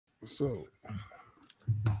So,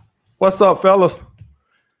 what's up, fellas?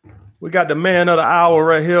 We got the man of the hour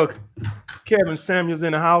right here, Kevin Samuels,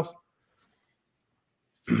 in the house.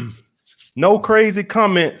 No crazy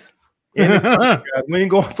comments. We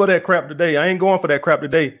ain't going for that crap today. I ain't going for that crap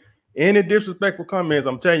today. Any disrespectful comments,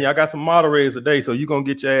 I'm telling you, I got some moderators today, so you're going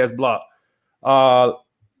to get your ass blocked.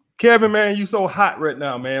 Kevin, man, you so hot right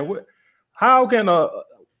now, man. How can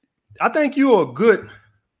I think you're a good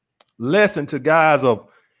lesson to guys of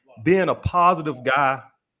being a positive guy,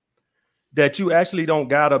 that you actually don't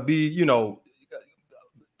gotta be,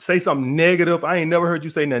 say something negative. I ain't never heard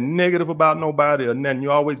you say nothing negative about nobody or nothing.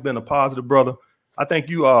 You always been a positive brother. I think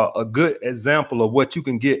you are a good example of what you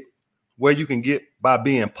can get, where you can get by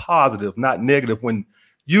being positive, not negative, when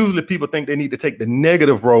usually people think they need to take the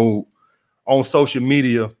negative road on social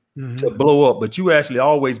media to blow up. But you actually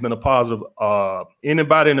always been a positive.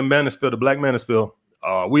 Anybody in the manosphere, the black manosphere,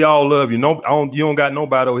 we all love you. You don't got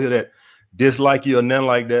nobody over here that dislike you or nothing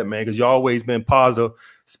like that, man, because you always been positive.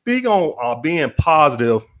 Speak on being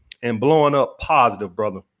positive and blowing up positive,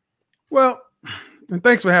 brother. Well, and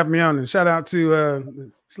thanks for having me on. And shout out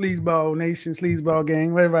to Sleazeball Nation, Sleazeball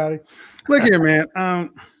Gang, everybody. Look here, man.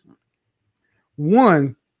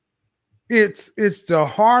 One, it's the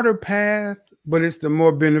harder path, but it's the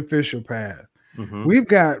more beneficial path. We've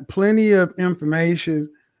got plenty of information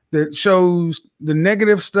that shows the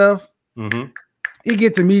negative stuff. It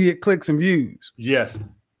gets immediate clicks and views. Yes.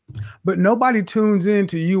 But nobody tunes in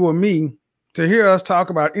to you or me to hear us talk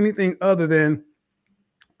about anything other than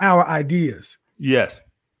our ideas. Yes.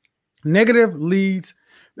 Negative leads,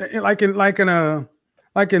 like in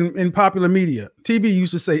popular media. TV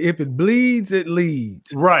used to say, if it bleeds, it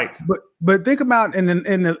leads. Right. But think about in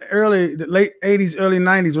the late 80s, early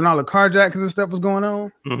 90s, when all the carjackings and stuff was going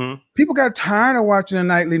on, people got tired of watching the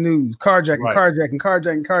nightly news,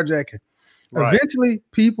 carjacking. Right. Eventually,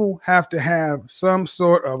 people have to have some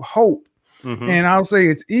sort of hope. And I'll say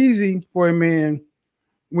it's easy for a man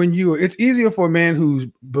it's easier for a man who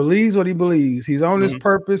believes what he believes. He's on his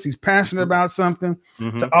purpose. He's passionate about something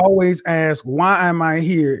to always ask, why am I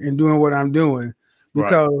here and doing what I'm doing?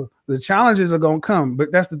 Because the challenges are going to come.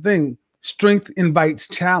 But that's the thing. Strength invites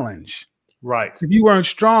challenge. Right. If you weren't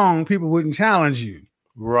strong, people wouldn't challenge you.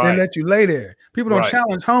 Right. They let you lay there. People don't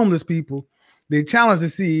challenge homeless people. They challenge the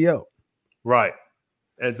CEO. Right.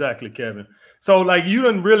 Exactly, Kevin. So like you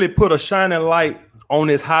done really put a shining light on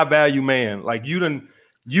this high value man. Like you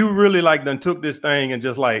really done took this thing and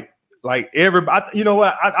just like everybody, you know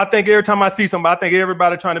what? I think every time I see somebody, I think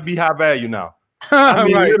everybody trying to be high value now. I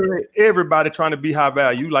mean, literally everybody trying to be high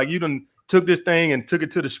value. Like you done took this thing and took it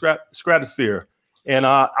to the stratosphere. And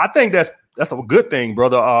I think that's a good thing,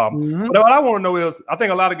 brother. But what I want to know is, I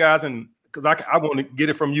think a lot of guys, and because I want to get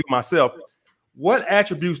it from you myself, what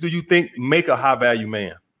attributes do you think make a high value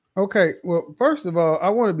man? Okay. Well, first of all, I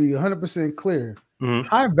want to be 100% clear.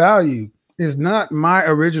 High value is not my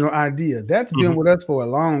original idea. That's been with us for a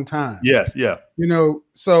long time. Yes. Yeah.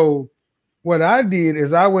 So what I did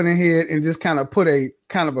is I went ahead and just kind of put a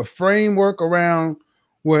framework around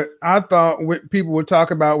what I thought what people would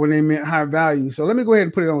talk about when they meant high value. So let me go ahead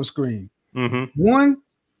and put it on the screen.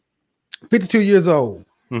 52 years old.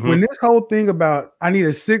 When this whole thing about I need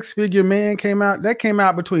a six-figure man came out, that came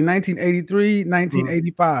out between 1983,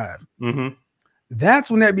 1985. That's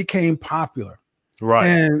when that became popular. Right.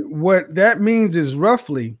 And what that means is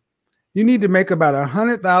roughly you need to make about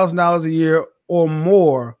 $100,000 a year or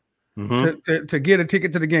more to get a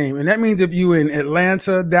ticket to the game. And that means if you in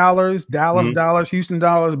Atlanta dollars, Dallas dollars, Houston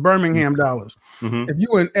dollars, Birmingham dollars. If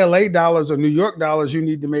you in LA dollars or New York dollars, you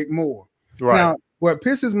need to make more. Right. Now, what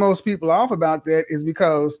pisses most people off about that is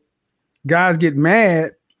because guys get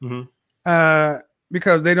mad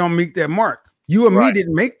because they don't meet that mark. You and me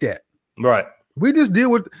didn't make that. Right. We just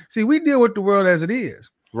deal with the world as it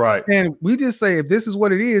is. Right. And we just say, if this is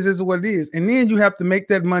what it is, this is what it is. And then you have to make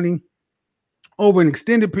that money over an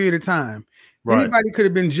extended period of time. Right. Anybody could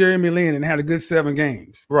have been Jeremy Lin and had a good 7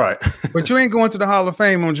 games. Right. But you ain't going to the Hall of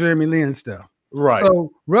Fame on Jeremy Lin stuff. Right.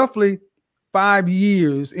 So roughly 5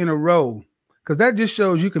 years in a row, because that just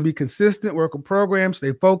shows you can be consistent, work a program,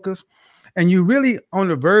 stay focused, and you're really on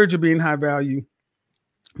the verge of being high value.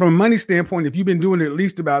 From a money standpoint, if you've been doing it at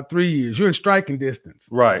least about 3 years, you're in striking distance.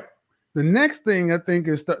 Right. The next thing I think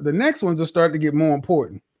is the next ones will start to get more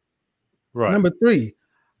important. Right. Number 3,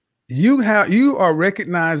 you are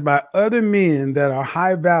recognized by other men that are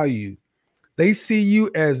high value. They see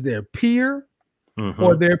you as their peer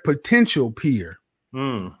or their potential peer.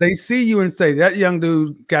 They see you and say, that young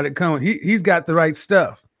dude got it coming. He's got the right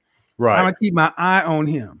stuff. Right. I'm gonna keep my eye on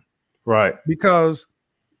him. Right. Because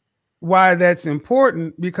why that's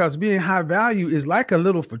important, because being high value is like a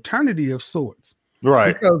little fraternity of sorts.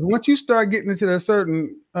 Right. Because once you start getting into a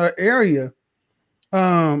certain area,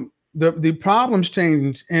 the problems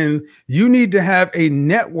change, and you need to have a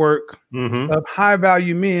network of high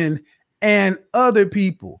value men and other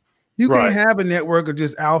people. You can't have a network of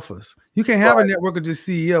just alphas. You can't have a network of just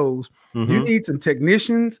CEOs. You need some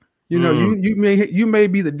technicians. You know, you may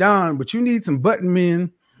be the Don, but you need some button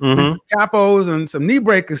men, and some capos, and some knee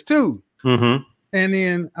breakers too. And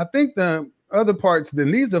then I think the other parts,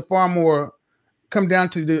 then these are far more come down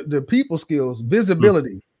to the people skills,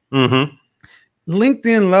 visibility.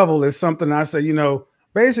 LinkedIn level is something I say, you know,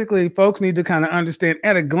 basically folks need to kind of understand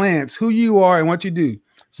at a glance who you are and what you do.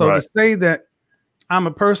 So to say that I'm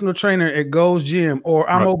a personal trainer at Gold's Gym, or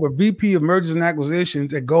I'm over VP of mergers and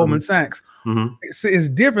acquisitions at Goldman Sachs, it's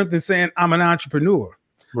different than saying I'm an entrepreneur.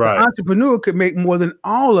 Right. The entrepreneur could make more than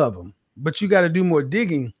all of them, but you got to do more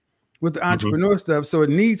digging with the entrepreneur stuff. So it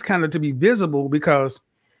needs kind of to be visible, because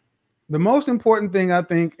the most important thing I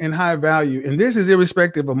think in high value, and this is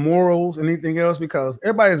irrespective of morals and anything else, because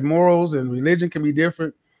everybody's morals and religion can be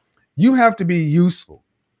different. You have to be useful,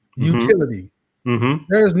 utility.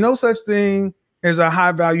 There is no such thing as a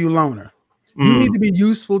high value loner. You need to be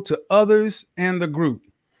useful to others and the group.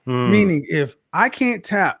 Meaning, if I can't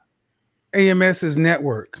tap AMS's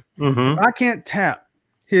network, if I can't tap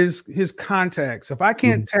his contacts, if I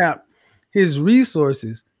can't tap his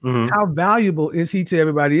resources, how valuable is he to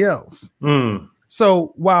everybody else?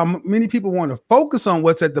 So while many people want to focus on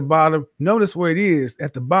what's at the bottom, notice where it is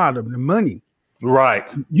at the bottom, the money.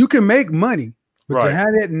 Right. You can make money, but to have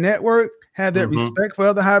that network, have that respect for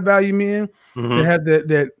other high value men, to have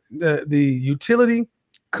the utility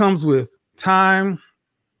comes with time,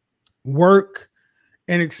 work,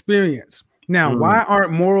 and experience. Now, why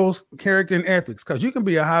aren't morals, character, and ethics? Because you can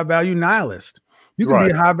be a high value nihilist. You can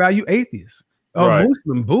be a high value atheist, a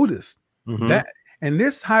Muslim, Buddhist. And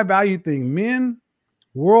this high value thing, men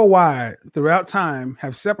worldwide throughout time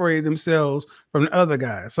have separated themselves from the other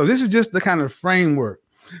guys. So this is just the kind of framework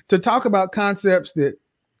to talk about concepts that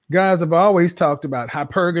guys have always talked about: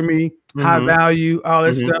 hypergamy, high value, all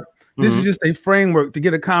that stuff. This is just a framework to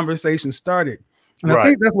get a conversation started. And I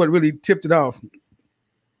think that's what really tipped it off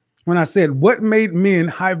when I said, what made men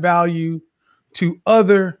high value to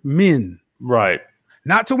other men? Right.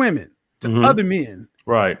 Not to women, to other men.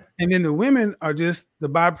 Right. And then the women are just the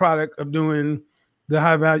byproduct of doing the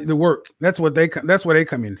high value, the work. That's where they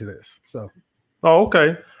come into this. So. Oh,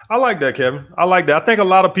 okay. I like that, Kevin. I like that. I think a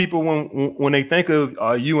lot of people, when they think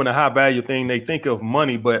of you and a high value thing, they think of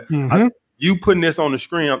money. But you putting this on the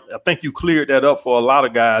screen, I think you cleared that up for a lot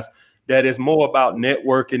of guys, that it's more about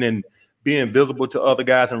networking and being visible to other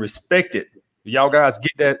guys and respected. Y'all guys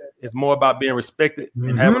get that? It's more about being respected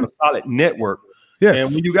and having a solid network. Yes.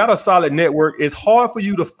 And when you got a solid network, it's hard for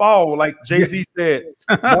you to fall. Like Jay-Z said,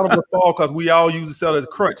 none of us fall because we all use each other as a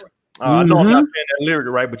crutch. I know I'm not saying that lyric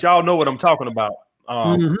right, but y'all know what I'm talking about.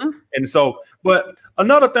 And so, but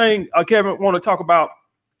another thing, Kevin, want to talk about,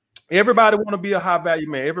 everybody want to be a high value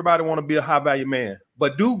man. Everybody want to be a high value man.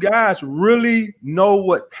 But do guys really know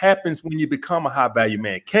what happens when you become a high value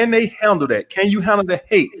man? Can they handle that? Can you handle the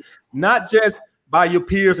hate? Not just by your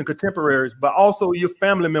peers and contemporaries, but also your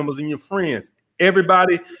family members and your friends.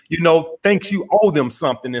 Everybody, thinks you owe them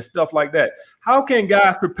something and stuff like that. How can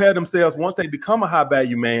guys prepare themselves once they become a high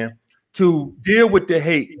value man to deal with the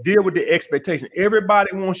hate, deal with the expectation?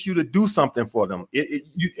 Everybody wants you to do something for them.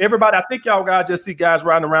 Everybody, I think y'all guys just see guys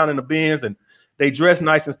riding around in the Benz and they dress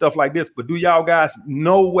nice and stuff like this, but do y'all guys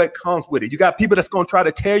know what comes with it? You got people that's going to try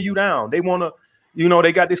to tear you down. They want to,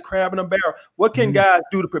 they got this crab in a barrel. What can guys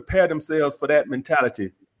do to prepare themselves for that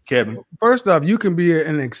mentality, Kevin? First off, you can be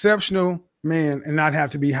an exceptional man and not have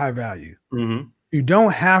to be high value. You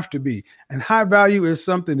don't have to be. And high value is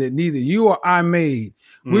something that neither you or I made.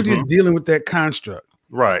 We're just dealing with that construct.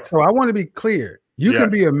 Right. So I want to be clear. You can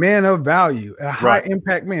be a man of value, a high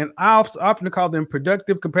impact man. I often call them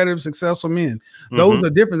productive, competitive, successful men. Those are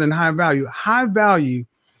different than high value. High value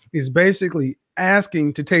is basically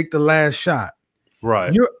asking to take the last shot.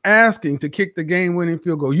 Right. You're asking to kick the game winning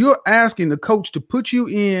field goal. You're asking the coach to put you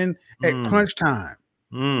in at crunch time.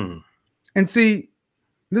 And see,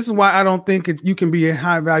 this is why I don't think you can be a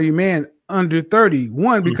high value man under 30.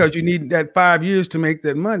 One, because you need that 5 years to make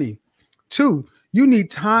that money. Two, you need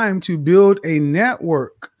time to build a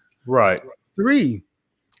network. Right. Three,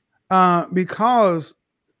 because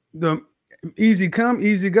the easy come,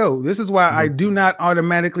 easy go. This is why I do not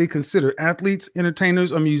automatically consider athletes,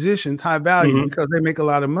 entertainers, or musicians high value because they make a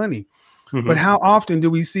lot of money. But how often do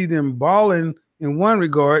we see them balling in one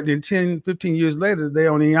regard, then 10, 15 years later, they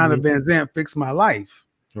on Iyanla Van Zandt, Fix My Life?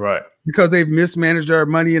 Right. Because they've mismanaged our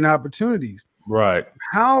money and opportunities. Right.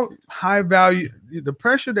 How high value, the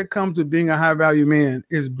pressure that comes with being a high value man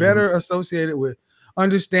is better associated with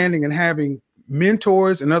understanding and having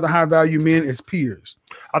mentors and other high value men as peers.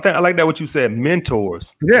 I like that what you said,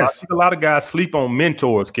 mentors. Yes. I think a lot of guys sleep on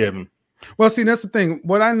mentors, Kevin. Well, see, that's the thing.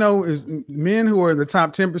 What I know is men who are in the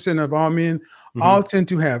top 10% of all men all tend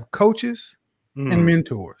to have coaches and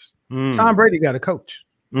mentors. Tom Brady got a coach.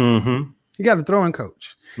 He got a throwing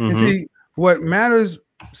coach. And see, what matters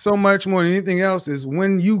so much more than anything else is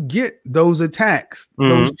when you get those attacks,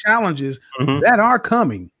 those challenges that are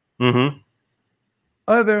coming,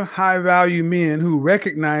 other high value men who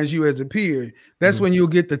recognize you as a peer, that's when you'll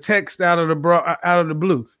get the text out of the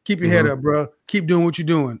blue. Keep your head up, bro. Keep doing what you're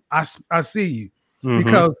doing. I see you.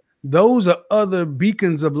 Because those are other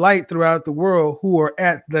beacons of light throughout the world who are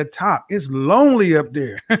at the top. It's lonely up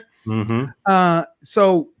there.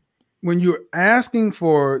 So when you're asking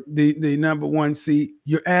for the number one seat,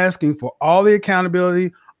 you're asking for all the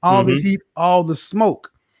accountability, all the heat, all the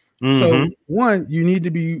smoke. So one, you need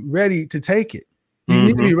to be ready to take it. You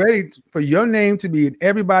need to be ready for your name to be in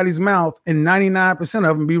everybody's mouth and 99%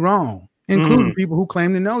 of them be wrong, including people who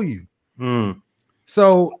claim to know you.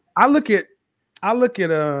 So I look at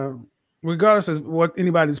regardless of what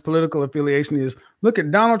anybody's political affiliation is, look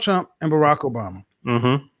at Donald Trump and Barack Obama.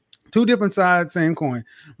 Two different sides, same coin,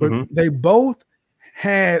 but they both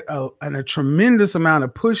had a tremendous amount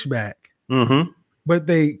of pushback. But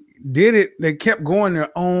they did it. They kept going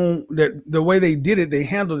their own. The way they did it, they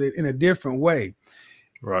handled it in a different way.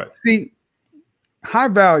 Right. See, high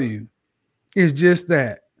value is just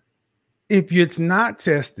that. If it's not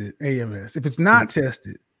tested, AMS, if it's not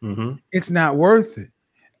tested, it's not worth it.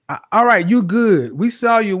 All right, you good. We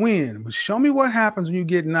saw you win, but show me what happens when you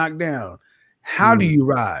get knocked down. How do you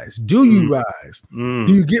rise? Do you rise?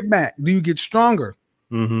 Do you get back? Do you get stronger?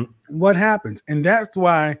 What happens? And that's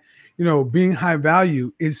why, being high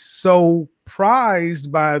value is so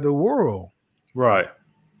prized by the world. Right.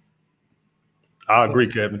 I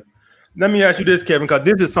agree, Kevin. Let me ask you this, Kevin, because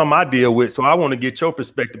this is something I deal with. So I want to get your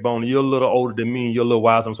perspective on it. You're a little older than me and you're a little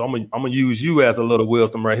wiser. So I'm gonna use you as a little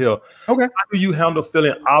wisdom right here. Okay. How do you handle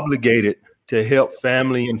feeling obligated to help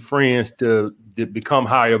family and friends to become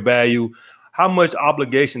higher value? How much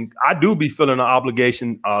obligation? I do be feeling an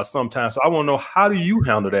obligation sometimes. So I want to know, how do you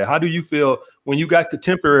handle that? How do you feel when you got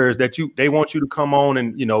contemporaries that they want you to come on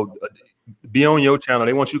and, be on your channel?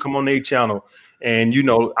 They want you to come on their channel. And,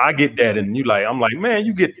 I get that. And I'm like, man,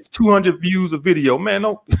 you get 200 views a video, man.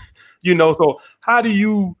 No, so how do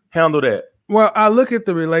you handle that? Well, I look at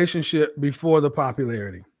the relationship before the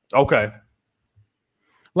popularity. Okay.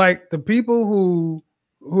 Like the people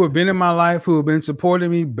who have been in my life, who have been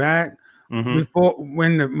supporting me back before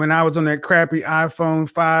when I was on that crappy iPhone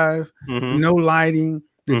 5, no lighting,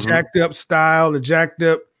 the jacked up style, the jacked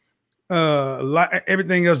up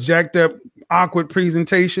everything else jacked up, awkward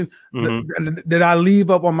presentation that I leave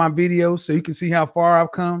up on my videos so you can see how far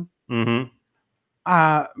I've come.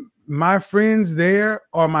 My friends there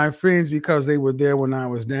are my friends because they were there when I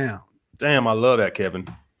was down. Damn, I love that, Kevin.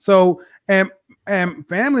 So and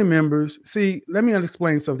family members, see, let me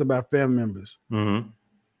explain something about family members.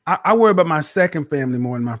 I worry about my second family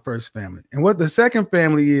more than my first family. And what the second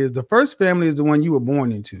family is, the first family is the one you were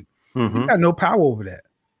born into. You got no power over that.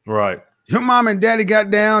 Right. Your mom and daddy got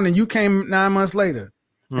down and you came 9 months later.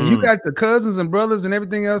 And you got the cousins and brothers and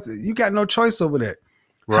everything else. You got no choice over that.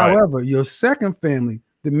 Right. However, your second family,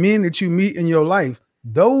 the men that you meet in your life,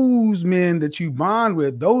 those men that you bond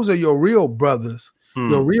with, those are your real brothers,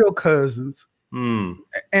 your real cousins. And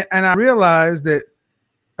I realized that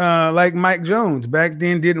like Mike Jones back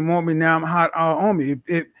then didn't want me. Now I'm hot all on me.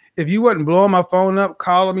 If you wasn't blowing my phone up,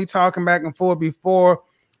 calling me, talking back and forth before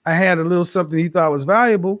I had a little something you thought was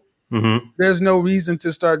valuable, there's no reason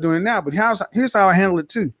to start doing it now. But here's how I handle it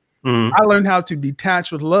too. I learned how to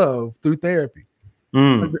detach with love through therapy.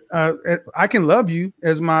 I can love you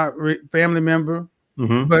as my family member,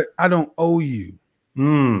 but I don't owe you.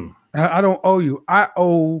 I don't owe you. I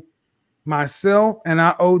owe myself, and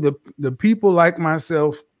I owe the people like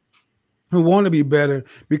myself who want to be better,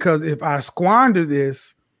 because if I squander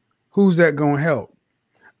this, who's that going to help?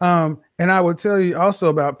 And I will tell you also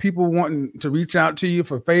about people wanting to reach out to you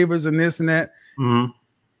for favors and this and that.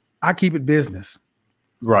 I keep it business.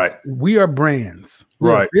 Right. We are brands.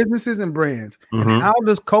 Right. Businesses and brands. And how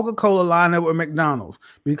does Coca-Cola line up with McDonald's?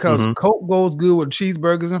 Because Coke goes good with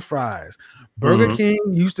cheeseburgers and fries. Burger King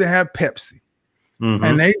used to have Pepsi.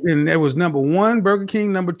 And there was number one Burger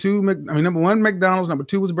King, number one McDonald's, number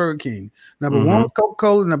two was Burger King. Number one was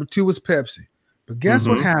Coca-Cola, number two was Pepsi. But guess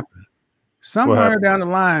what happened? Somewhere down the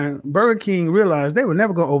line, Burger King realized they were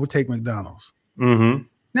never going to overtake McDonald's.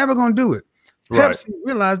 Never going to do it. Pepsi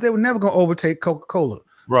realized they were never going to overtake Coca-Cola.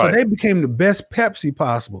 So they became the best Pepsi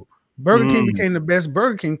possible. Burger King became the best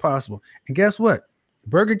Burger King possible. And guess what?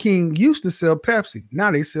 Burger King used to sell Pepsi. Now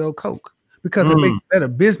they sell Coke because it makes better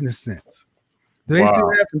business sense. Do they still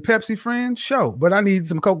have some Pepsi friends? Sure. But I need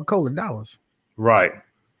some Coca-Cola dollars. Right.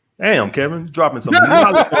 Damn, Kevin, dropping some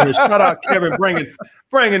knowledge on this. Shout out, Kevin,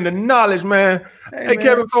 bringing the knowledge, man. Hey, man.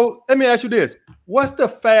 Kevin, so let me ask you this. What's the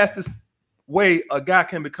fastest way a guy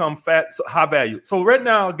can become high value? So right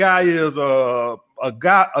now, a guy is a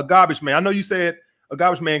garbage man. I know you said a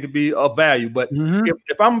garbage man could be of value, but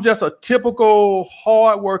if I'm just a typical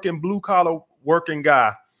hard-working, blue-collar working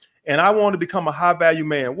guy, and I want to become a high-value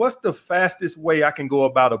man, what's the fastest way I can go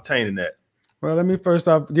about obtaining that? Well, let me first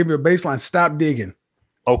off give you a baseline. Stop digging.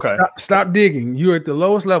 Okay. Stop digging. You're at the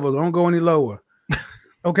lowest level. Don't go any lower.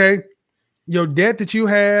 Okay. Your debt that you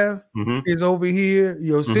have is over here.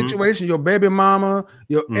 Your situation, your baby mama,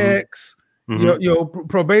 your ex, your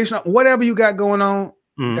probation, whatever you got going on,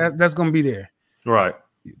 that's going to be there. Right.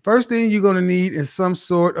 First thing you're going to need is some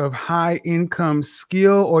sort of high income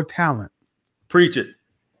skill or talent. Preach it.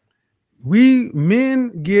 We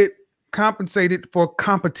men get compensated for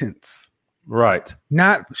competence. Right.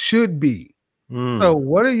 Not should be. So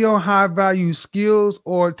what are your high value skills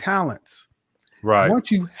or talents? Right. Once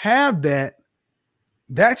you have that,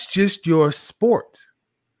 that's just your sport.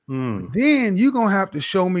 Then you're going to have to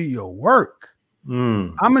show me your work.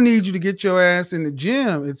 I'm going to need you to get your ass in the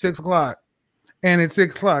gym at 6 o'clock. And at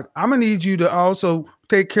 6 o'clock, I'm going to need you to also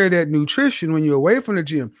take care of that nutrition when you're away from the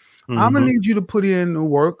gym. I'm going to need you to put in the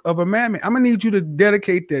work of a madman. I'm going to need you to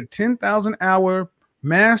dedicate that 10,000 hour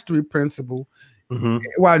mastery principle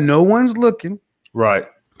while no one's looking. Right.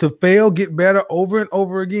 To fail, get better over and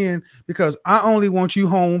over again, because I only want you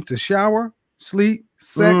home to shower, sleep,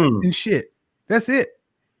 sex, and shit. That's it.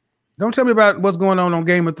 Don't tell me about what's going on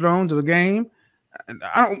Game of Thrones or the game.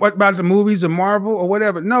 I don't what about the movies or Marvel or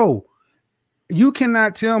whatever. No, you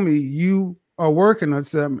cannot tell me you are working on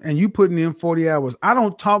something and you putting in 40 hours. I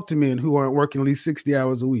don't talk to men who aren't working at least 60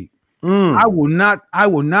 hours a week. I will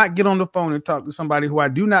not get on the phone and talk to somebody who I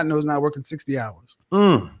do not know is not working 60 hours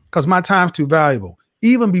because my time's too valuable.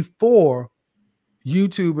 Even before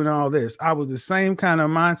YouTube and all this, I was the same kind of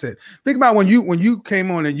mindset. Think about when you came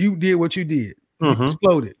on and you did what you did, you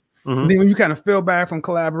exploded. And then when you kind of fell back from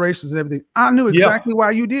collaborations and everything, I knew exactly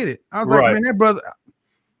why you did it. I was like, man, that brother,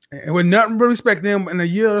 and with nothing but respect, them, and a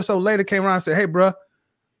year or so later came around and said, hey, bro,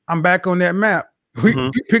 I'm back on that map.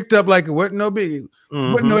 We picked up like it wasn't no biggie.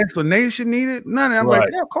 Wasn't no explanation needed. None. I'm like,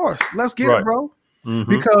 yeah, of course. Let's get it, bro.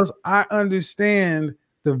 Because I understand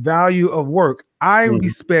the value of work. I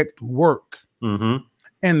respect work. And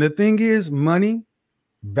the thing is, money,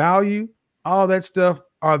 value, all that stuff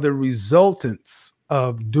are the resultants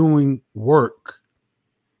of doing work.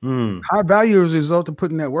 High value is a result of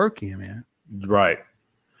putting that work in, man. Right.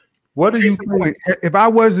 What do you think? If I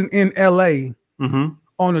wasn't in LA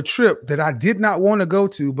on a trip that I did not want to go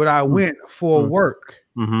to, but I went for work,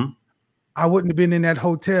 I wouldn't have been in that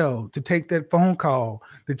hotel to take that phone call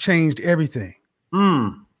that changed everything.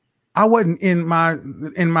 I wasn't in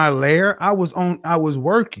my lair. I was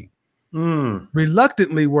working,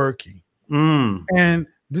 reluctantly working. And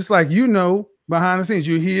just like, behind the scenes,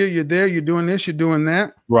 you're here, you're there, you're doing this, you're doing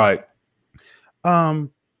that. Right.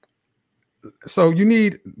 So you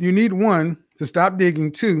need one, to stop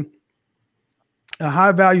digging. Two, a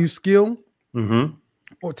high value skill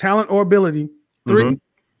or talent or ability. Three,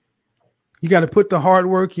 you got to put the hard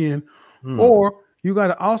work in, or you got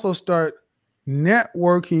to also start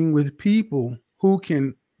networking with people who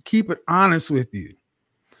can keep it honest with you.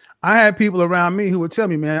 I had people around me who would tell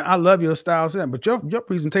me, man, I love your style, but your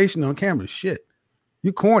presentation on camera is shit.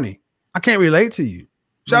 You corny. I can't relate to you.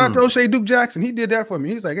 Shout out to O'Shea Duke Jackson. He did that for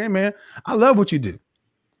me. He's like, hey, man, I love what you do,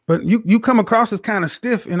 but you come across as kind of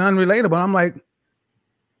stiff and unrelatable. I'm like,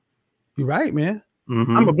 you're right, man.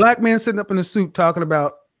 I'm a black man sitting up in a suit talking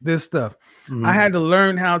about this stuff. I had to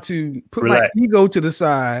learn how to put my ego to the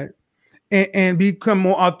side and become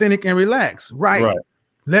more authentic and relaxed. Right.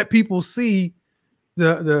 Let people see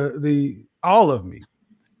the all of me.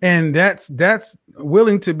 And that's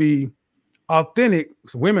willing to be authentic.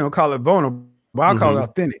 So women will call it vulnerable, but I'll call it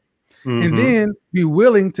authentic. And then be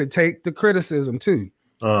willing to take the criticism too.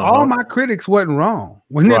 All my critics wasn't wrong.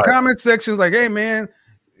 When their comment sections like, hey man,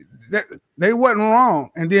 they wasn't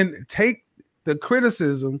wrong. And then take the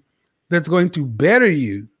criticism that's going to better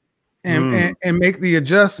you and make the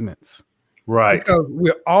adjustments. Right. Because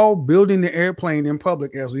we're all building the airplane in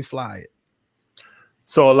public as we fly it.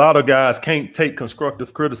 So a lot of guys can't take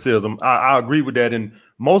constructive criticism. I agree with that. And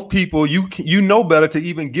most people, you know better to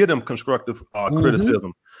even give them constructive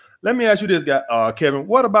criticism. Let me ask you this, guy, Kevin.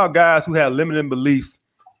 What about guys who have limiting beliefs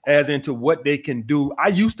as into what they can do? I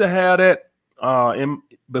used to have that.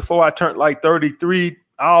 Before I turned like 33,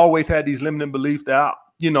 I always had these limiting beliefs that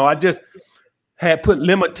I just had put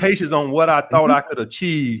limitations on what I thought I could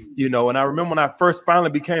achieve. And I remember when I first finally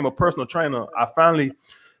became a personal trainer, I finally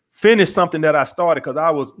finished something that I started because I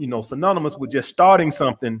was, synonymous with just starting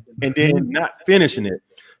something and then not finishing it.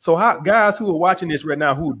 So guys who are watching this right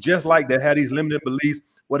now, who just like that, had these limited beliefs,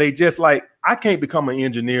 where they just like, I can't become an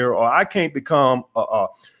engineer, or I can't become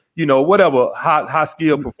whatever high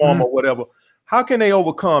skill performer, or whatever. How can they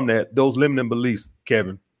overcome those limiting beliefs,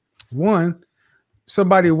 Kevin? One,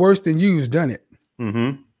 somebody worse than you has done it.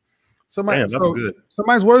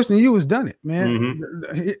 Somebody's worse than you has done it,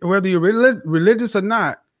 man. Whether you're religious or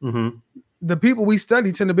not, the people we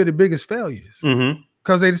study tend to be the biggest failures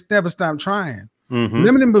because they just never stop trying.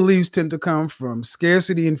 Limiting beliefs tend to come from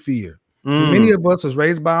scarcity and fear. Many of us was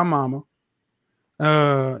raised by our mama.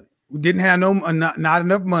 We didn't have not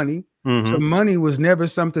enough money, so money was never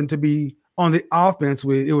something to be on the offense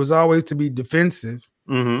with. It was always to be defensive.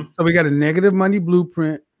 So we got a negative money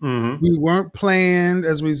blueprint. We weren't planned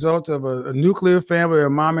as a result of a nuclear family or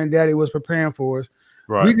mom and daddy was preparing for us.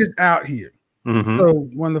 Right. We just out here. So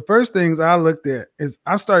one of the first things I looked at is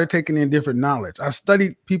I started taking in different knowledge. I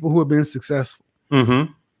studied people who have been successful. And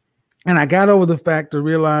I got over the fact of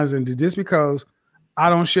realizing that just because I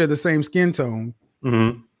don't share the same skin tone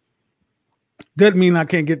doesn't mean I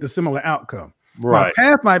can't get the similar outcome. Right. My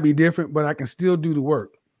path might be different, but I can still do the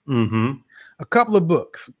work. A couple of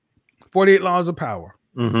books, 48 Laws of Power,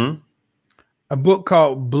 a book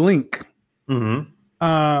called Blink,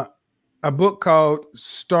 a book called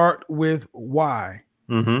Start With Why,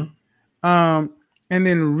 and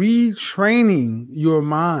then retraining your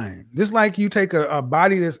mind. Just like you take a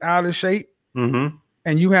body that's out of shape and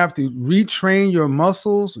you have to retrain your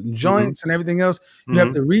muscles, joints, and everything else, you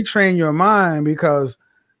have to retrain your mind because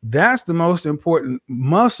that's the most important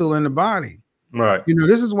muscle in the body. Right.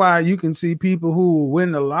 This is why you can see people who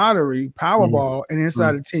win the lottery, Powerball, and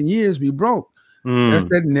inside of 10 years be broke. That's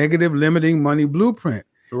that negative limiting money blueprint.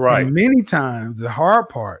 Right. And many times the hard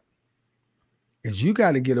part is you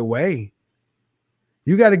got to get away.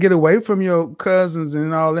 You got to get away from your cousins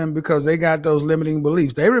and all them because they got those limiting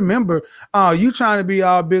beliefs. They remember, oh, you trying to be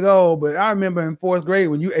all big old, but I remember in 4th grade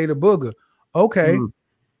when you ate a booger. Okay,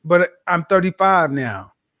 but I'm 35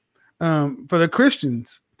 now. For the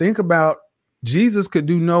Christians, think about Jesus could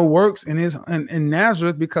do no works in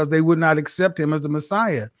Nazareth because they would not accept him as the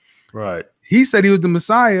Messiah. Right. He said he was the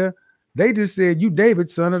Messiah. They just said, you David,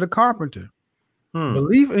 son of the carpenter.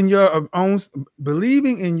 Believing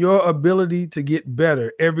in your ability to get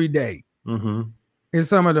better every day is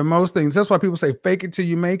some of the most things. That's why people say fake it till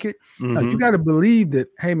you make it. You got to believe that,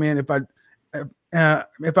 hey man, if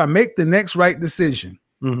I make the next right decision,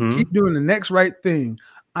 keep doing the next right thing,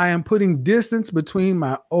 I am putting distance between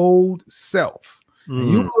my old self. And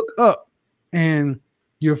you look up and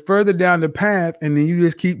you're further down the path, and then you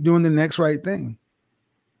just keep doing the next right thing.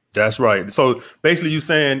 That's right. So basically you're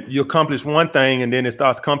saying you accomplish one thing and then it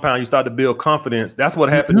starts compounding. You start to build confidence. That's what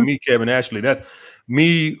happened to me, Kevin. Actually, that's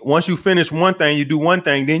me. Once you finish one thing, you do one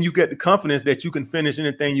thing, then you get the confidence that you can finish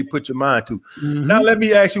anything you put your mind to. Now, let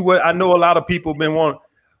me ask you what I know a lot of people have been wanting.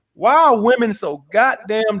 Why are women so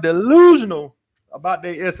goddamn delusional about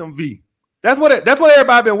their SMV? That's what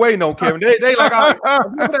everybody been waiting on, Kevin. They like,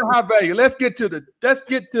 high value. Let's get to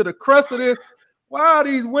the crust of this. Why are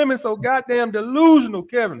these women so goddamn delusional,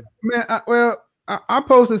 Kevin? Man, I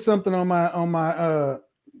posted something on my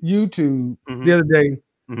YouTube the other day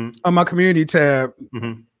on my community tab.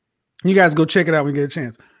 You guys go check it out when you get a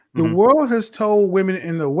chance. The world has told women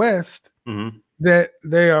in the West that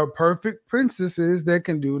they are perfect princesses that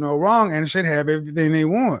can do no wrong and should have everything they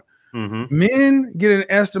want. Men get an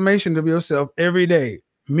estimation of yourself every day.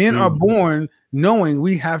 Men are born knowing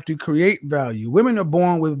we have to create value. Women are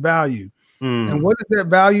born with value. And what is that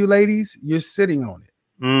value, ladies? You're sitting on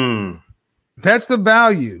it. That's the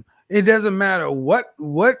value. It doesn't matter what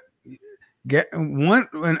get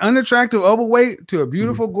an unattractive overweight to a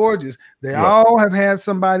beautiful gorgeous. They all have had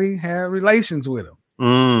somebody have relations with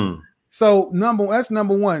them. So that's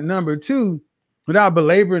number one. Number two, without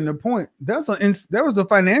belaboring the point, there was a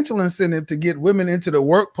financial incentive to get women into the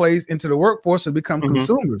workplace, into the workforce, and become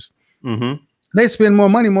consumers. They spend more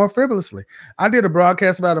money more frivolously. I did a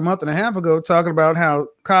broadcast about a month and a half ago talking about how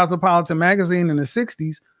Cosmopolitan magazine in the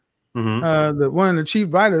 60s, one of the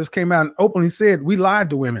chief writers came out and openly said, we lied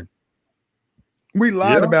to women. We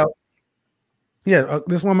lied about Yeah,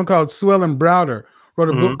 this woman called Suellen Browder wrote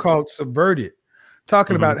a book called Subverted,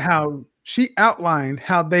 talking about how she outlined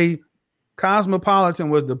how Cosmopolitan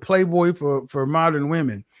was the Playboy for modern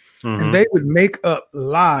women. And they would make up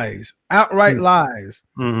lies, outright lies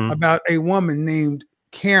about a woman named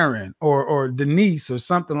Karen or Denise or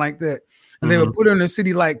something like that. And they would put her in a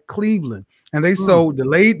city like Cleveland, and they sold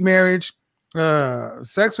delayed marriage,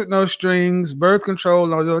 sex with no strings, birth control,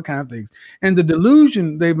 and all those other kind of things. And the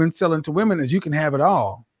delusion they've been selling to women is you can have it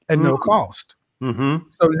all at no cost.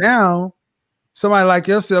 So now somebody like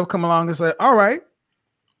yourself come along and say, all right,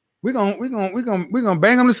 we're gonna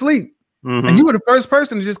bang them to sleep. And you were the first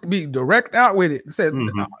person to just be direct out with it and said,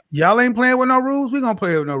 y'all ain't playing with no rules, we're gonna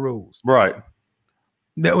play with no rules. Right.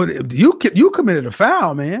 That you committed a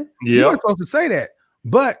foul, man. You weren't supposed to say that.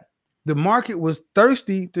 But the market was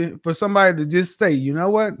thirsty for somebody to just say, you know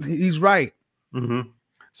what, he's right.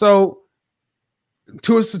 So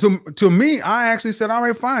to me, I actually said, all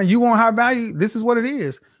right, fine. You want high value, this is what it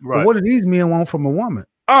is. Right. But what do these men want from a woman?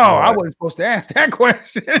 Oh, I wasn't supposed to ask that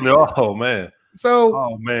question. Oh man.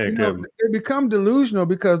 So they become delusional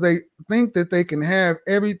because they think that they can have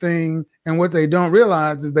everything, and what they don't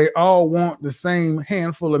realize is they all want the same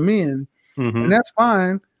handful of men, and that's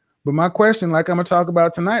fine. But my question, like I'm gonna talk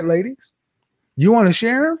about tonight, ladies, you want to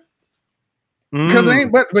share them? Because it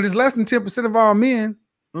ain't, but it's less than 10% of all men.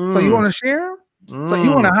 So you want to share them? So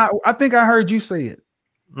you want to? I think I heard you say it.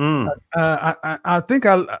 I think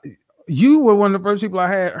you were one of the first people I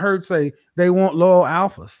had heard say they want loyal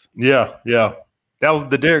alphas. Yeah. That was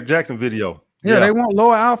the Derek Jackson video. Yeah, they want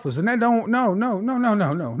loyal alphas, and they don't.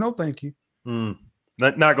 No, thank you.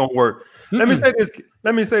 Not gonna work. Let me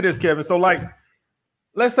say this, Kevin. So, like,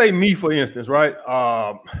 let's say me, for instance, right?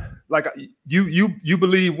 Like you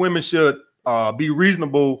believe women should be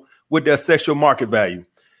reasonable with their sexual market value.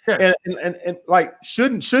 Yeah. And like,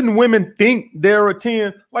 shouldn't women think they're a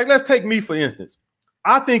 10? Like, let's take me, for instance.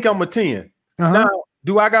 I think I'm a 10. Now,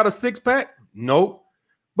 do I got a 6-pack? Nope.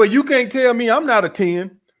 But you can't tell me I'm not a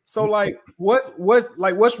 10. So, like,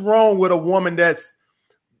 what's wrong with a woman that's,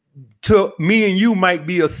 to me and you, might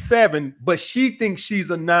be a 7, but she thinks she's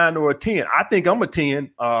a 9 or a 10? I think I'm a 10.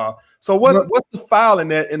 So what's the foul in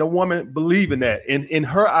that, in a woman believing that in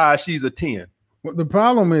her eyes she's a 10? Well, the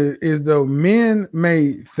problem is though, men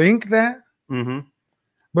may think that,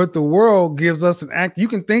 but the world gives us an act. You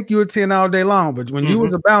can think you're a 10 all day long, but when you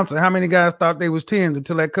was a bouncer, how many guys thought they was 10s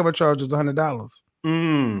until that cover charge was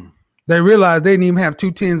 $100? They realized they didn't even have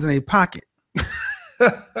 2 10s in their pocket.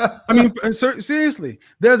 I mean, seriously,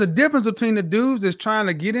 there's a difference between the dudes that's trying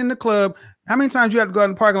to get in the club. How many times you have to go out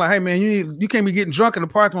in the parking lot? Hey man, you can't be getting drunk in the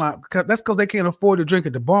parking lot. That's because they can't afford to drink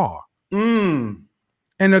at the bar. And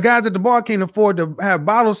the guys at the bar can't afford to have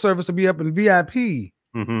bottle service to be up in VIP.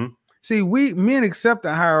 See, we men accept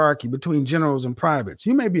the hierarchy between generals and privates.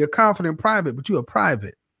 You may be a confident private, but you're a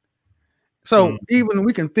private. So even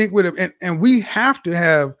we can think with it, and we have to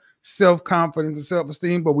have self-confidence and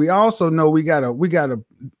self-esteem, but we also know we gotta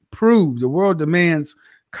prove. The world demands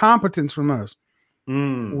competence from us.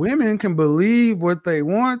 Women can believe what they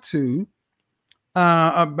want to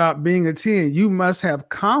about being a 10. You must have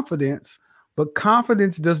confidence, but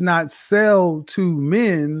confidence does not sell to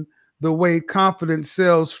men the way confidence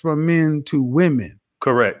sells from men to women.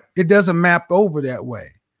 Correct. It doesn't map over that way.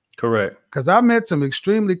 Correct. Because I met some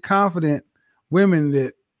extremely confident women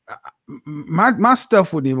that my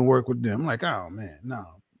stuff wouldn't even work with them. I'm like, oh man, no.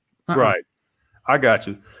 Right. I got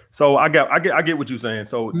you. So I get what you're saying.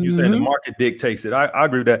 So you're saying the market dictates it. I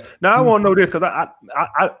agree with that. Now I want to know this, because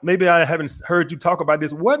I maybe I haven't heard you talk about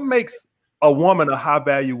this. What makes a woman a high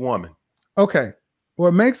value woman? Okay.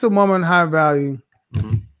 What makes a woman high value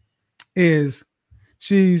is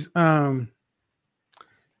she's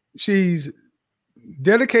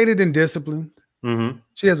dedicated and disciplined.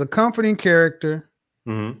 She has a comforting character.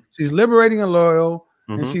 She's liberating and loyal,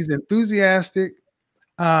 and she's enthusiastic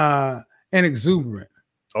and exuberant.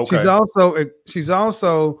 Okay. She's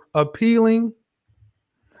also appealing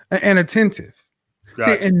and attentive.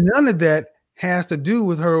 Gotcha. See, and none of that has to do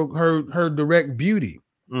with her direct beauty.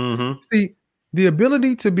 See, the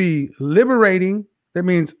ability to be liberating, that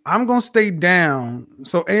means I'm gonna stay down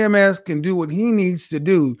so AMS can do what he needs to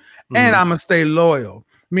do, and I'm gonna stay loyal.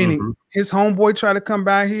 Meaning his homeboy try to come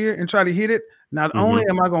by here and try to hit it. Not only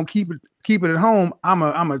am I gonna keep it at home, I'm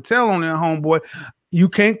gonna tell on that homeboy, you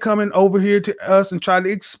can't come in over here to us and try to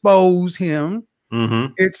expose him.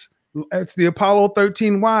 It's the Apollo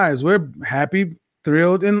 13 wives. We're happy,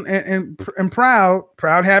 thrilled, and proud,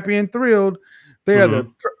 happy, and thrilled. They are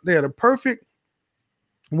the perfect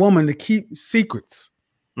woman to keep secrets.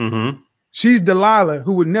 She's Delilah,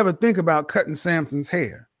 who would never think about cutting Samson's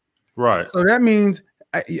hair. Right. So that means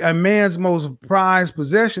a man's most prized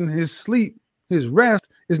possession, his sleep, his rest,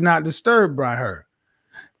 is not disturbed by her.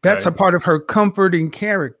 That's a part of her comforting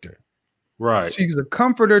character. Right. She's a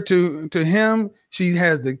comforter to him. She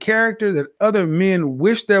has the character that other men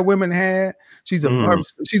wish their women had. She's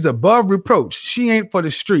above reproach. She ain't for the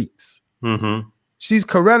streets. She's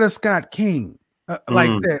Coretta Scott King, like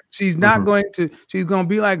that. She's not going to. She's gonna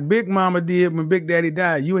be like Big Mama did when Big Daddy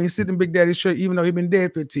died. You ain't sitting in Big Daddy's shirt, even though he's been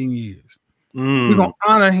dead 15 years. We're gonna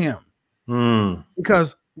honor him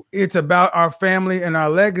because it's about our family and our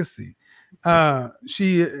legacy.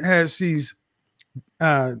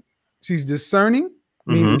 She's discerning,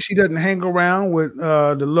 meaning she doesn't hang around with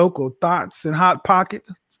the local thoughts and hot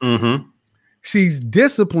pockets. She's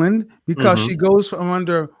disciplined because she goes from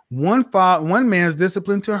under one man's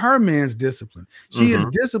discipline to her man's discipline. She is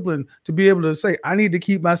disciplined to be able to say, I need to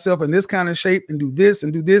keep myself in this kind of shape and do this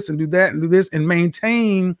and do this and do that and do this and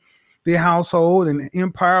maintain the household and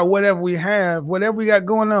empire, whatever we have, whatever we got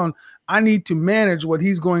going on. I need to manage what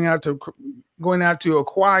he's going out to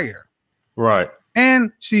acquire. Right.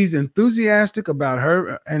 And she's enthusiastic about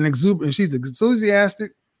her and exuberant. She's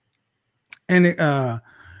enthusiastic and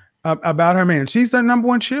about her man. She's the #1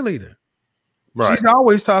 cheerleader. Right. She's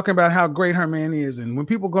always talking about how great her man is. And when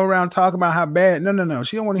people go around talking about how bad, no.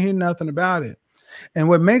 She don't want to hear nothing about it. And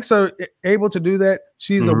what makes her able to do that,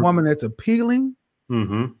 she's a woman that's appealing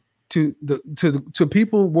to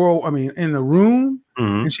people in the room.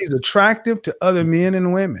 And she's attractive to other men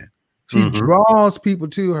and women. She draws people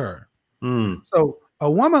to her. So a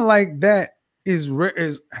woman like that is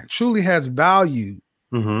truly has value,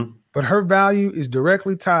 but her value is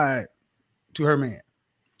directly tied to her man.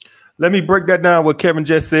 Let me break that down. What Kevin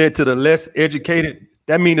just said to the less educated.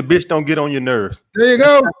 That means the bitch don't get on your nerves. There you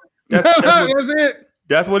go. That's it.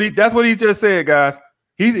 That's what he just said, guys.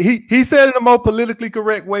 He said it in a more politically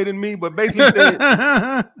correct way than me, but basically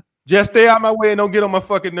said, just stay out my way and don't get on my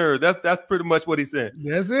fucking nerves. That's pretty much what he said.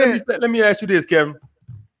 That's it. Let me ask you this, Kevin.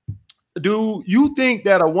 Do you think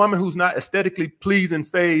that a woman who's not aesthetically pleasing,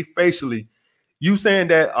 say facially, you saying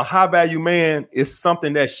that a high value man is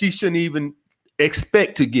something that she shouldn't even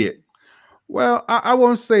expect to get? Well, I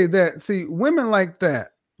won't say that. See, women like that,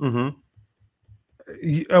 a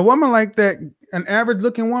woman like that, an average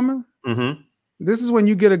looking woman, this is when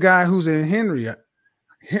you get a guy who's a Henry, a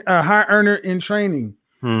high earner in training.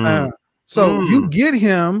 So you get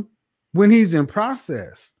him when he's in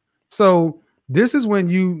process. So this is when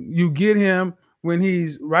you get him when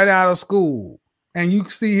he's right out of school and you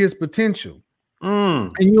see his potential.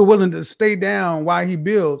 And you're willing to stay down while he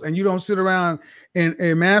builds, and you don't sit around and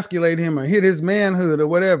emasculate him or hit his manhood or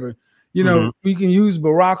whatever. You know, we can use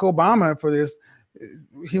Barack Obama for this.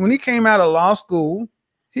 When he came out of law school,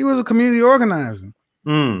 he was a community organizer.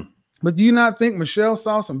 But do you not think Michelle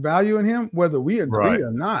saw some value in him, whether we agree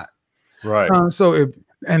or not? Right.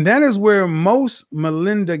 And that is where most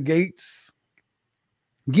Melinda Gates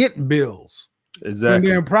get bills. Exactly. When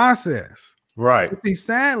they're in process. Right. But see,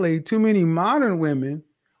 sadly, too many modern women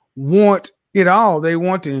want it all. They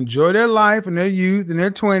want to enjoy their life in their youth, in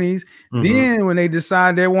their 20s. Then when they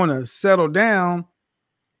decide they want to settle down,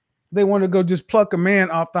 they want to go just pluck a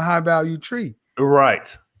man off the high value tree.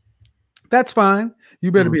 Right. That's fine.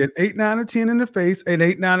 You better be an 8, 9, or 10 in the face, an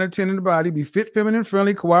 8, 9, or 10 in the body, be fit, feminine,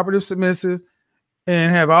 friendly, cooperative, submissive,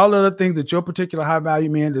 and have all the other things that your particular high value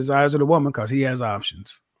man desires of the woman because he has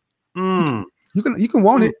options. You can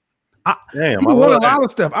want it. I want a lot of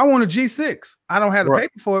stuff. I want a G6. I don't have the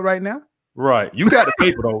paper for it right now. Right. You got the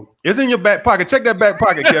paper though. It's in your back pocket. Check that back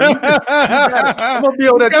pocket, Kevin. I'm gonna be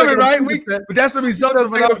over there. Right? But that's the result of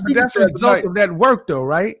that work, though,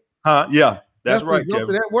 right? Yeah. That's right, Kevin.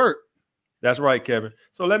 Of that work. That's right, Kevin.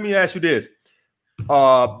 So let me ask you this.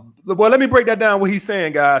 Well, let me break that down. What he's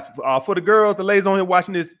saying, guys. For the girls, the ladies on here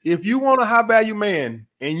watching this, if you want a high value man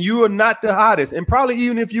and you are not the hottest, and probably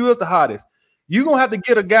even if you is the hottest, you're going to have to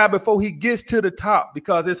get a guy before he gets to the top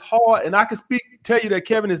because it's hard. And I can tell you that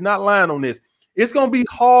Kevin is not lying on this. It's going to be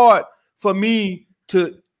hard for me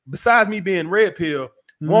to, besides me being red pill,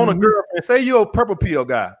 want a girlfriend. Say you're a purple pill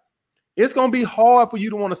guy. It's going to be hard for you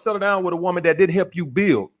to want to settle down with a woman that didn't help you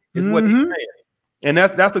build, is what he's saying. And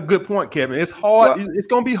that's a good point, Kevin. It's hard. Well, it's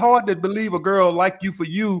going to be hard to believe a girl like you for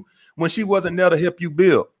you when she wasn't there to help you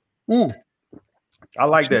build. I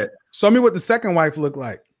like that. Show me what the second wife looked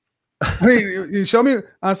like. I mean, you show me.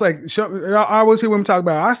 I was like, I always hear women talk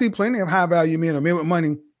about. I see plenty of high value men or men with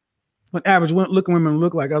money, what average looking women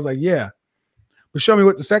look like. I was like, yeah, but show me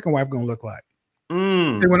what the second wife gonna look like.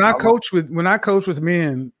 See, when I coach with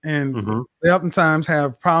men, and they oftentimes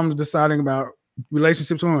have problems deciding about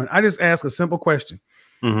relationships with women, I just ask a simple question.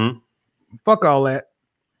 Fuck all that.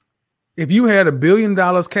 if you had $1 billion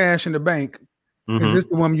cash in the bank, is this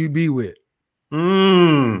the woman you'd be with?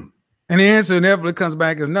 And the answer inevitably comes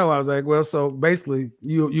back as no. I was like, well, so basically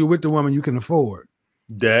you're with the woman you can afford.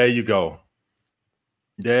 There you go.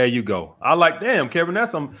 There you go. I like, damn, Kevin,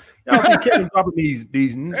 that's some, y'all see Kevin dropping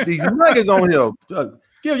these nuggets on here.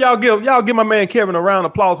 Give my man Kevin a round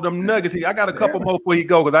of applause for them nuggets. I got a couple more before he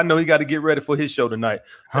go because I know he got to get ready for his show tonight.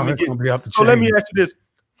 Let me ask you this: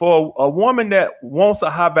 for a woman that wants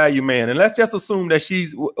a high value man, and let's just assume that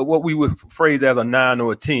she's what we would phrase as a 9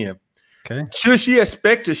 or a 10. Okay. Should she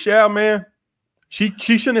expect to share, man? She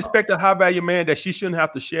shouldn't expect a high value man that she shouldn't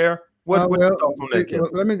have to share. What are your thoughts on that, Kevin?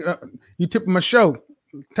 Let me. You tip my show.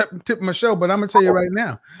 Tip my show, but I'm gonna tell you right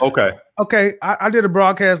now. Okay. I did a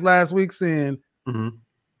broadcast last week saying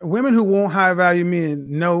women who want high value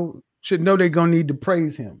men should know they're gonna need to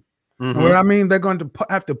praise him. What I mean, they're going to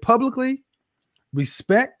have to publicly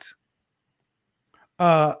respect,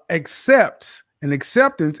 accept, and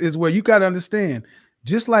acceptance is where you got to understand.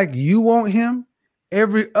 Just like you want him,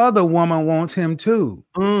 every other woman wants him too,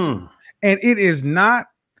 and it is not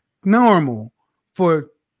normal for.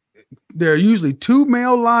 There are usually 2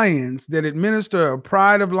 male lions that administer a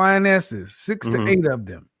pride of lionesses, 6 to 8 of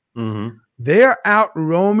them. They're out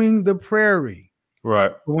roaming the prairie.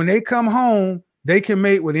 Right. But when they come home, they can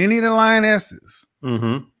mate with any of the lionesses,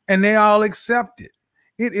 and they all accept it.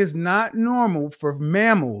 It is not normal for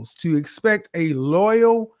mammals to expect a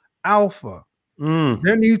loyal alpha.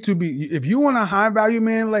 There needs to be, if you want a high value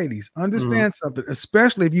man, ladies, understand something,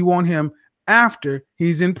 especially if you want him after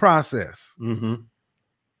he's in process.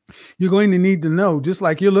 You're going to need to know, just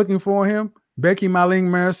like you're looking for him, Becky, Marlene,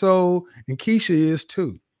 Marisol, and Keisha is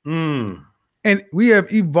too. And we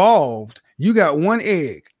have evolved. You got 1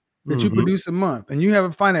 egg that you produce a month, and you have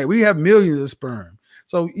a finite. We have millions of sperm.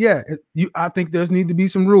 So yeah, I think there's need to be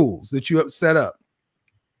some rules that you have set up.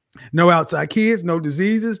 No outside kids, no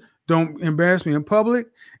diseases. Don't embarrass me in public,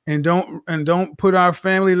 and don't put our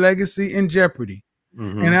family legacy in jeopardy.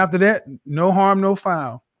 And after that, no harm, no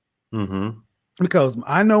foul. Because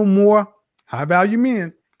I know more high value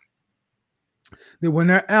men that when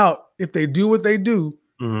they're out, if they do what they do,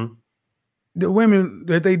 the women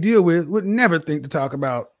that they deal with would never think to talk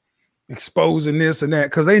about exposing this and that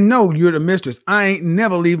because they know you're the mistress. I ain't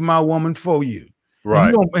never leaving my woman for you.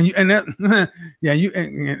 Right. And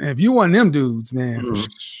if you want them dudes, man.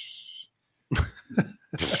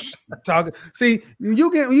 See,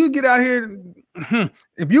 you get out here.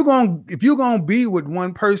 If you're gonna be with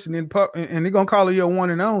one person and they're gonna call it your one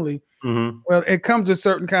and only, well, it comes with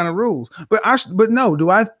certain kind of rules. But no, do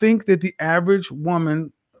I think that the average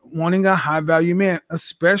woman wanting a high value man,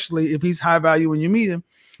 especially if he's high value when you meet him,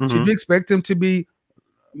 should you expect him to be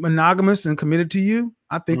monogamous and committed to you?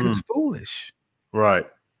 I think it's foolish. Right.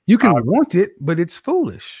 You can want it, but it's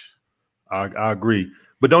foolish. I agree.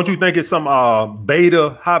 But don't you think it's some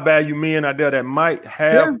beta high value men out there that might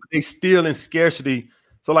have, they still in scarcity?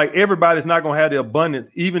 So like everybody's not going to have the abundance,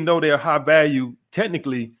 even though they're high value,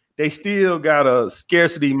 technically, they still got a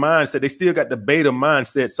scarcity mindset. They still got the beta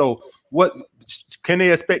mindset. So what can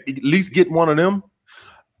they expect to at least get one of them?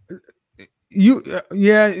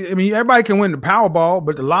 Yeah, I mean, everybody can win the Powerball,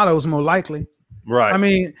 but the lotto's more likely. Right. I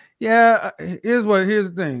mean, yeah, here's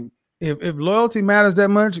the thing. If loyalty matters that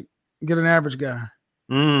much, get an average guy.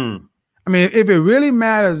 I mean, if it really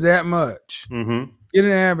matters that much, get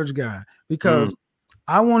an average guy, because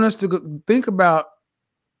I want us to think about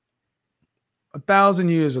 1,000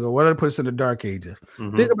 years ago. What did I put us in the dark ages?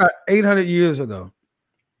 Think about 800 years ago.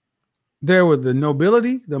 There were the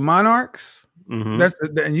nobility, the monarchs.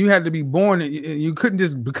 And you had to be born. You couldn't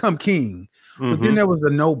just become king. But then there was the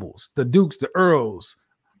nobles, the dukes, the earls,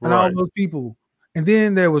 and all those people. And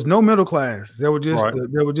then there was no middle class. There were just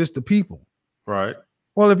the people. Right.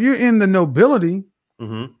 Well, if you're in the nobility,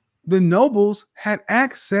 the nobles had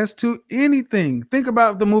access to anything. Think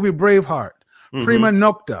about the movie Braveheart. Prima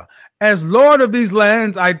nocta. As lord of these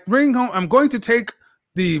lands, I'm going to take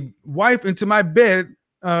the wife into my bed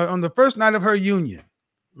on the first night of her union.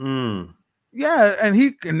 Yeah,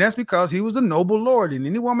 and that's because he was the noble lord. And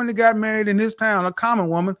any woman that got married in his town, a common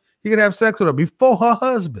woman, he could have sex with her before her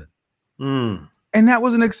husband. And that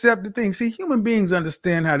was an accepted thing. See, human beings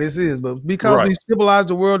understand how this is, but because we civilize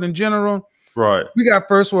the world in general, we got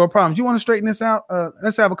first world problems. You want to straighten this out?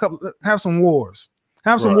 Let's have some wars.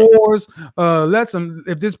 Have some wars.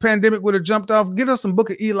 If this pandemic would have jumped off, get us some Book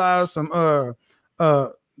of Eli, some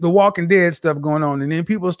The Walking Dead stuff going on, and then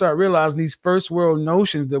people start realizing these first world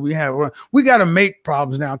notions that we have. We got to make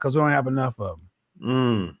problems now because we don't have enough of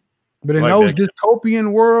them. But in those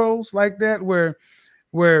dystopian worlds like that,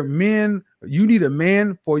 where men You need a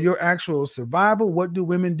man for your actual survival. What do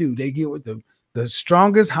women do? They get with the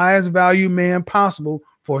strongest, highest value man possible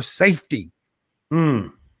for safety.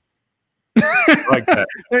 Like that.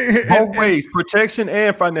 Both ways, protection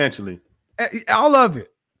and financially. All of it.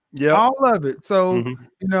 Yeah. All of it. So, you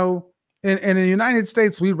know, and in the United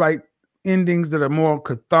States, we write endings that are more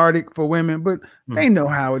cathartic for women, but they know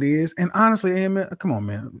how it is. And honestly, man, come on,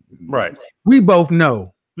 man. Right. We both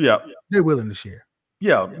know. Yeah. They're willing to share.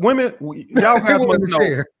 Yeah. Women, y'all guys must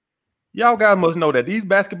know. Y'all guys must know that these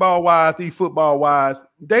basketball wives, these football wives,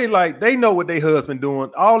 they know what their husband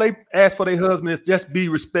doing. All they ask for their husband is just be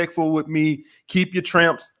respectful with me. Keep your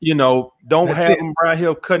tramps, you know, don't have them around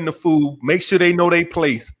here cutting the food. Make sure they know their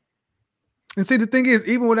place. And see, the thing is,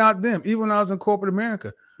 even without them, even when I was in corporate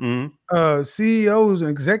America, CEOs and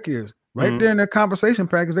executives, right there in their compensation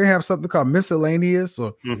package, they have something called miscellaneous,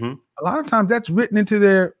 or a lot of times that's written into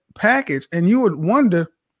their package. And you would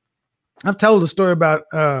wonder, I've told a story about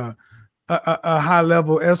a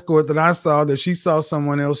high-level escort that I saw, that she saw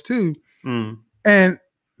someone else too. And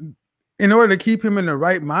in order to keep him in the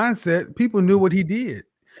right mindset, people knew what he did.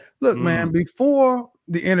 Look, man, before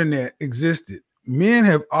the internet existed, men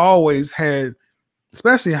have always had,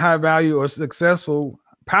 especially high value or successful,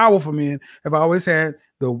 powerful men, have always had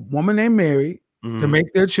the woman they married to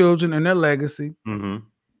make their children and their legacy,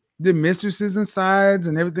 the mistresses and sides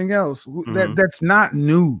and everything else. That's not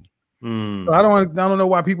new. So I don't know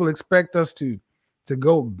why people expect us to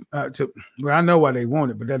go to. Well, I know why they want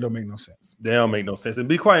it, but that don't make no sense. They don't make no sense. And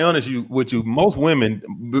be quite honest with you, most women,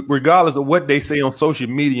 regardless of what they say on social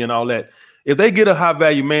media and all that, if they get a high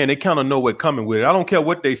value man, they kind of know what coming with it. I don't care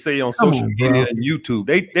what they say on social media and YouTube.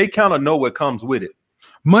 They kind of know what comes with it.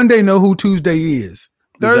 Monday know who Tuesday is.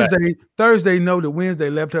 Thursday know that Wednesday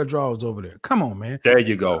left her drawers over there. Come on, man. There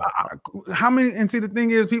you go. How many? And see, the thing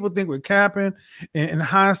is, people think we're capping and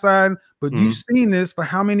hindsight, but you've seen this for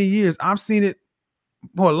how many years? I've seen it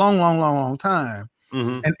for a long time.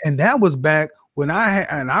 And that was back when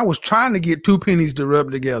I was trying to get two pennies to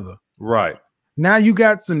rub together. Right. Now you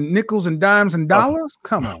got some nickels and dimes and dollars.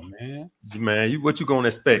 Come on, man. What you gonna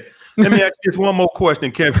expect? Let me ask you just one more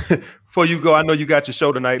question, Kevin, before you go. I know you got your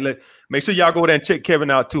show tonight. Make sure y'all go there and check Kevin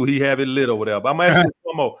out too. He have it lit over there. But I'm asking you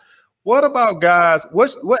one more. What about guys?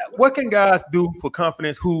 What can guys do for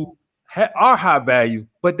confidence who are high value,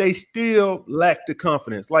 but they still lack the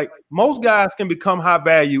confidence? Like, most guys can become high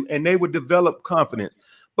value and they would develop confidence,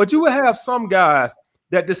 but you will have some guys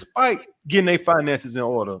that, despite getting their finances in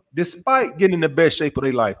order, despite getting in the best shape of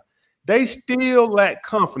their life, they still lack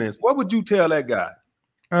confidence. What would you tell that guy?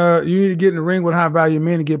 You need to get in the ring with high value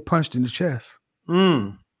men and get punched in the chest.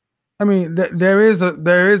 I mean, there is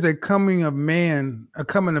a coming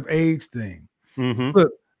of age thing.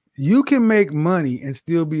 Look, you can make money and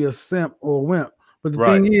still be a simp or a wimp, but the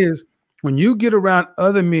thing is, when you get around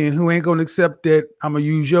other men who ain't gonna accept that, I'm gonna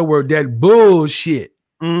use your word, that bullshit.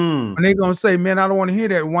 And they're gonna say, man, I don't want to hear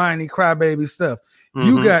that whiny crybaby stuff.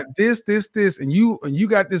 You got this, and you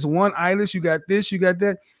got this one eyeless, you got this, you got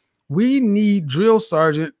that. We need drill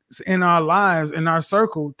sergeants in our lives, in our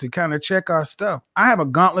circle, to kind of check our stuff. I have a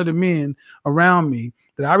gauntlet of men around me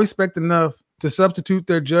that I respect enough to substitute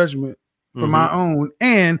their judgment for my own,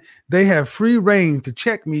 and they have free reign to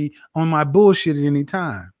check me on my bullshit at any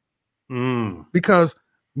time. Because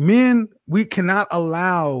men, we cannot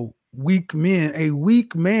allow weak men. A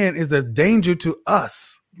weak man is a danger to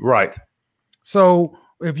us. Right. So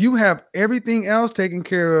if you have everything else taken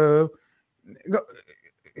care of,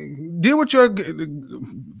 deal with your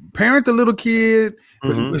parent, the little kid.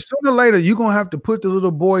 But sooner or later, you're gonna have to put the little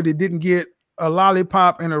boy that didn't get a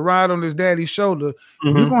lollipop and a ride on his daddy's shoulder.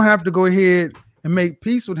 You're gonna have to go ahead and make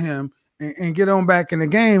peace with him and get on back in the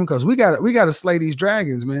game, because we gotta slay these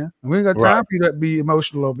dragons, man. And we ain't got time for you to be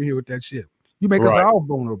emotional over here with that shit. You make us all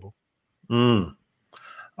vulnerable.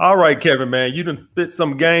 All right, Kevin, man, you done spit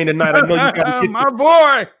some game tonight. I know you got my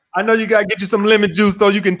boy. I know you got to get you some lemon juice so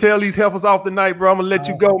you can tell these heifers off tonight, bro. I'm going to let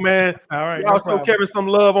you go, man. All right. Y'all show Kevin some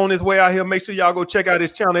love on his way out here. Make sure y'all go check out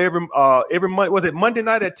his channel every month. Was it Monday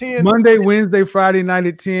night at 10? Monday, Wednesday, Friday night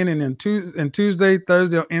at 10, and then Tuesday,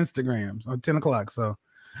 Thursday on Instagram on 10 o'clock. So,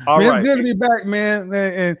 all right. It's good to be back, man.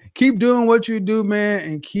 And keep doing what you do, man,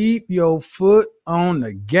 and keep your foot on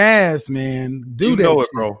the gas, man. You know it,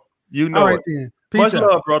 bro. You know it. Then. Much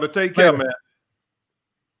love, brother. Take care, man.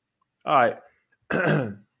 All right.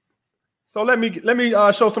 So let me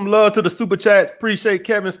show some love to the super chats. Appreciate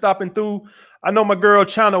Kevin stopping through. I know my girl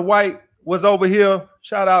China White was over here.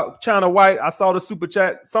 Shout out China White. I saw the super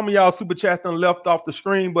chat. Some of y'all super chats done left off the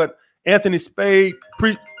screen, but Anthony Spade,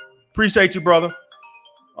 appreciate you, brother.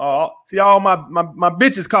 See all my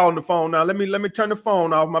bitches calling the phone now. Let me turn the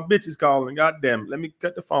phone off. My bitch is calling. God damn it. Let me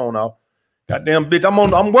cut the phone off. Goddamn bitch.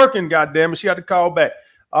 I'm working, goddamn it. She had to call back.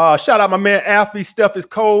 Shout out my man Alfie. Steph is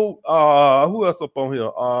cold. Who else up on here?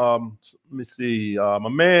 Let me see. My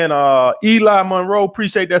man Eli Monroe.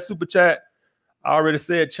 Appreciate that super chat. I already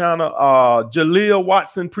said China. Jaleel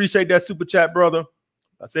Watson. Appreciate that super chat, brother.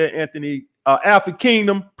 I said Anthony. Alfie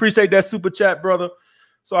Kingdom. Appreciate that super chat, brother.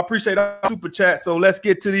 So I appreciate that super chat. So let's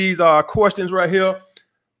get to these questions right here.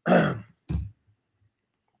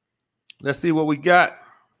 Let's see what we got.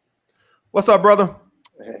 What's up, brother?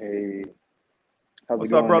 Hey. How's it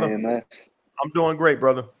going, brother? AMS? I'm doing great,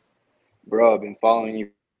 brother. Bro, I've been following you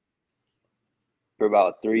for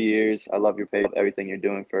about 3 years. I love your page, everything you're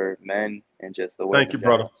doing for men and just the way. Thank you,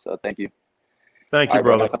 brother. So thank you. Thank you,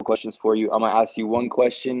 brother. I have a couple questions for you. I'm gonna ask you one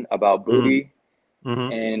question about booty,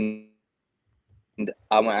 and I'm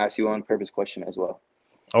gonna ask you on purpose question as well.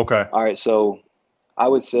 Okay. All right. So I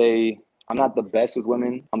would say I'm not the best with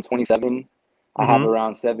women. I'm 27. I have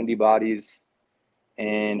around 70 bodies.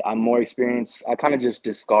 And I'm more experienced. I kind of just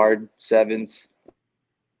discard 7s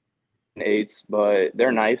and 8s, but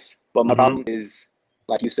they're nice. But my problem is,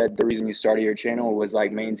 like you said, the reason you started your channel was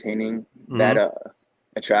like maintaining that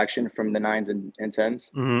attraction from the 9s and 10s.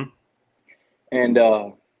 And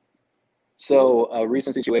so a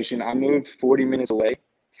recent situation, I moved 40 minutes away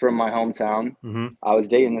from my hometown. I was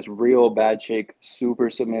dating this real bad chick, super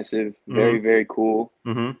submissive, very, very cool.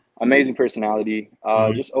 Amazing personality,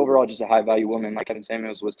 just overall, just a high value woman, like Kevin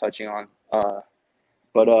Samuels was touching on.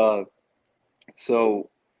 So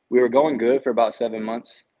we were going good for about 7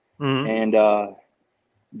 months, and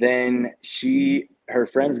then her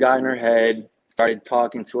friends got in her head, started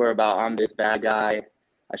talking to her about I'm this bad guy,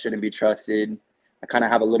 I shouldn't be trusted. I kind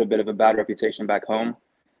of have a little bit of a bad reputation back home,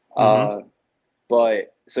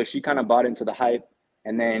 but so she kind of bought into the hype,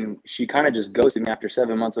 and then she kind of just ghosted me after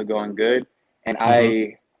 7 months of going good, and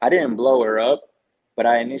I didn't blow her up, but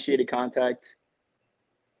I initiated contact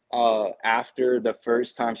after the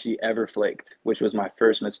first time she ever flaked, which was my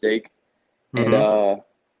first mistake. And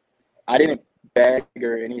I didn't beg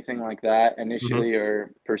or anything like that initially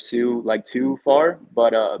or pursue like too far,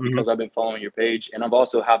 but because I've been following your page and I've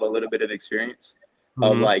also have a little bit of experience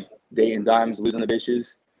of like dating dimes, losing the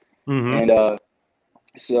bitches. And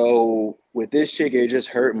so with this chick, it just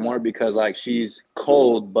hurt more because like she's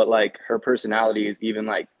cold, but like her personality is even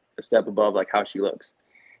like a step above like how she looks.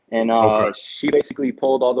 And she basically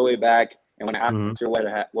pulled all the way back. And when after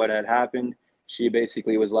what had happened, she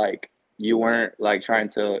basically was like, you weren't like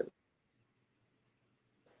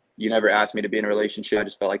you never asked me to be in a relationship. I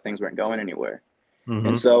just felt like things weren't going anywhere.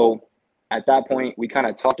 And so at that point, we kind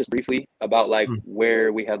of talked just briefly about like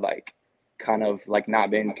where we had like kind of like not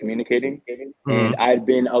been communicating. And I'd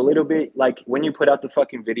been a little bit like when you put out the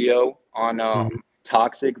fucking video on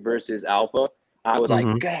toxic versus alpha, I was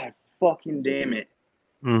like, God fucking damn it.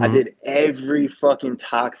 I did every fucking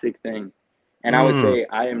toxic thing. And I would say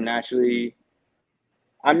I'm naturally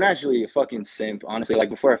a fucking simp, honestly. Like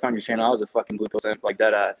before I found your channel, I was a fucking blue pill simp, like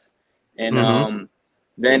dead ass. And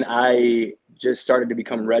then I just started to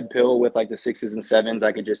become red pill with like the 6s and 7s.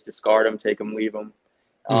 I could just discard them, take them, leave them.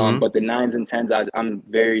 But the 9s and 10s, I'm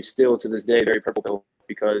very still to this day, very purple pill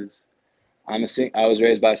because I was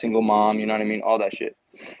raised by a single mom, you know what I mean? All that shit.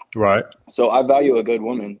 Right. So I value a good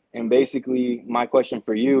woman. And basically my question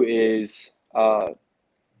for you is,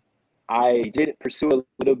 I did pursue a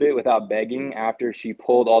little bit without begging after she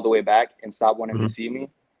pulled all the way back and stopped wanting to see me.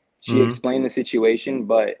 She explained the situation,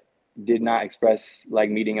 but did not express like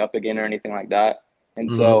meeting up again or anything like that.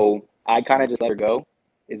 And so I kind of just let her go.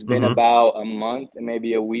 It's been about a month and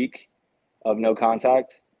maybe a week of no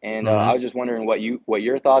contact. And I was just wondering what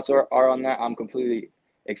your thoughts are on that. I'm completely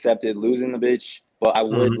accepted losing the bitch, but I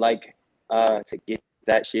would like to get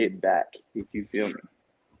that shit back, if you feel me.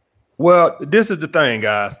 Well, this is the thing,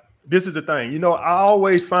 guys. This is the thing. You know, I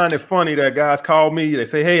always find it funny that guys call me. They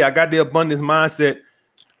say, "Hey, I got the abundance mindset."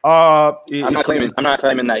 I'm not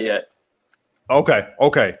claiming that yet.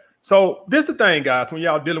 Okay. So this is the thing, guys. When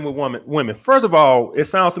y'all dealing with women, first of all, it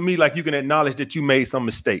sounds to me like you can acknowledge that you made some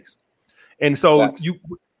mistakes, and so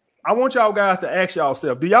I want y'all guys to ask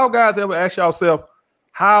yourself: do y'all guys ever ask yourself,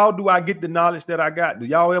 how do I get the knowledge that I got? Do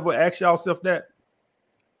y'all ever ask yourself that?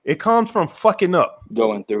 It comes from fucking up.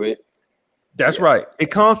 Going through it. That's right.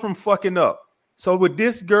 It comes from fucking up. So with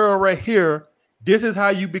this girl right here, this is how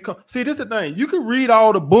you become. See, this is the thing. You can read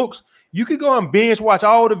all the books. You can go and binge watch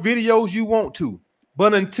all the videos you want to.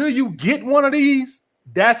 But until you get one of these,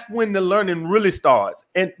 that's when the learning really starts.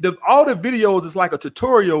 And all the videos is like a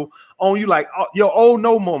tutorial on you, like your oh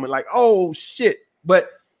no moment, like, oh shit. But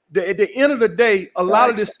at the end of the day, a lot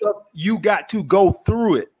of this stuff you got to go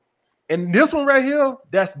through it. And this one right here,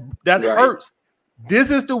 that hurts.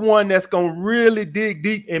 This is the one that's gonna really dig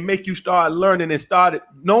deep and make you start learning and start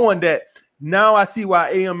knowing that now I see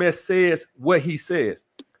why AMS says what he says.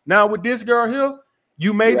 Now with this girl here,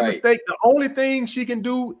 you made a mistake. The only thing she can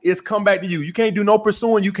do is come back to you. You can't do no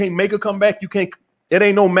pursuing. You can't make her come back. You can't. It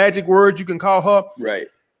ain't no magic words you can call her. Right.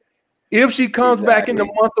 If she comes back in the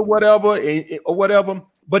month or whatever.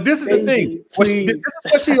 But this is the thing. This is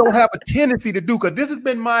what she don't have a tendency to do, because this has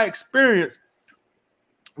been my experience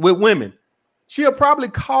with women. She'll probably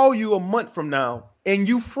call you a month from now and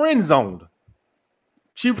you friend zoned.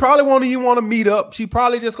 She probably won't even want to meet up. She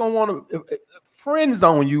probably just gonna want to friend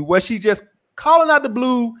zone you, where she just calling out the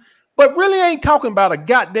blue, but really ain't talking about a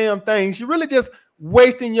goddamn thing. She really just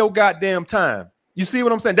wasting your goddamn time. You see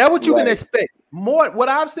what I'm saying? That's what you can expect. More what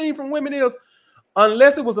I've seen from women is,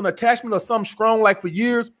 unless it was an attachment or something strong like for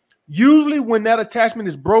years, usually when that attachment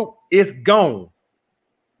is broke, it's gone.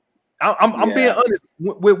 I'm being honest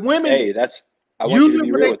with women. Hey, I want you to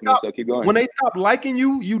be real with me, so keep going. When they stop liking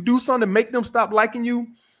you, you do something to make them stop liking you.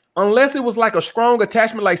 Unless it was like a strong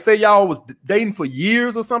attachment, like say y'all was dating for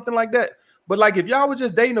years or something like that. But like if y'all was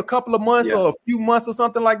just dating a couple of months or a few months or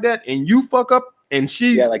something like that, and you fuck up and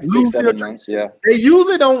she like 6-7 months, they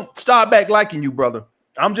usually don't start back liking you, brother.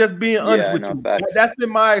 I'm just being honest with you. Facts. That's been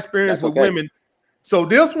my experience with women. So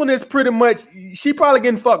this one is pretty much, she probably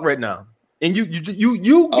getting fucked right now, and you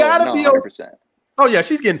gotta be 100%. Oh yeah,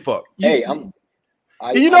 she's getting fucked.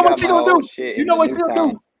 And you know what she's gonna do? You know what she'll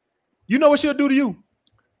do? You know what she'll do to you?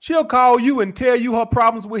 She'll call you and tell you her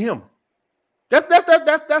problems with him.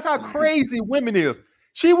 That's how crazy women is.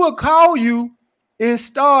 She will call you and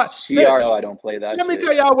start. I don't play that. Let me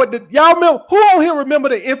tell y'all y'all remember. Who on here remember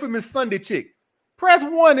the infamous Sunday chick? Press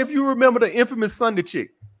 1 if you remember the infamous Sunday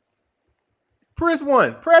chick. Press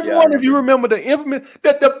 1. Press 1 if you remember the infamous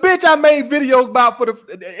the bitch I made videos about for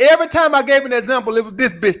every time I gave an example, it was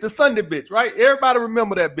this bitch, the Sunday bitch, right? Everybody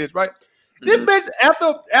remember that bitch, right? This bitch,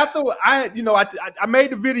 after I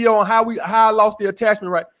made the video on how I lost the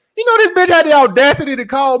attachment, right? You know, this bitch had the audacity to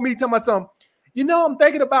call me, tell me something. You know, I'm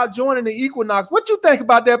thinking about joining the Equinox. What you think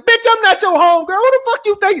about that? Bitch, I'm not your homegirl. Who the fuck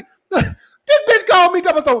you think? This bitch called me,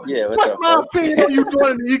 tell me something. What's my opinion on you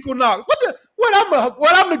joining the Equinox? What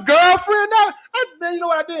I'm the girlfriend now? You know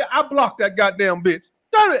what I did? I blocked that goddamn bitch.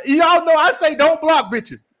 Y'all know I say don't block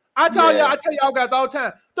bitches. I tell y'all guys all the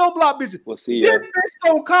time, don't block bitches. We'll see. This bitch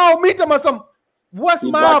gonna call me, tell me something. What's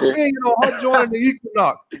my opinion on her joining the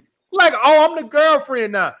Equinox? Like, oh, I'm the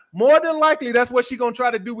girlfriend now. More than likely, that's what she gonna try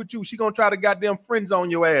to do with you. She gonna try to goddamn friends on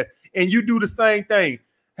your ass, and you do the same thing.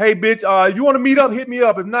 Hey, bitch, if you want to meet up, hit me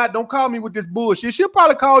up. If not, don't call me with this bullshit. She'll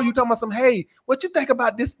probably call you talking about some, hey, what you think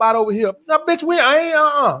about this spot over here? Now, bitch, I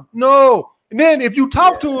ain't, no. And then if you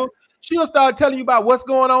talk to her, she'll start telling you about what's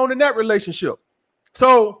going on in that relationship.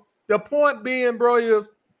 So the point being, bro, is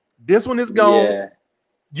this one is gone. Yeah.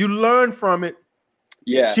 You learn from it.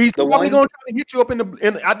 Yeah. She's probably going to try to hit you up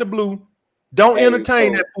out the blue. Don't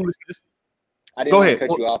entertain that foolishness. I didn't want to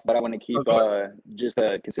cut you off, but I want to keep just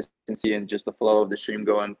the consistency and just the flow of the stream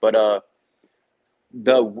going. But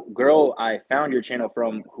the girl I found your channel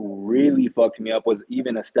from who really fucked me up was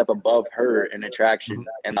even a step above her in attraction.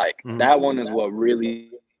 And like that one is what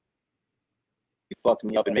really fucked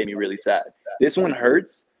me up and made me really sad. This one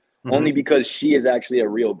hurts only because she is actually a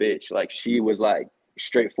real bitch. Like she was like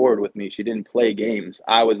straightforward with me. She didn't play games.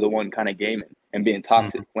 I was the one kind of gaming and being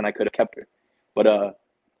toxic when I could have kept her. But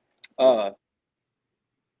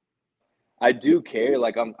I do care.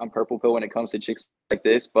 Like I'm purple pill when it comes to chicks like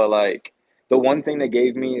this, but like the one thing that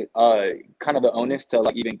gave me kind of the onus to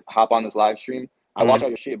like even hop on this live stream, I watch all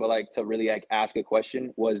your shit, but like to really like ask a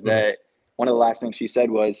question was that one of the last things she said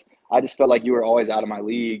was, I just felt like you were always out of my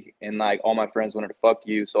league and like all my friends wanted to fuck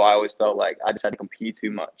you. So I always felt like I just had to compete too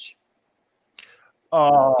much.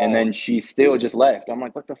 And then she still just left. I'm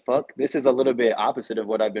like, what the fuck? This is a little bit opposite of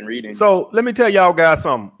what I've been reading. So let me tell y'all guys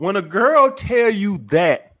something. When a girl tell you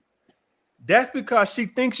that, that's because she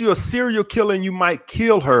thinks you're a serial killer and you might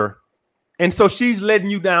kill her. And so she's letting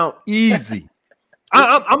you down easy.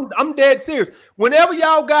 I'm dead serious. Whenever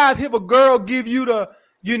y'all guys hear a girl give you the,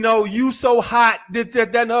 you so hot, this,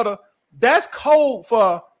 that, and other, that's code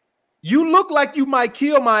for you look like you might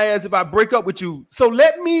kill my ass if I break up with you. So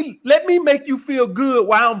let me make you feel good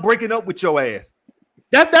while I'm breaking up with your ass.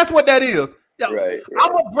 That's what that is. Right.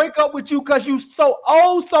 I'm gonna break up with you because you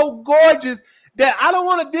so gorgeous that I don't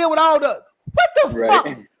want to deal with all the what the fuck.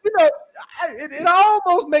 It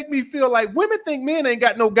almost make me feel like women think men ain't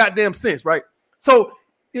got no goddamn sense, right? So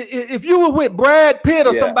if you were with Brad Pitt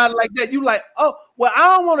or somebody like that, you like, oh well,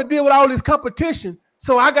 I don't want to deal with all this competition.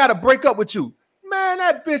 so I got to break up with you. Man,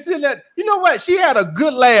 that bitch in that, you know what? She had a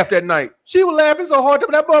good laugh that night. She was laughing so hard that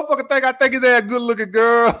motherfucker I think he's that good looking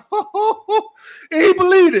girl. And he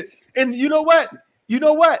believed it. And you know what?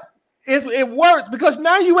 It works because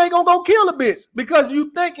now you ain't gonna go kill a bitch because you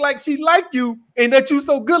think like she like you and that you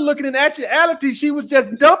so good looking. In actuality, she was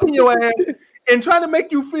just dumping your ass and trying to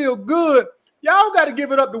make you feel good. Y'all got to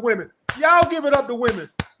give it up to women. Y'all give it up to women.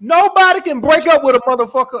 Nobody can break up with a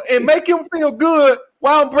motherfucker and make him feel good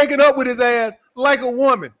while I'm breaking up with his ass like a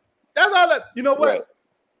woman. That's all that, you know what? Right.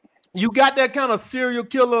 You got that kind of serial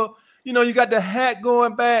killer, you know, you got the hat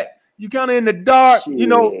going back, you kind of in the dark, you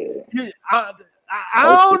know. I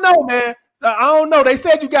don't know, man. So I don't know. They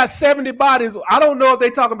said you got 70 bodies. I don't know if they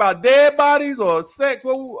talking about dead bodies or sex.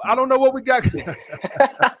 Well, I don't know what we got.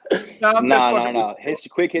 No.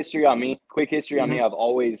 Quick history on me.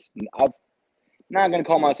 I've not going to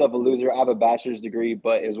call myself a loser. I have a bachelor's degree,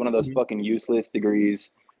 but it was one of those fucking useless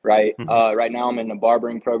degrees, right? Right now I'm in a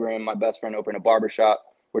barbering program. My best friend opened a barber shop.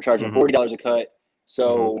 We're charging $40 a cut.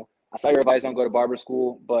 So I saw your advice, don't go to barber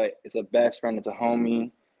school, but it's a best friend. It's a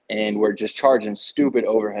homie. And we're just charging stupid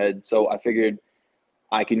overhead. So I figured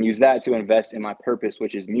I can use that to invest in my purpose,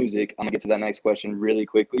 which is music. I'm gonna get to that next question really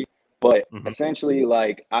quickly. But essentially,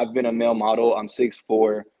 like, I've been a male model. I'm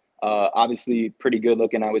 6'4", obviously pretty good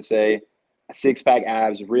looking, I would say. 6-pack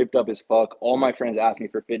abs, ripped up as fuck. All my friends asked me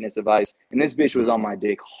for fitness advice. And this bitch was on my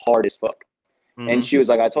dick hard as fuck. And she was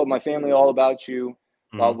like, I told my family all about you,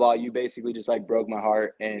 blah, blah. You basically just like broke my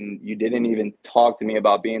heart. And you didn't even talk to me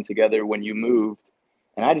about being together when you moved.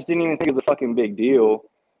 And I just didn't even think it was a fucking big deal.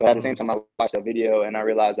 But at the same time, I watched that video and I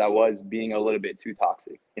realized I was being a little bit too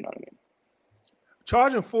toxic. You know what I mean?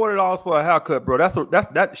 Charging $40 for a haircut, bro.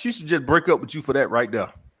 That she should just break up with you for that right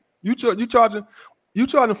there. You charging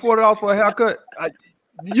 $40 for a haircut?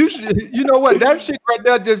 You should. You know what? That shit right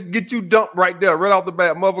there just get you dumped right there, right off the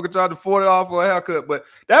bat. Motherfucker charging $40 for a haircut, but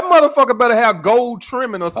that motherfucker better have gold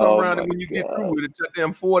trimming or something around it when you get through with it.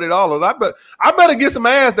 Goddamn $40. I better get some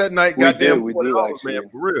ass that night. Goddamn $40, man,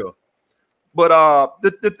 for real. But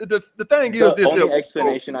the thing is, this only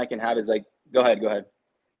explanation I can have is like, go ahead.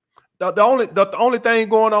 The only thing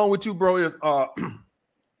going on with you, bro, is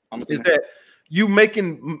that you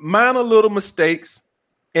making minor little mistakes.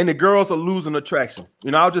 And the girls are losing attraction.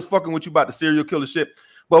 You know, I was just fucking with you about the serial killer shit.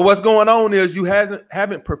 But what's going on is you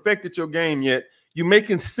haven't perfected your game yet. You're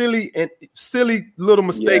making silly little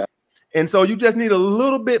mistakes. Yeah. And so you just need a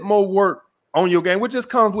little bit more work on your game, which just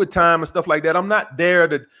comes with time and stuff like that. I'm not there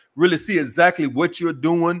to really see exactly what you're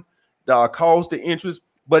doing, the cause the interest,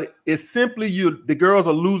 but it's simply the girls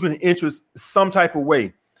are losing interest some type of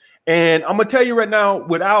way. And I'm gonna tell you right now,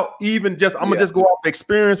 without even just, I'm gonna just go off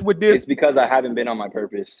experience with this. It's because I haven't been on my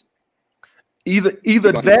purpose. Either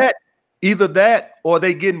that, or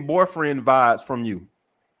they getting boyfriend vibes from you.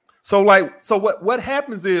 So what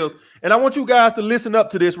happens is, and I want you guys to listen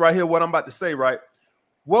up to this right here, what I'm about to say, right?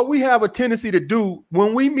 What we have a tendency to do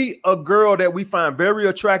when we meet a girl that we find very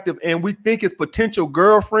attractive and we think is potential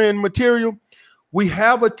girlfriend material, we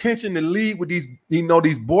have a tension to lead with these,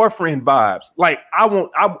 these boyfriend vibes. Like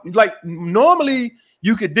normally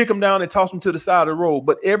you could dick them down and toss them to the side of the road.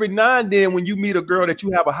 But every now and then when you meet a girl that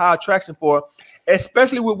you have a high attraction for,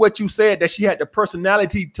 especially with what you said, that she had the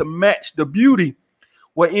personality to match the beauty,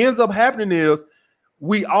 what ends up happening is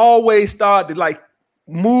we always start to like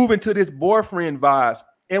move into this boyfriend vibes.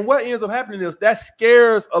 And what ends up happening is that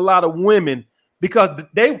scares a lot of women because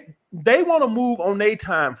they want to move on their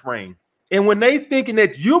time frame. And when they thinking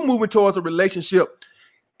that you're moving towards a relationship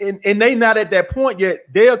and they not at that point yet,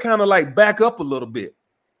 they'll kind of like back up a little bit.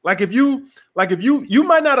 Like if you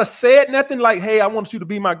might not have said nothing like, hey, I want you to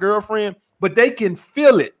be my girlfriend, but they can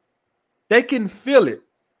feel it. They can feel it.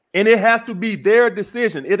 And it has to be their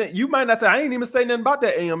decision. You might not say, I ain't even say nothing about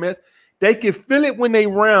that AMS. They can feel it when they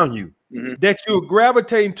round you, that you're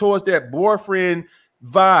gravitating towards that boyfriend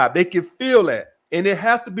vibe. They can feel that. And it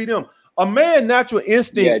has to be them. A man natural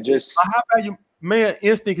instinct, a high value man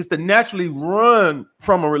instinct is to naturally run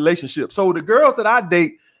from a relationship. So the girls that I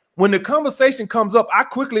date, when the conversation comes up, I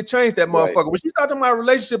quickly change that motherfucker. Right. When she's talking about a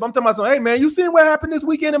relationship, I'm talking about hey man, you seen what happened this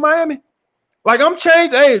weekend in Miami? Like I'm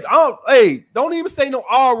changed. Hey, don't even say no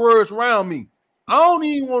R words around me. I don't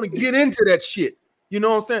even want to get into that shit. You know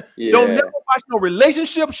what I'm saying? Yeah. Don't never watch no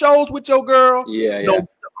relationship shows with your girl. No,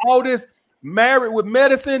 all this married with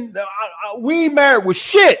medicine. We ain't married with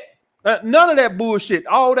shit. None of that bullshit.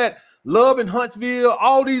 All that love in Huntsville,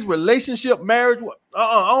 all these relationship marriage.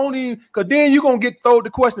 I don't even, because then you're going to get thrown the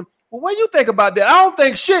question, well, what do you think about that? I don't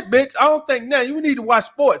think shit, bitch. I don't think nothing. You need to watch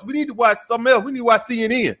sports. We need to watch something else. We need to watch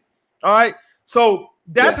CNN. All right. So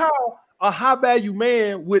that's how a high value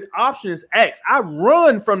man with options X. I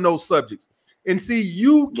run from those subjects and see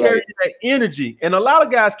you carry that energy. And a lot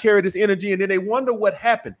of guys carry this energy and then they wonder what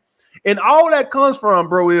happened. And all that comes from,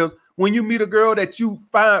 bro, is when you meet a girl that you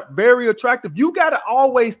find very attractive, you got to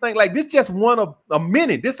always think like this just one of a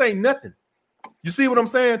minute. This ain't nothing. You see what I'm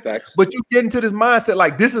saying? Facts. But you get into this mindset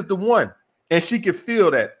like this is the one. And she could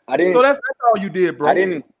feel that. So that's all you did, bro. I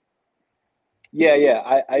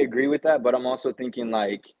agree with that. But I'm also thinking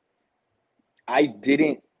like I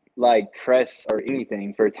didn't like press or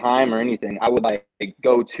anything for time or anything. I would like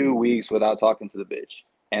go 2 weeks without talking to the bitch.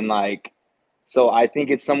 And like, so I think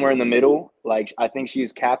it's somewhere in the middle. Like, I think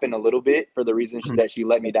she's capping a little bit for the reason that she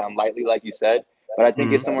let me down lightly, like you said. But I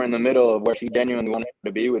think it's somewhere in the middle of where she genuinely wanted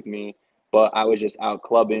to be with me, but I was just out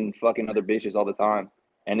clubbing, fucking other bitches all the time.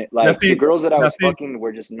 And it, like the girls that I was fucking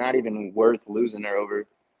were just not even worth losing her over.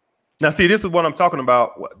 Now, see, this is what I'm talking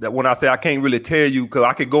about. That when I say I can't really tell you, because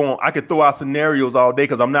I could throw out scenarios all day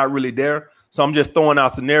because I'm not really there. So I'm just throwing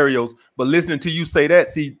out scenarios. But listening to you say that,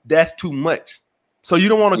 see, that's too much. So you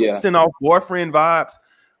don't want to send off boyfriend vibes,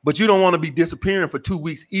 but you don't want to be disappearing for 2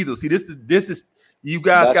 weeks either. See, this is you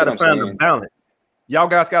guys got to find the balance. Y'all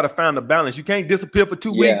guys got to find the balance. You can't disappear for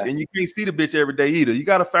 2 weeks and you can't see the bitch every day either. You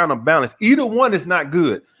got to find a balance. Either one is not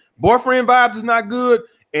good. Boyfriend vibes is not good,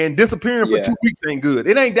 and disappearing for 2 weeks ain't good.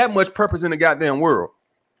 It ain't that much purpose in the goddamn world.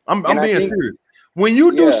 I'm being serious. When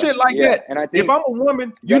you do shit like that, and I think, if I'm a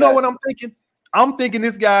woman, you know what I'm thinking? I'm thinking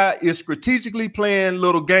this guy is strategically playing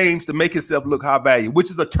little games to make himself look high value, which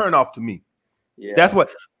is a turnoff to me. Yeah, that's what.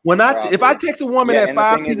 If I text a woman at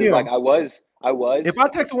 5 p.m. is like I was. If I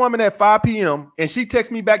text a woman at 5 p.m. and she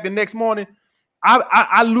texts me back the next morning,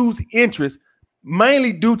 I lose interest,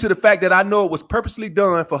 mainly due to the fact that I know it was purposely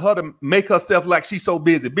done for her to make herself like she's so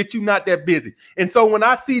busy. Bitch, you not that busy. And so when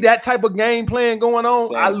I see that type of game plan going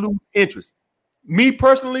on, I lose interest. Me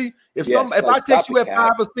personally, if I text you at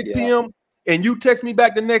 5 or 6 p.m. and you text me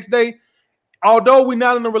back the next day, although we're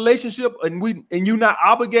not in a relationship and you're not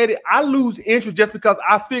obligated, I lose interest just because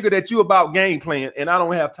I figure that you're about game playing and I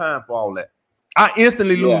don't have time for all that. I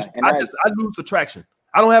instantly lose. I lose attraction.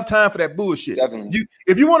 I don't have time for that bullshit.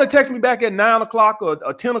 If you want to text me back at 9 o'clock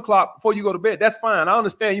or 10 o'clock before you go to bed, that's fine. I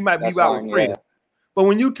understand you might be out with friends. But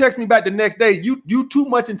when you text me back the next day, you too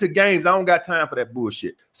much into games. I don't got time for that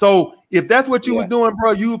bullshit. So if that's what you was doing,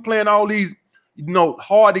 bro, you were playing all these,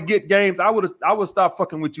 hard to get games, I would stop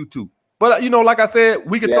fucking with you too. But like I said,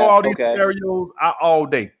 we could throw all these scenarios out all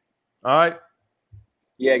day. All right.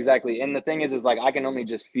 Yeah, exactly. And the thing is like I can only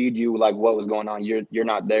just feed you like what was going on. You're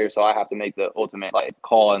not there, so I have to make the ultimate like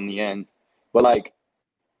call in the end. But like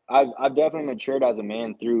I've definitely matured as a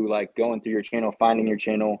man through like going through your channel, finding your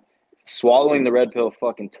channel. Swallowing the red pill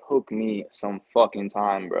fucking took me some fucking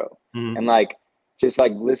time, bro. And like just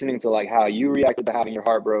like listening to like how you reacted to having your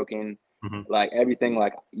heart broken, like everything,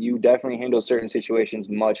 like you definitely handle certain situations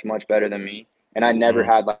much, much better than me. And I never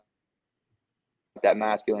had like that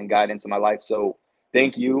masculine guidance in my life. So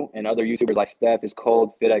thank you and other YouTubers like Steph is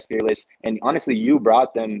Cold, FitX, Fearless. And honestly, you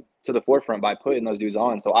brought them to the forefront by putting those dudes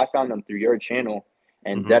on. So I found them through your channel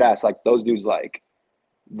and deadass, like those dudes, like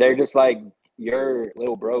they're just like your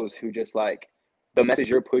little bros who just like the message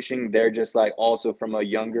you're pushing. They're just like also from a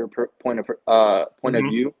younger point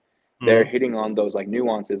of view. They're hitting on those like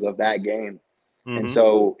nuances of that game. And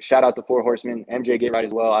so shout out to Four Horsemen, MJ Get Right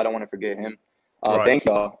as well. I don't want to forget him. Thank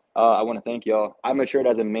y'all. I want to thank y'all. I matured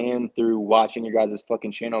as a man through watching your guys'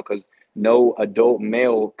 fucking channel because no adult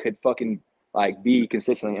male could fucking like be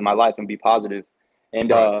consistently in my life and be positive.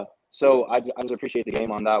 And so I just appreciate the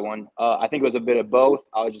game on that one. I think it was a bit of both.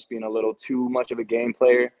 I was just being a little too much of a game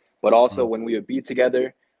player, but also when we would be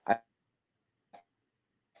together, I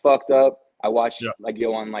fucked up. I watched like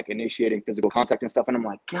yo on like initiating physical contact and stuff, and I'm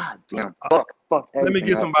like, God damn, fuck. Let me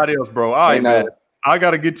get somebody else, bro. All right, man. I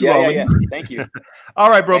gotta get you on. Yeah. Thank you. All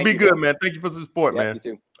right, bro. Be good, man. Thank you for the support, man. You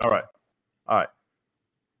too. All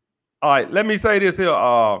right. Let me say this here.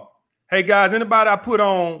 Hey guys, anybody I put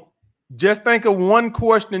on, just think of one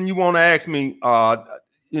question you want to ask me.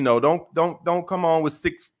 Don't come on with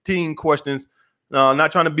 16 questions.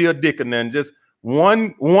 Not trying to be a dick or nothing. Just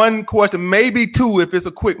one question, maybe two if it's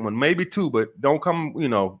a quick one, maybe two, but don't come,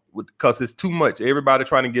 because it's too much. Everybody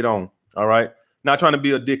trying to get on. All right. Not trying to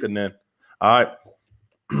be a dick or nothing. All right.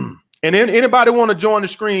 And then anybody want to join the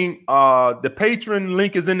screen, the patron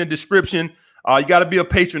link is in the description. You got to be a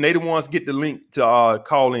patron. They the ones get the link to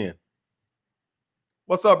call in.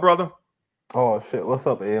 What's up, brother? Oh, shit. What's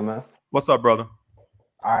up, AMS? What's up, brother?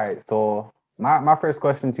 All right. So my first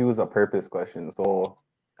question to you is a purpose question. So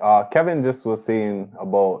Kevin just was saying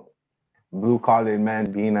about blue-collar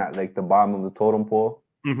men being at like the bottom of the totem pole.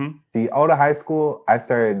 See, out of high school, I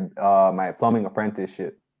started my plumbing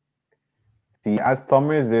apprenticeship. See, as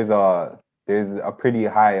plumbers, there's a pretty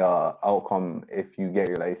high outcome if you get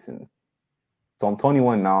your license. So I'm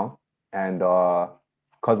 21 now, and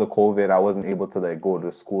because of COVID, I wasn't able to like go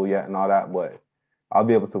to school yet and all that, but I'll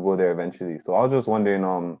be able to go there eventually. So I was just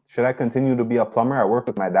wondering, should I continue to be a plumber? I work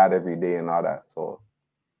with my dad every day and all that. So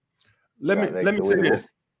let me say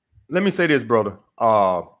this. Let me say this, brother.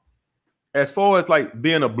 As far as like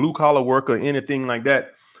being a blue collar worker, anything like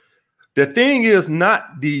that, the thing is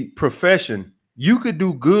not the profession. You could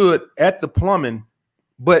do good at the plumbing,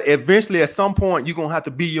 but eventually at some point you're gonna have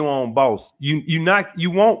to be your own boss.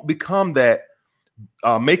 You won't become that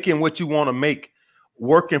making what you want to make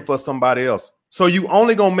working for somebody else. So you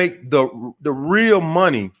only gonna make the real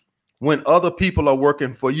money when other people are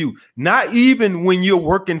working for you, not even when you're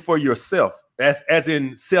working for yourself, as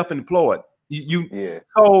in self-employed.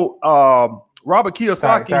 So Robert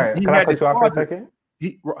Kiyosaki, Can I cut you off for a second?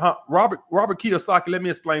 Robert Kiyosaki, let me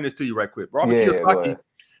explain this to you right quick. Robert Kiyosaki,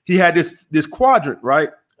 he had this quadrant, right?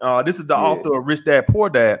 This is the author of Rich Dad Poor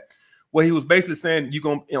Dad, where he was basically saying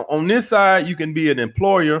on this side you can be an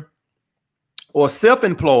employer or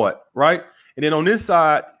self-employed, right? And then on this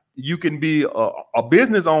side you can be a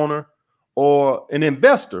business owner or an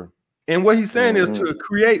investor. And what he's saying is to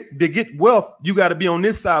get wealth, you got to be on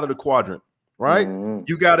this side of the quadrant, right?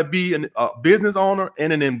 You got to be a business owner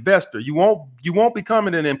and an investor. You won't become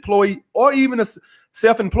an employee or even a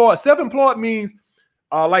self-employed. Self-employed means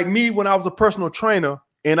like me when I was a personal trainer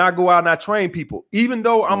and I go out and I train people. Even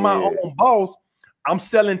though I'm my own boss, I'm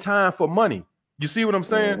selling time for money. You see what I'm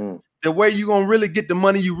saying? The way you're going to really get the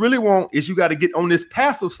money you really want is you got to get on this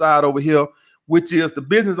passive side over here, which is the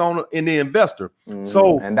business owner and the investor. And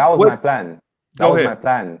that was my plan. That was my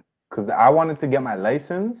plan because I wanted to get my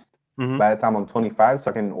license by the time I'm 25 so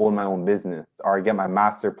I can own my own business or get my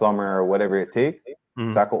master plumber or whatever it takes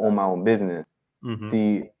so I can own my own business.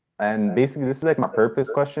 See, and basically this is like my purpose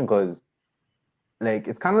question because like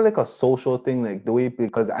it's kind of like a social thing, like the way,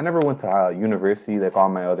 because I never went to university like all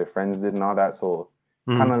my other friends did and all that. So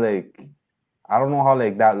it's kind of like, I don't know how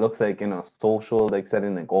like that looks like in a social like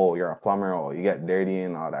setting, like, oh, you're a plumber, or you get dirty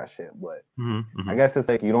and all that shit. But I guess it's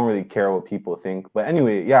like you don't really care what people think. But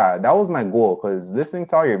anyway, yeah, that was my goal because listening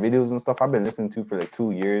to all your videos and stuff I've been listening to for like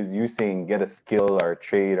 2 years, you're saying get a skill or a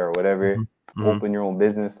trade or whatever, open your own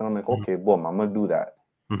business. And I'm like, okay, boom, I'm gonna do that.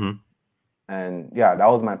 And yeah, that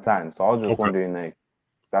was my plan. So I was just wondering, like,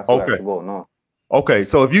 that's what I should go. No. Okay,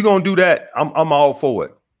 so if you're gonna do that, I'm all for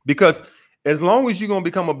it because as long as you're gonna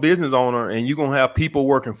become a business owner and you're gonna have people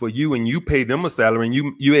working for you and you pay them a salary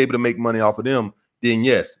and you're able to make money off of them, then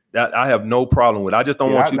yes, that I have no problem with. I just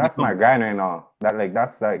don't want you. That's my grind right now.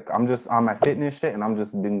 That's like I'm just on my fitness shit and I'm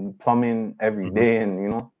just been plumbing every day and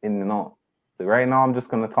in and out. So right now I'm just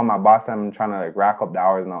gonna tell my boss I'm trying to like rack up the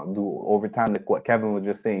hours now, do overtime. Like what Kevin was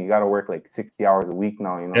just saying, you got to work like 60 hours a week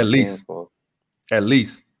now. At least. So at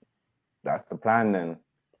least. That's the plan then.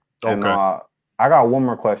 Okay. And I got one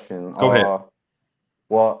more question. Go ahead.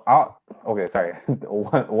 Well, sorry.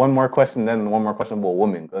 one more question, then one more question about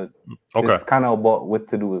women, because it's kind of about what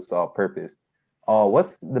to do with purpose.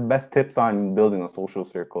 What's the best tips on building a social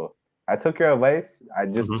circle? I took your advice. I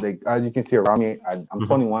just like, as you can see around me, I'm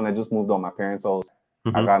 21. I just moved out of my parents' house.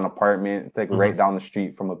 I got an apartment. It's like right down the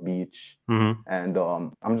street from a beach. And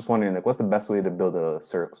I'm just wondering, like, what's the best way to build a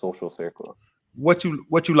social circle? What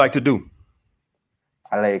you like to do?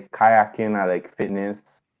 I like kayaking. I like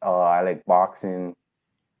fitness. I like boxing.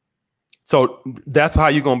 So that's how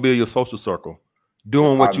you're gonna build your social circle,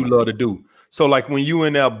 doing what you love to do. So like when you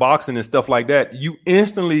in there boxing and stuff like that, you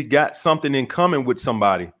instantly got something in common with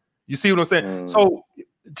somebody. You see what I'm saying? So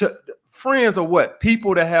friends are what?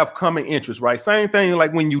 People that have common interests, right? Same thing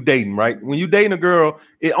like when you dating, right? When you dating a girl,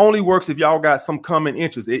 it only works if y'all got some common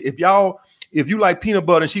interests. If you like peanut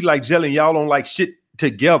butter and she like jelly and y'all don't like shit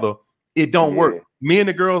together, it don't work. Me and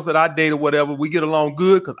the girls that I date or whatever, we get along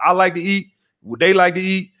good because I like to eat, they like to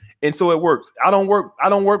eat, and so it works. I don't work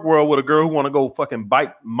well with a girl who want to go fucking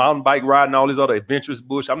mountain bike riding, all this other adventurous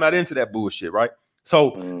bullshit. I'm not into that bullshit, right?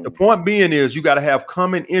 So the point being is you got to have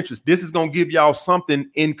common interests. This is gonna give y'all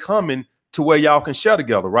something in common to where y'all can share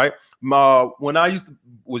together, right? When I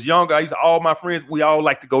was younger, all my friends, we all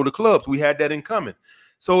like to go to clubs. We had that in common.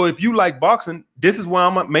 So if you like boxing, this is where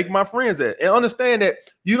I'm gonna make my friends at. And understand that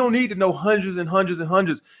you don't need to know hundreds and hundreds and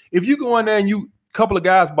hundreds. If you go in there and you couple of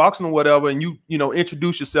guys boxing or whatever, and you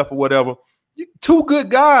introduce yourself or whatever, two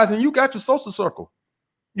good guys and you got your social circle.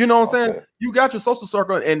 You know what I'm saying? You got your social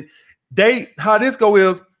circle, and how this go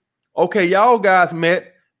is, okay, y'all guys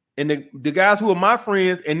met. and the guys who are my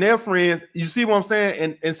friends and their friends, you see what I'm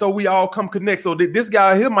saying? And so we all come connect. So this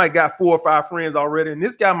guy here might got 4 or 5 friends already, and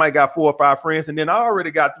this guy might got 4 or 5 friends, and then I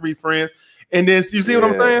already got 3 friends. And then you see what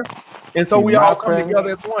I'm saying? And so we all come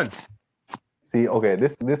together as one. See, okay,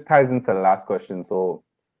 this ties into the last question. So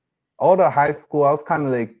all the high school, I was kind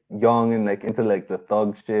of like young and like into like the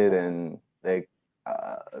thug shit, and like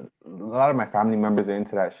a lot of my family members are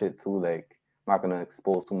into that shit too. Like, I'm not gonna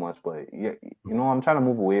expose too much, but yeah, you know, I'm trying to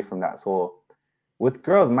move away from that. So with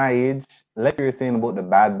girls my age, like you were saying about the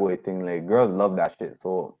bad boy thing, like girls love that shit.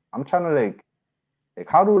 So I'm trying to like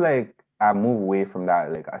how do like I move away from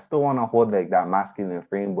that? Like I still want to hold like that masculine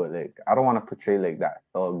frame, but like I don't want to portray like that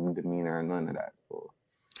thug demeanor and none of that. So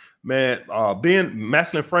man, being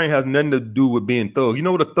masculine frame has nothing to do with being thug. You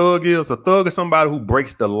know what a thug is? A thug is somebody who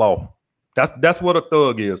breaks the law. That's what a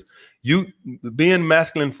thug is. You being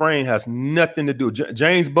masculine frame has nothing to do.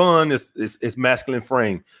 James Bond is masculine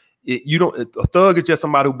frame. A thug is just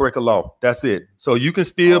somebody who break a law. That's it. So you can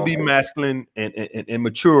still be masculine and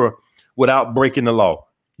mature without breaking the law.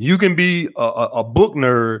 You can be a book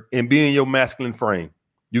nerd and be in your masculine frame.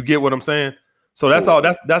 You get what I'm saying? So that's all.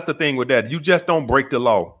 That's the thing with that. You just don't break the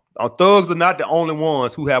law. Thugs are not the only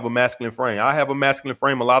ones who have a masculine frame. I have a masculine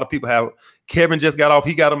frame. A lot of people have. Kevin just got off.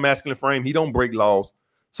 He got a masculine frame. He don't break laws.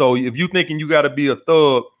 So if you thinking you got to be a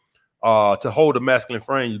thug to hold a masculine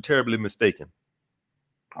frame, you're terribly mistaken.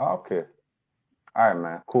 Okay. All right,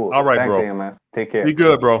 man. Cool. All right, thanks, bro. AMS. Take care. Be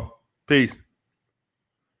good, bro. Peace.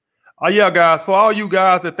 Yeah, guys. For all you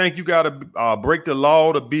guys that think you got to break the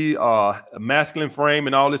law to be a masculine frame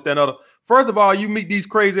and all this, that, and other. First of all, you meet these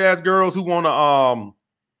crazy ass girls who want to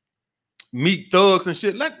meet thugs and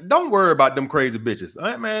shit. Don't worry about them crazy bitches. All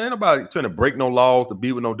right, man, ain't nobody trying to break no laws to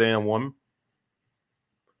be with no damn woman.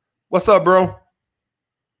 What's up, bro?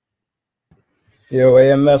 Yo,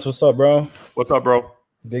 AMS, what's up, bro? What's up, bro?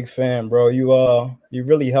 Big fan, bro. You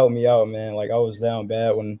really helped me out, man. Like I was down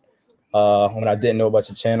bad when I didn't know about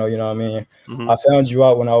your channel, you know what I mean? Mm-hmm. I found you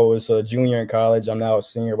out when I was a junior in college. I'm now a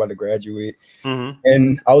senior, about to graduate. Mm-hmm.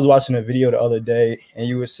 And I was watching a video the other day, and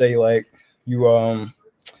you would say like you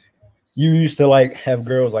used to like have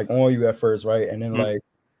girls like on you at first, right? And then like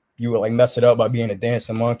you would like mess it up by being a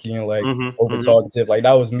dancing monkey and like over talkative. Like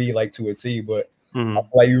that was me like to a T, but I feel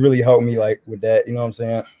like you really helped me like with that, you know what I'm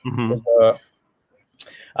saying?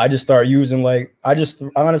 I just start using like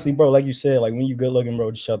honestly, bro, like you said, like when you good looking,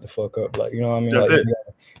 bro, just shut the fuck up. Like, you know what I mean? That's like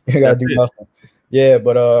you gotta do nothing. Yeah,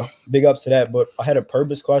 but big ups to that. But I had a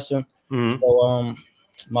purpose question. So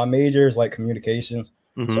my major is like communications.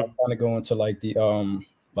 So I'm trying to go into like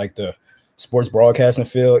the sports broadcasting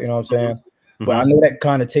field, you know what I'm saying? But I know that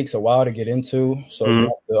kind of takes a while to get into. So you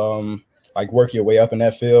have to like work your way up in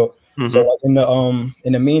that field. So like in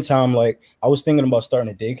the meantime, like I was thinking about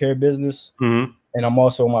starting a daycare business. And I'm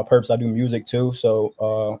also my purpose, I do music too. So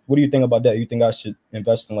what do you think about that? You think I should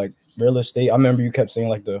invest in like real estate? I remember you kept saying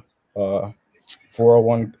like the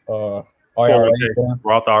 401 IRA.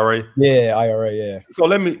 Roth IRA. Yeah, IRA, yeah. So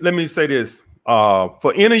let me say this.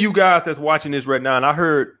 For any of you guys that's watching this right now, and I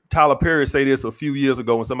heard Tyler Perry say this a few years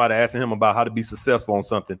ago when somebody asked him about how to be successful on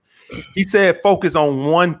something. He said, focus on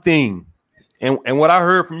one thing. And what I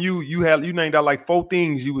heard from you named out like 4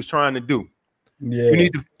 things you was trying to do. Yeah.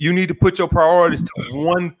 You need to put your priorities to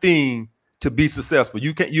one thing to be successful.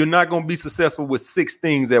 You're not going to be successful with 6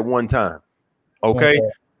 things at one time. Okay.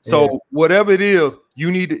 So whatever it is, you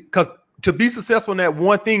need to, because to be successful in that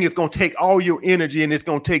one thing is going to take all your energy, and it's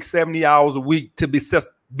going to take 70 hours a week to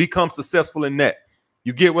become successful in that.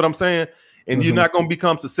 You get what I'm saying? And you're not going to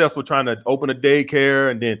become successful trying to open a daycare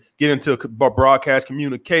and then get into broadcast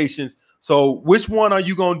communications. So which one are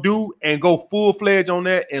you going to do and go full-fledged on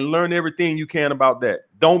that and learn everything you can about that?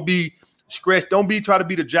 Don't be stressed. Don't try to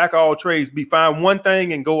be the jack of all trades. Find one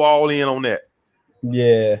thing and go all in on that.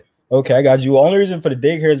 Yeah. Okay, I got you. The only reason for the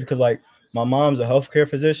daycare is because like my mom's a healthcare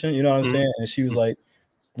physician, you know what I'm saying? And she was like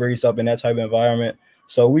raised up in that type of environment.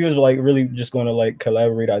 So we was like really just going to like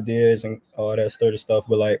collaborate ideas and all that sort of stuff.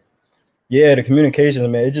 But like, yeah, the communications,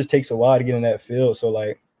 man, it just takes a while to get in that field. So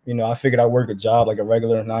like, you know, I figured I'd work a job, like a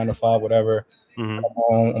regular 9 to 5, whatever,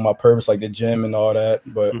 on my purpose, like the gym and all that.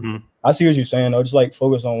 But I see what you're saying, though. Just like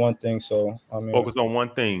focus on one thing. So I mean, focus on one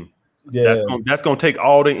thing. Yeah, that's gonna take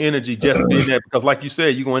all the energy just in that, because like you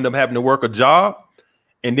said, you're gonna end up having to work a job,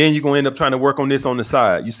 and then you're gonna end up trying to work on this on the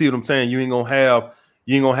side. You see what I'm saying? You ain't gonna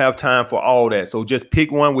have time for all that. So just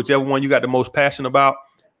pick one, whichever one you got the most passion about,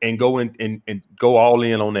 and go in and go all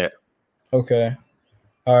in on that. Okay.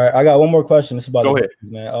 All right, I got one more question. It's about go ahead,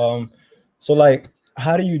 man. So like,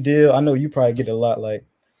 how do you deal? I know you probably get a lot. Like,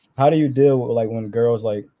 how do you deal with like when girls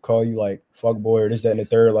like call you like fuck boy or this, that, and the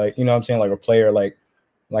third? Like, you know what I'm saying? Like a player, like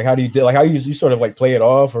Like, how do you like how you sort of like play it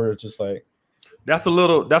off, or just like that's a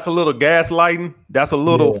little gaslighting. That's a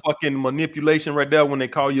little fucking manipulation right there. When they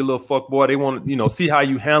call you a little fuck boy, they want to see how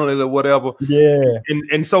you handle it or whatever. Yeah,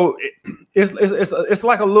 and so it's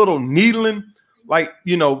like a little needling, like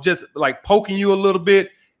just like poking you a little bit.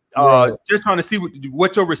 Just trying to see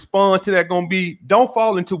what your response to that gonna be. Don't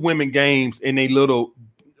fall into women games and they little.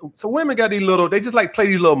 So women got these little. They just like play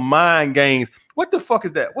these little mind games. What the fuck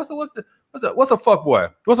is that? What's a fuck boy?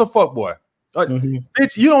 What's a fuck boy?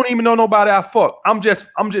 Bitch, you don't even know nobody I fuck.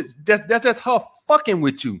 That's just her fucking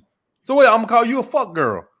with you. So what? I'm gonna call you a fuck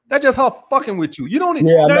girl. That's just her fucking with you. You don't even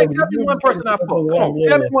tell me one person I fuck. Come on,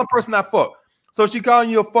 tell me one person I fuck. So she calling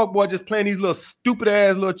you a fuck boy, just playing these little stupid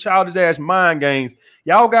ass, little childish ass mind games.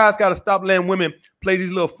 Y'all guys gotta stop letting women play these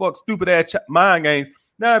little stupid ass mind games.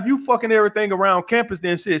 Now, if you fucking everything around campus,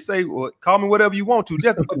 then shit, say, well, call me whatever you want to.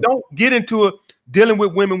 Just but don't get into it dealing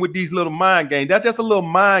with women with these little mind games. That's just a little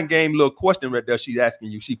mind game, little question right there. She's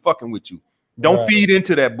asking you. She fucking with you. Don't feed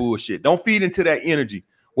into that bullshit. Don't feed into that energy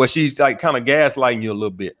where she's like kind of gaslighting you a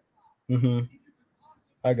little bit.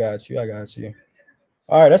 I got you.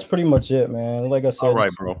 All right, that's pretty much it, man. Like I said, all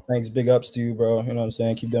right, bro. Thanks, big ups to you, bro. You know what I'm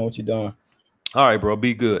saying? Keep doing what you're doing. All right, bro.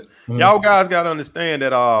 Be good. Y'all guys got to understand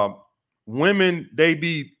that women, they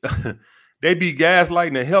be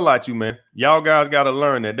gaslighting the hell out you, man. Y'all guys got to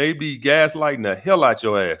learn that they be gaslighting the hell out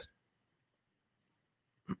your ass.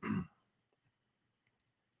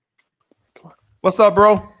 What's up,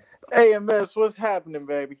 bro? Hey, MS, what's happening,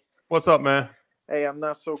 baby? What's up, man? Hey, I'm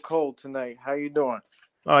not so cold tonight. How you doing?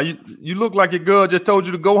 You look like your girl just told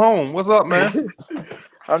you to go home. What's up, man?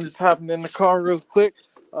 I'm just hopping in the car real quick.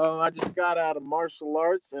 I just got out of martial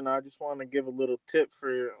arts, and I just want to give a little tip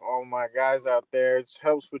for all my guys out there. It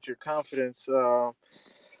helps with your confidence.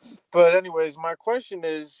 But anyways, my question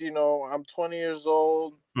is, I'm 20 years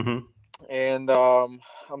old, and I'm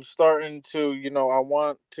starting to, I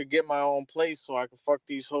want to get my own place so I can fuck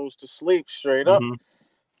these hoes to sleep straight up.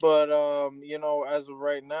 But, as of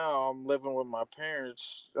right now, I'm living with my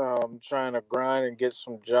parents, trying to grind and get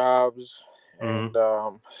some jobs. And,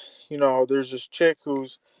 there's this chick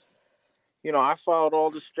who's, I followed all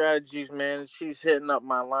the strategies, man. She's hitting up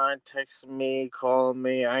my line, texting me, calling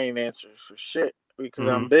me. I ain't answering for shit because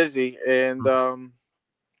I'm busy. And,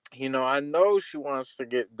 I know she wants to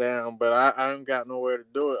get down, but I ain't got nowhere to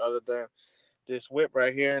do it other than this whip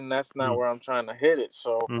right here. And that's not where I'm trying to hit it.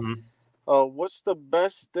 So what's the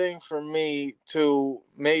best thing for me to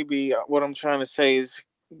maybe what I'm trying to say is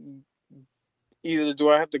either do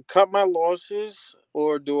I have to cut my losses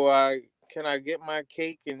or can I get my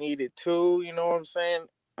cake and eat it too? You know what I'm saying?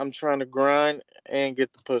 I'm trying to grind and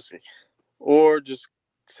get the pussy or just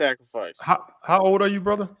sacrifice. How old are you,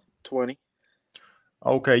 brother? 20.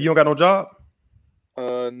 Okay. You don't got no job?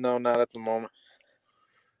 No, not at the moment.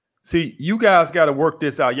 See, you guys got to work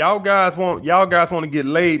this out. Y'all guys want to get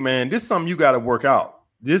laid, man. This is something you got to work out.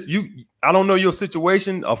 I don't know your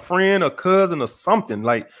situation, a friend, a cousin, or something.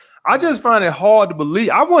 Like, I just find it hard to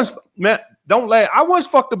believe. I once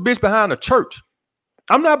fucked a bitch behind a church.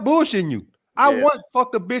 I'm not bullshitting you. I once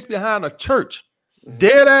fucked a bitch behind a church.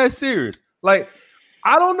 Dead ass serious. Like,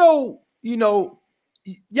 I don't know,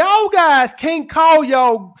 y'all guys can't call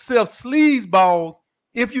y'all self sleazeballs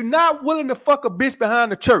if you're not willing to fuck a bitch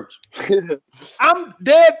behind the church. I'm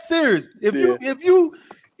dead serious. If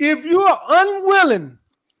you are unwilling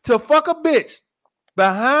to fuck a bitch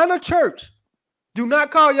behind a church, do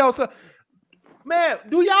not call yourself. Man,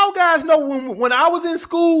 do y'all guys know when I was in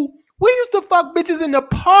school, we used to fuck bitches in the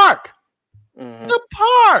park. The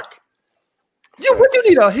park. What you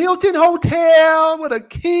need, a Hilton hotel with a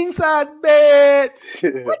king size bed?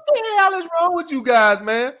 What the hell is wrong with you guys,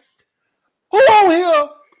 man? Who on here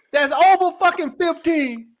that's over fucking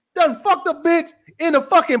 15 done fucked a bitch in the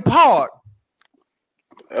fucking park?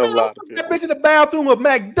 A lot of that bitch in the bathroom of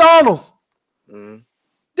McDonald's.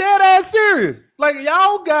 Dead ass serious. Like,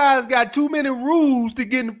 y'all guys got too many rules to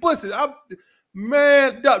get in the pussy. I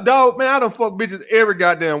done fuck bitches every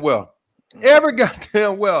goddamn well. Every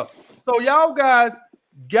goddamn well. So y'all guys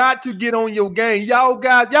got to get on your game. Y'all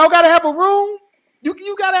gotta have a room.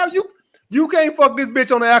 You gotta have you can't fuck this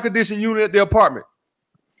bitch on the air conditioning unit at the apartment.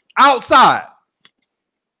 Outside.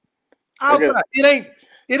 Okay.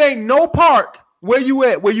 It ain't no park where you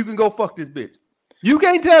at where you can go fuck this bitch. You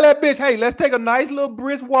can't tell that bitch, hey, let's take a nice little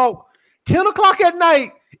brisk walk 10 o'clock at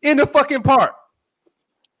night in the fucking park.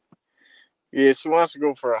 Yeah, she wants to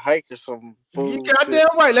go for a hike or something. You goddamn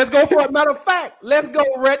right. Let's go for a matter of fact. Let's go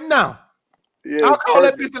right now. Yeah, I'll call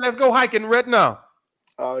that bitch and let's go hiking right now.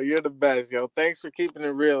 Oh, you're the best, yo. Thanks for keeping it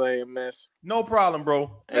real, AMS. No problem,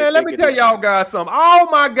 bro. Man, let me tell y'all guys something. All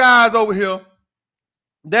my guys over here,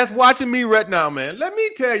 that's watching me right now, man, let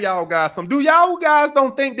me tell y'all guys something. Do y'all guys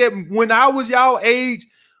don't think that when I was y'all age,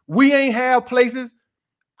 we ain't have places?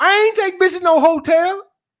 I ain't take bitches no hotel.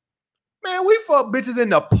 Man, we fuck bitches in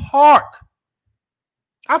the park.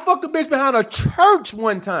 I fucked a bitch behind a church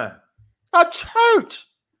one time. A church.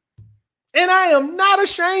 And I am not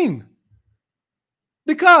ashamed.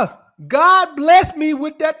 Because God blessed me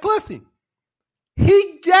with that pussy.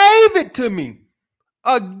 He gave it to me.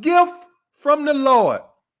 A gift from the Lord.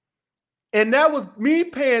 And that was me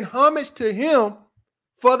paying homage to him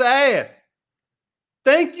for the ass.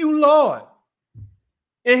 Thank you, Lord.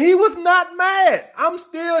 And he was not mad. I'm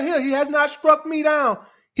still here. He has not struck me down.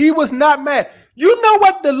 He was not mad. You know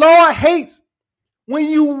what the Lord hates? When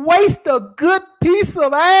you waste a good piece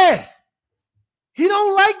of ass. He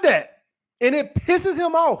don't like that. And it pisses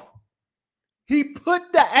him off. He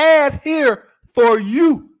put the ass here for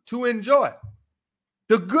you to enjoy.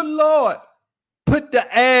 The good Lord put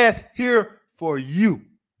the ass here for you.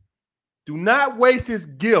 Do not waste his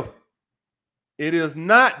gift. It is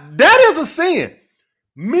not, that is a sin.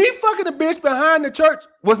 Me fucking a bitch behind the church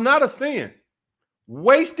was not a sin.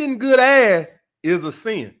 Wasting good ass is a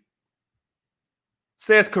sin.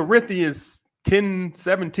 Says Corinthians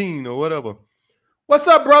 10:17 or whatever. What's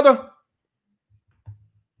up, brother?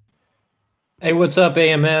 Hey, what's up,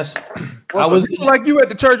 AMS? You like you at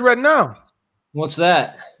the church right now. What's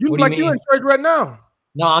that? You look like you in church right now.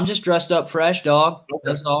 No, I'm just dressed up fresh, dog. Okay.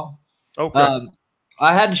 That's all. Okay.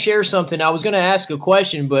 I had to share something. I was going to ask a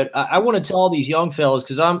question, but I want to tell all these young fellas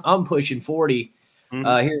because I'm pushing 40 here in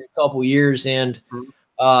a couple years, and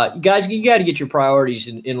guys, you got to get your priorities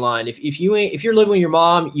in line. If you're living with your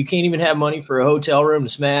mom, you can't even have money for a hotel room to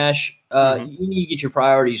smash. You need to get your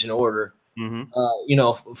priorities in order. You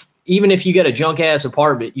know, even if you get a junk ass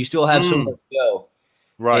apartment, you still have somewhere to go.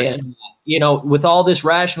 Right. And you know, with all this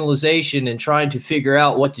rationalization and trying to figure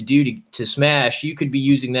out what to do to smash, you could be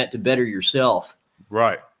using that to better yourself.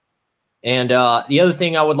 Right. And the other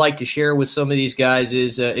thing I would like to share with some of these guys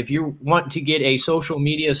is if you want to get a social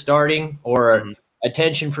media starting or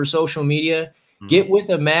attention for social media, get with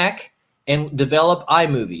a Mac and develop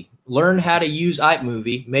iMovie. Learn how to use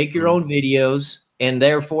iMovie, make your own videos, and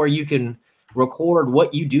therefore you can record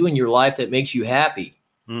what you do in your life that makes you happy.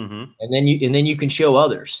 And then you can show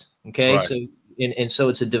others. Okay. Right. So so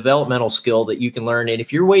it's a developmental skill that you can learn. And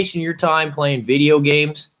if you're wasting your time playing video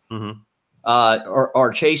games,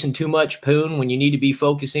 or chasing too much poon when you need to be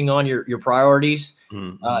focusing on your priorities,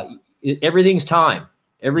 everything's time.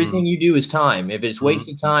 Everything you do is time. If it's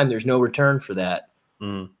wasted time, there's no return for that.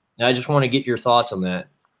 And I just want to get your thoughts on that.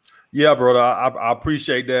 Yeah, brother, I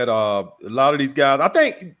appreciate that. A lot of these guys, I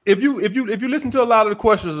think if you listen to a lot of the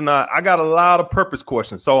questions or not, I got a lot of purpose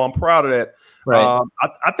questions, so I'm proud of that. Right.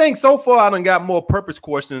 I think so far I done got more purpose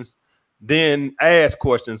questions than ask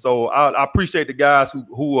questions. So I appreciate the guys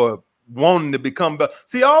who are wanting to become better.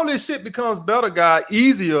 See, all this shit becomes better, guy,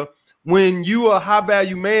 easier when you are a high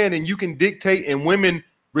value man and you can dictate and women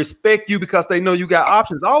respect you because they know you got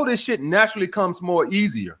options. All this shit naturally comes more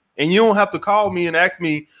easier, and you don't have to call me and ask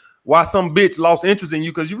me why some bitch lost interest in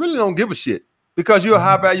you, because you really don't give a shit, because you're a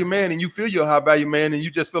high value man and you feel you're a high value man and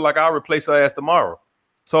you just feel like I'll replace her ass tomorrow.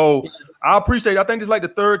 So I appreciate it. I think it's like the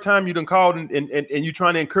third time you done called and you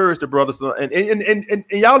trying to encourage the brother. So, and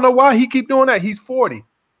y'all know why he keep doing that. He's 40.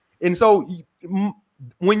 And so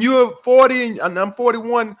when you're 40 and I'm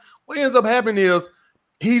 41, what ends up happening is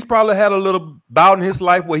he's probably had a little bout in his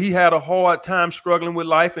life where he had a hard time struggling with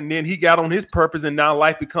life, and then he got on his purpose, and now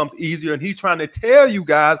life becomes easier. And he's trying to tell you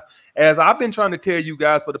guys, as I've been trying to tell you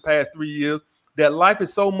guys for the past 3 years, that life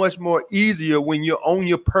is so much more easier when you're on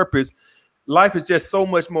your purpose. Life is just so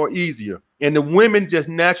much more easier, and the women just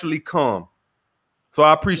naturally come. So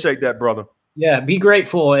I appreciate that, brother. Yeah, be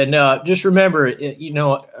grateful, and just remember,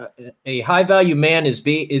 a high value man is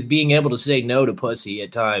being able to say no to pussy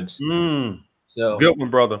at times. So good one,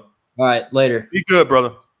 brother. All right, later. Be good,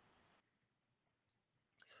 brother.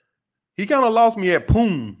 He kind of lost me at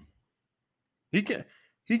poon. He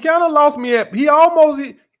kind of lost me at. He almost,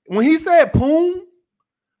 when he said poon,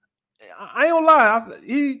 I ain't gonna lie.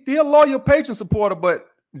 He a loyal patron supporter, but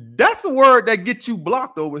that's the word that gets you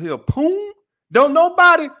blocked over here. Poon. Don't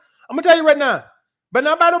nobody. I'm gonna tell you right now. But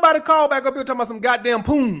nobody call back up here talking about some goddamn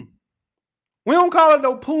poon. We don't call it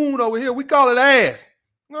no poon over here. We call it ass.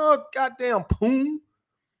 No goddamn poon.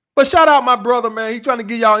 But shout out my brother, man. He trying to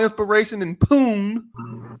give y'all inspiration and poon.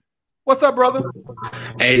 What's up, brother?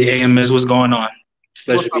 Hey, AMS, what's going on?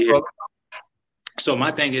 Pleasure to be here. So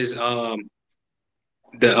my thing is taking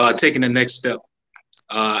the next step.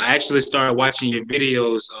 I actually started watching your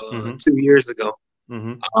videos 2 years ago.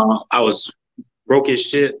 I was broke as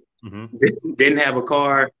shit. didn't have a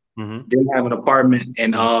car, didn't have an apartment,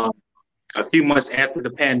 and a few months after the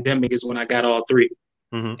pandemic is when I got all three.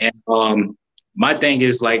 And my thing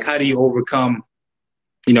is like, how do you overcome,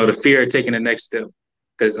 you know, the fear of taking the next step?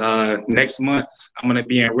 Because next month I'm gonna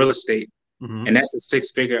be in real estate, and that's a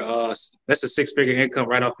six-figure income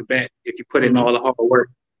right off the bat if you put in all the hard work,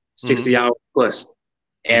 60 hours plus.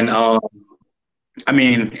 And I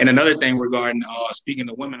mean, and another thing regarding speaking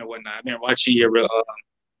to women and whatnot, I've been watching your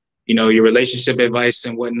you know, your relationship advice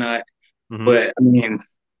and whatnot. But I mean,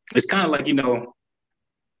 it's kind of like, you know,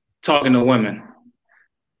 talking to women.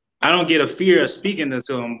 I don't get a fear of speaking to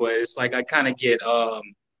them, but it's like I kind of get Let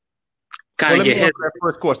me answer that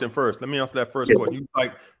first question first. Let me answer that first question. You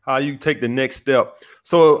like how you take the next step.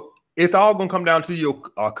 So it's all gonna come down to your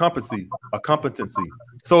competency.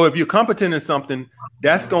 So if you're competent in something,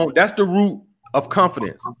 that's the root of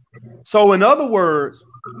confidence. So in other words,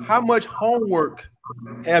 how much homework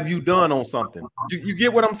have you done on something? You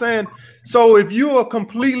get what I'm saying? So if you are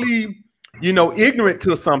completely, you know, ignorant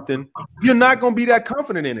to something, you're not going to be that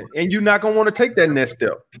confident in it, and you're not going to want to take that next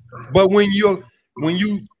step. But when you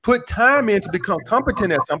put time in to become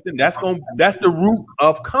competent at something, that's the root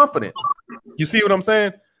of confidence. You see what I'm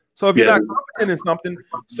saying? So if you're not competent in something,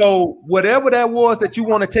 so whatever that was that you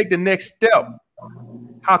want to take the next step,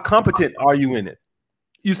 how competent are you in it?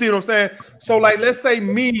 You see what I'm saying? So like, let's say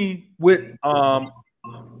me with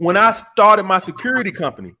when I started my security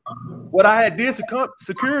company, what I had did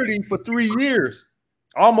security for 3 years,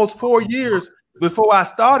 almost 4 years before I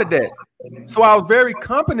started that. So I was very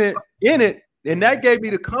competent in it, and that gave me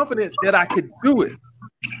the confidence that I could do it.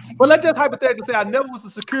 But let's just hypothetically say I never was a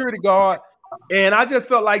security guard, and I just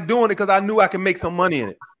felt like doing it because I knew I could make some money in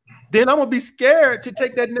it. Then I'm gonna be scared to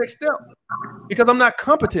take that next step because I'm not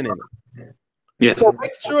competent in it. Yeah. So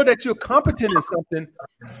make sure that you're competent in something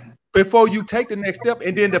before you take the next step,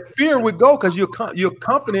 and then the fear would go because you're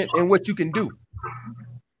confident in what you can do.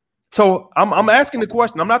 So I'm asking the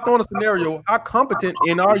question. I'm not throwing a scenario. How competent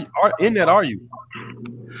in that are you?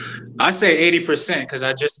 I say 80% because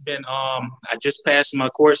I just passed my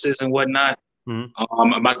courses and whatnot.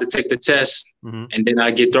 I'm about to take the test, and then I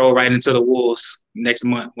get thrown right into the wolves next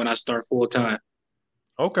month when I start full time.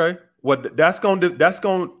 Okay, well that's going to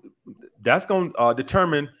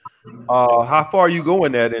determine how far you go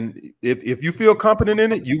in that, and if you feel competent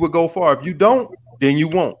in it, you will go far. If you don't, then you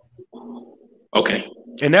won't. Okay,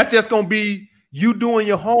 and that's just going to be you doing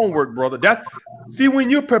your homework, brother. See, when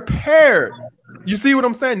you're prepared. You see what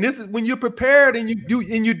I'm saying? This is when you're prepared and you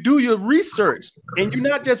do your research and you're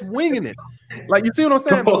not just winging it. Like, you see what I'm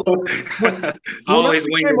saying? Always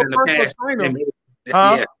winging in the past.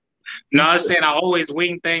 Yeah. No, I was saying I always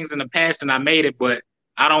wing things in the past and I made it, but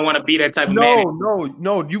I don't want to be that type of man.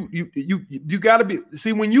 No. You gotta be.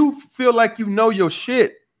 See, when you feel like you know your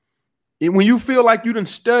shit, and when you feel like you done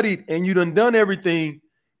studied and you done everything,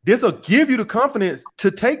 this will give you the confidence to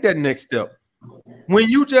take that next step. When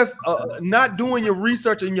you just not doing your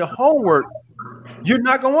research and your homework, you're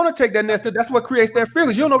not gonna want to take that next step. That's what creates that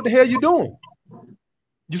feeling. You don't know what the hell you're doing.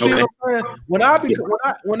 You see what I'm saying? When I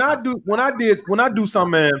do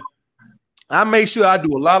something, man, I make sure I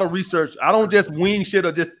do a lot of research. I don't just wing shit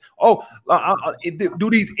or just do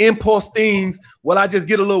these impulse things. Well, I just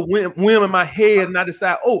get a little whim in my head and I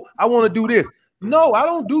decide, I want to do this. No, I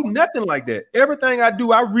don't do nothing like that. Everything I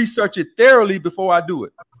do, I research it thoroughly before I do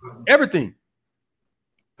it. Everything.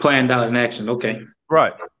 Planned out in action. Okay.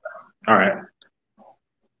 Right. All right.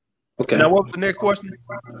 Okay. Now, what's the next question?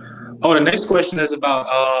 The next question is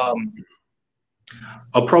about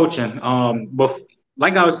approaching.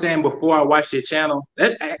 Like I was saying before, I watched your channel.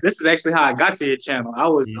 This is actually how I got to your channel.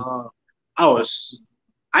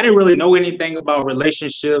 I didn't really know anything about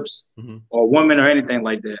relationships or women or anything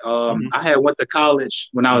like that. I had went to college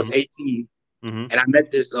when I was 18, and I met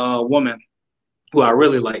this woman who I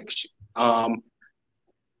really liked.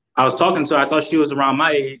 I was talking to her. I thought she was around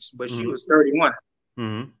my age, but she was 31.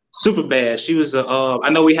 Super bad. She was I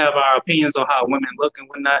know we have our opinions on how women look and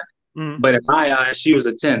whatnot, but in my eyes, she was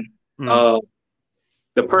a 10.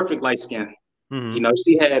 The perfect light skin. You know,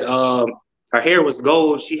 she had her hair was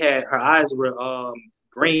gold. Her eyes were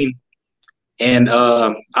green, and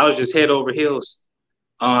I was just head over heels.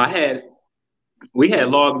 We had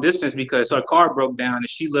long distance because her car broke down, and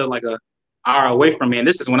she lived like an hour away from me. And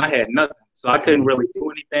this is when I had nothing, so I couldn't really do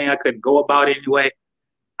anything. I couldn't go about it anyway.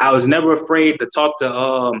 I was never afraid to talk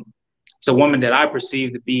to women that I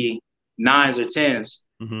perceived to be 9s or 10s.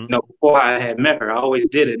 You know, before I had met her, I always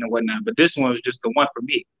did it and whatnot. But this one was just the one for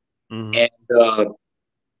me. And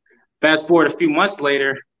fast forward a few months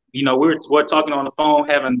later, you know, we're talking on the phone,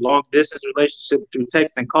 having long distance relationships through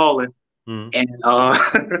text and calling.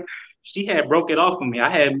 and she had broke it off of me.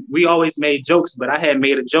 We always made jokes, but I had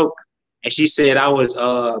made a joke, and she said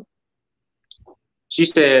she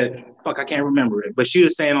said, fuck, I can't remember it, but she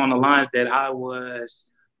was saying on the lines that I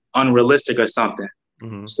was unrealistic or something.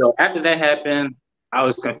 So after that happened, I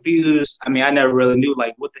was confused. I mean, I never really knew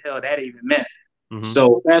like what the hell that even meant.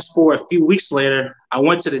 So fast forward a few weeks later, I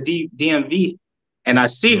went to the DMV and I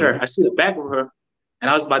see her, I see the back of her, and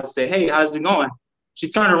I was about to say, hey, how's it going? She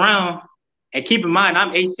turned around, and keep in mind,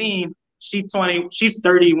 I'm 18, she's 20, she's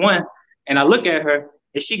 31, and I look at her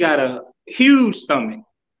and she got a huge stomach,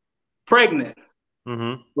 pregnant,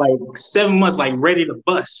 like 7 months, like ready to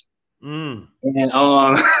bust. And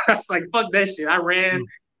I was like, fuck that shit. I ran,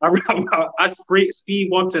 I speed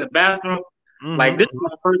walked to the bathroom. Like this is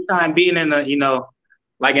my first time being in a, you know,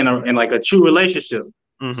 like in a true relationship.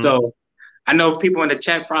 So I know people in the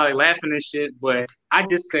chat probably laughing and shit, but I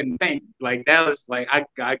just couldn't think. Like that was like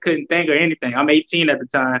I couldn't think or anything. I'm 18 at the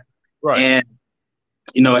time, and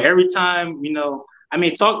you know, every time, you know, I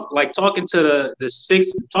mean, talking to the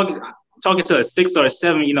six, talking to a 6 or a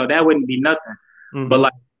 7, you know, that wouldn't be nothing. But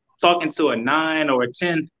like talking to a 9 or a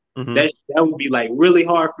 10, that would be like really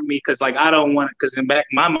hard for me, because like I don't want to, because in the back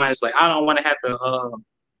of my mind it's like I don't want to have to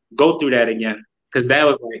go through that again, because that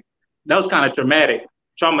was kind of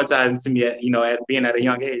traumatizing to me at, you know, at being at a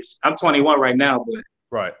young age. I'm 21 right now,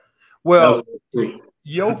 but well,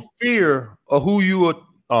 your fear of who you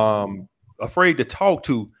are afraid to talk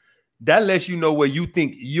to, that lets you know where you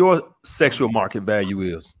think your sexual market value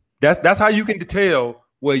is. That's how you can tell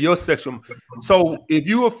where your sexual. So if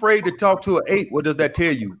you're afraid to talk to an 8, what does that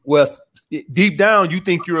tell you? Well, deep down you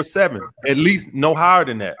think you're a 7, at least no higher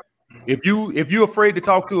than that. If you're afraid to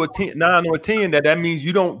talk to a 9 or a 10, that means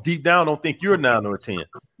you don't deep down don't think you're a 9 or a 10.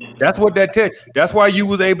 That's what that tells. That's why you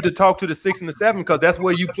was able to talk to the 6 and the 7, because that's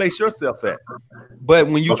where you place yourself at. But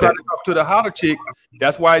when you try to talk to the hotter chick,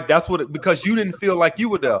 because you didn't feel like you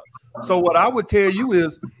were there. So what I would tell you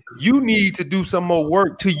is you need to do some more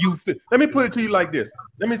work till you fit. Let me put it to you like this.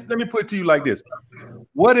 Let me put it to you like this.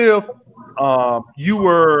 What if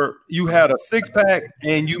you had a 6-pack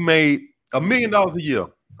and you made $1 million a year?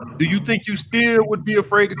 Do you think you still would be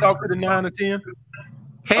afraid to talk to the 9 or 10?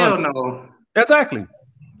 Hell no. Exactly.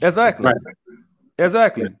 Right.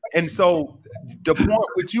 Exactly. And so the point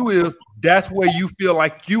with you is that's where you feel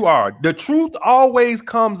like you are. The truth always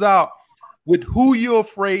comes out with who you're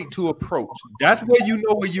afraid to approach. That's where you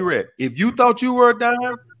know where you're at. If you thought you were a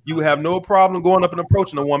dime, you would have no problem going up and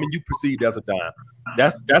approaching a woman you perceived as a dime.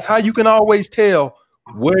 That's how you can always tell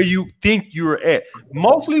where you think you're at.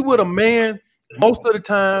 Mostly with a man, most of the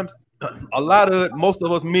times, most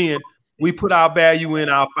of us men, we put our value in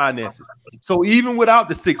our finances. So even without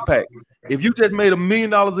the 6-pack, if you just made $1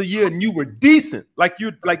 million a year and you were decent, like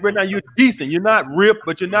right now you're decent, you're not ripped,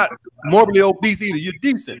 but you're not morbidly obese either, you're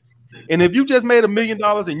decent. And if you just made $1 million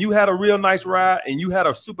and you had a real nice ride and you had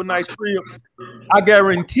a super nice crib, I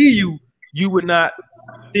guarantee you would not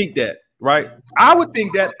think that, right? I would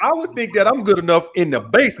think that I'm good enough in the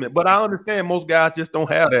basement, but I understand most guys just don't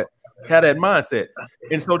have that mindset.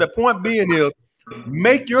 And so the point being is,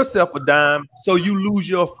 make yourself a dime so you lose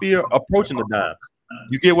your fear approaching the dimes.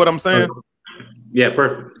 You get what I'm saying? Yeah,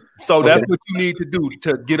 perfect. So that's what you need to do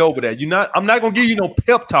to get over that. I'm not gonna give you no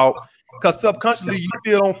pep talk, because subconsciously you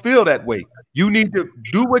still don't feel that way. You need to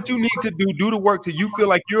do what you need to do the work till you feel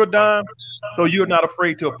like you're a dime, so you're not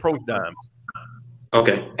afraid to approach dimes.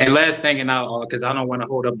 Okay. And last thing, and because I don't want to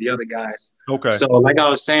hold up the other guys. Okay. So like I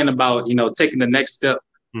was saying about, you know, taking the next step,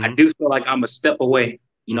 I do feel like I'm a step away.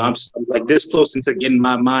 You know, I'm like this close into getting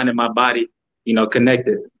my mind and my body, you know,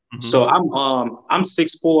 connected. So I'm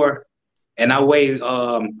 6'4", and I weigh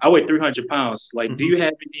 300 pounds. Like, do you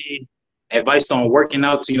have any advice on working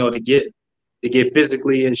out to, you know, to get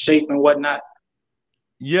physically in shape and whatnot?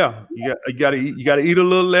 Yeah, you gotta eat a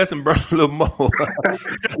little less and burn a little more.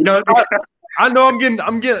 You know, I know I'm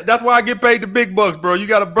getting. That's why I get paid the big bucks, bro. You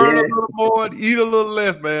gotta burn a little more, and eat a little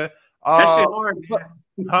less, man. That shit hard, man.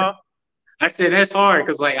 Huh? I said that's hard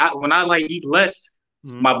because like when I like eat less,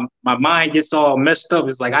 my mind gets all messed up.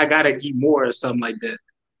 It's like I gotta eat more or something like that.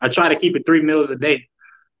 I try to keep it 3 meals a day.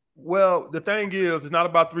 Well, the thing is, it's not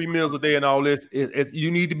about 3 meals a day and all this. You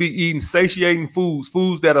need to be eating satiating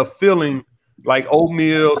foods that are filling, like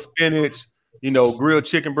oatmeal, spinach, you know, grilled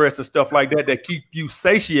chicken breasts and stuff like that keep you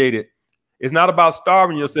satiated. It's not about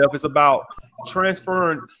starving yourself. It's about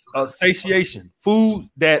transferring satiation, food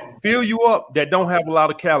that fill you up that don't have a lot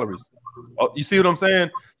of calories. You see what I'm saying?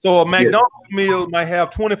 So a McDonald's meal might have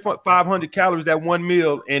 2,500 calories, that one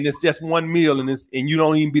meal, and it's just one meal, and you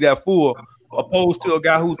don't even be that full, opposed to a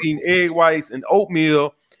guy who's eating egg whites and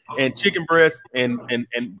oatmeal and chicken breast and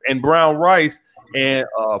brown rice and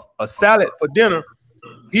a salad for dinner,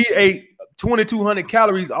 he ate 2,200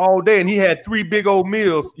 calories all day, and he had 3 big old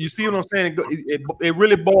meals. You see what I'm saying? It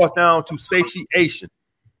really boils down to satiation.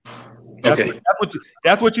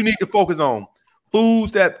 That's what you need to focus on.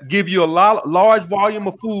 Foods that give you a large volume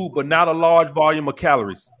of food, but not a large volume of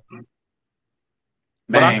calories.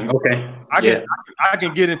 Bang. I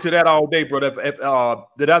can get into that all day, brother.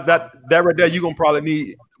 That right there, you're gonna probably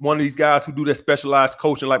need one of these guys who do that specialized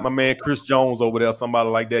coaching, like my man Chris Jones over there, somebody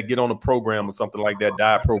like that. Get on a program or something like that,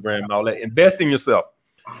 diet program and all that. Invest in yourself.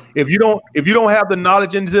 If you don't have the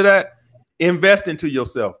knowledge into that, invest into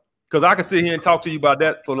yourself. Because I can sit here and talk to you about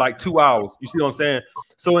that for like 2 hours. You see what I'm saying?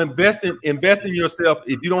 So invest in yourself.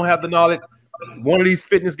 If you don't have the knowledge, one of these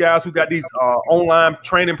fitness guys who got these online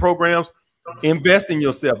training programs, invest in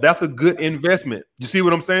yourself. That's a good investment. You see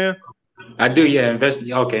what I'm saying? I do, yeah. Invest.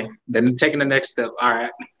 Okay. Then taking the next step. All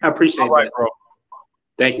right. I appreciate that, bro.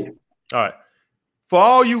 Thank you. All right. For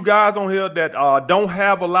all you guys on here that don't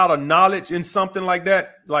have a lot of knowledge in something like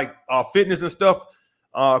that, like fitness and stuff,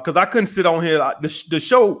 because I couldn't sit on here. The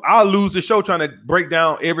show, I'll lose the show trying to break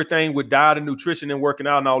down everything with diet and nutrition and working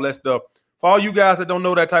out and all that stuff. For all you guys that don't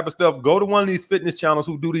know that type of stuff, go to one of these fitness channels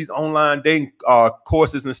who do these online dating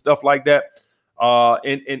courses and stuff like that,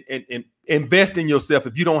 and invest in yourself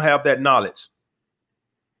if you don't have that knowledge.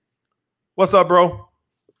 What's up, bro?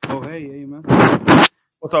 Oh, hey, man.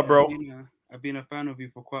 What's up, bro? I've been a fan of you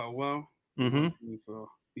for quite a while. Mm-hmm. For a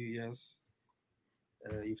few years.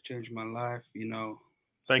 You've changed my life, you know.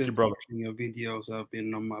 Thank you, brother. Watching your videos, I've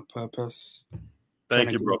been on my purpose.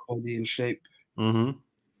 Thank you, bro. Body in shape. Mm-hmm.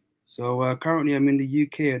 So currently, I'm in the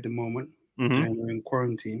UK at the moment, and we're in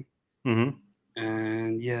quarantine. Mm-hmm.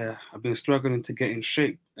 And yeah, I've been struggling to get in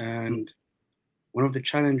shape. And one of the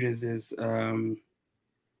challenges is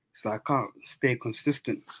it's like I can't stay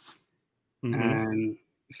consistent, and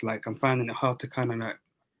it's like I'm finding it hard to kind of like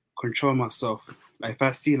control myself. Like if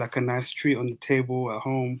I see like a nice treat on the table at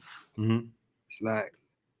home, it's like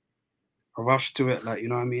I rush to it, like, you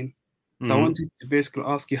know what I mean? So I wanted to basically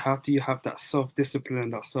ask you, how do you have that self-discipline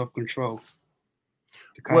and that self-control?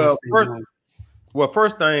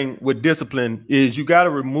 First thing with discipline is you got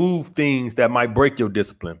to remove things that might break your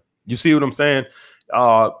discipline. You see what I'm saying?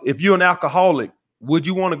 If you're an alcoholic, would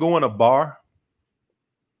you want to go in a bar?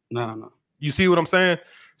 No. You see what I'm saying?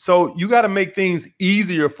 So you got to make things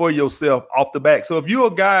easier for yourself off the back. So if you're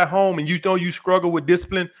a guy at home and you know you struggle with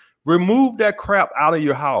discipline, remove that crap out of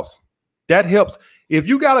your house. That helps. If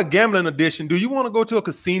you got a gambling addiction, do you want to go to a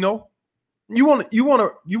casino? You want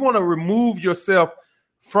to remove yourself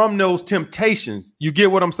from those temptations. You get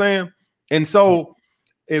what I'm saying? And so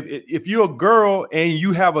if you're a girl and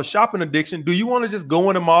you have a shopping addiction, do you want to just go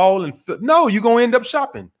in the mall and no, you're going to end up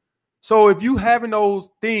shopping. So if you having those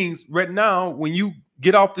things right now, when you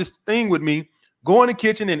get off this thing with me, go in the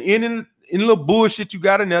kitchen and in little bullshit you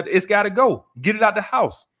got in there, it's got to go. Get it out the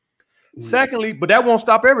house. Secondly, but that won't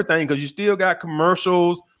stop everything because you still got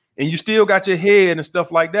commercials and you still got your head and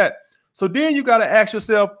stuff like that. So then you got to ask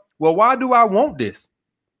yourself, well, why do I want this?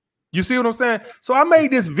 You see what I'm saying? So I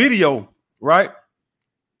made this video, right?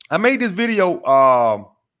 I made this video.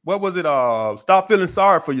 What was it? Stop feeling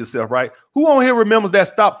sorry for yourself, right? Who on here remembers that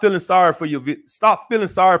stop feeling sorry for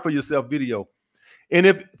yourself video? And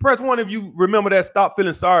if press one if you remember that stop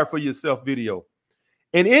feeling sorry for yourself video.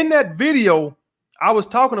 And in that video, I was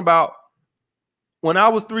talking about when I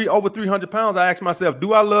was over 300 pounds, I asked myself,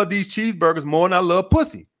 do I love these cheeseburgers more than I love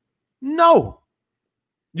pussy? No.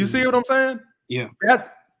 You see what I'm saying? Yeah.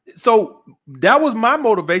 So that was my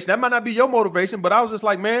motivation. That might not be your motivation, but I was just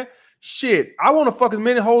like, man, shit, I want to fuck as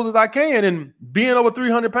many hoes as I can. And being over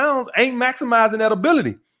 300 pounds ain't maximizing that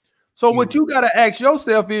ability. So what you got to ask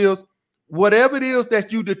yourself is, whatever it is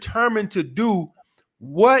that you determined to do,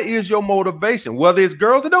 what is your motivation? Whether it's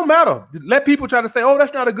girls, it don't matter. Let people try to say, oh,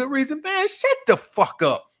 that's not a good reason. Man, shut the fuck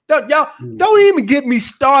up. Y'all don't even get me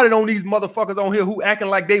started on these motherfuckers on here who acting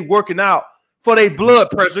like they working out for their blood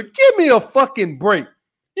pressure. Give me a fucking break.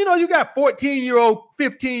 You know, you got 14-year-old,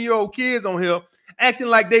 15-year-old kids on here acting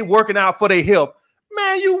like they working out for their health.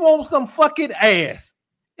 Man, you want some fucking ass.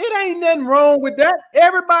 It ain't nothing wrong with that.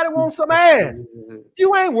 Everybody wants some ass.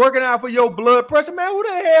 You ain't working out for your blood pressure, man. Who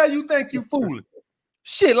the hell you think you fooling?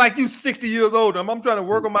 Shit, like you 60 years old. I'm trying to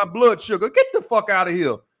work on my blood sugar. Get the fuck out of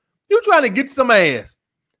here. You trying to get some ass.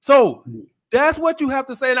 So that's what you have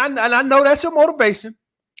to say. And I know that's your motivation.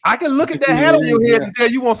 I can look at that hat on your head and tell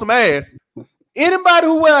you want some ass. Anybody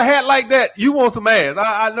who wear a hat like that, you want some ass.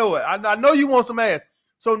 I know it. I know you want some ass.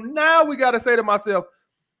 So now we got to say to myself,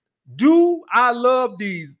 do I love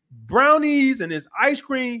these brownies and this ice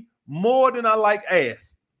cream more than I like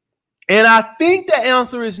ass? And I think the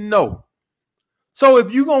answer is no. So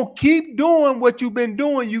if you're going to keep doing what you've been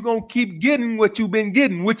doing, you're going to keep getting what you've been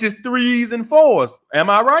getting, which is 3s and 4s. Am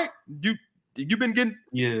I right? You've been getting,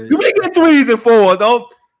 you've been getting 3s and 4s.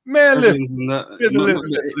 Don't, man, listen. You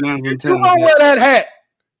don't wear that hat.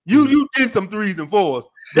 You did some 3s and 4s.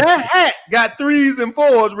 That hat got 3s and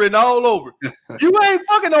 4s written all over. You ain't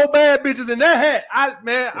fucking no bad bitches in that hat.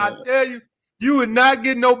 I tell you, you would not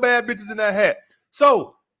get no bad bitches in that hat.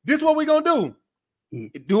 So this is what we're going to do.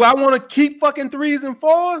 Do I want to keep fucking 3s and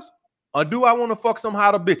 4s, or do I want to fuck some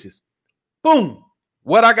hotter bitches? Boom.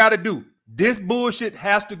 What I got to do? This bullshit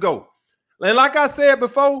has to go. And like I said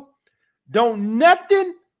before, don't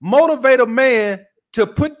nothing motivate a man to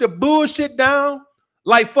put the bullshit down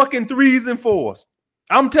like fucking 3s and 4s.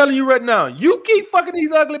 I'm telling you right now, you keep fucking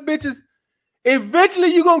these ugly bitches,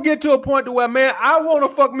 eventually you're going to get to a point to where, man, I want to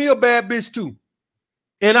fuck me a bad bitch too.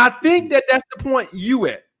 And I think that that's the point you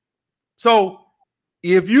at. So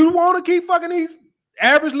if you want to keep fucking these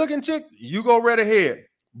average looking chicks, you go right ahead.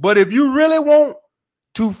 But if you really want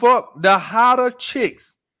to fuck the hotter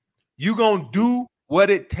chicks, you going to do what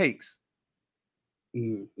it takes.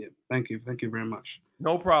 Yeah, thank you. Thank you very much.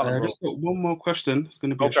 No problem. Just got one more question. It's going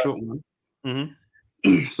to be a short one.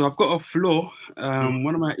 So I've got a flaw.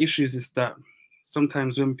 One of my issues is that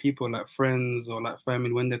sometimes when people like friends or like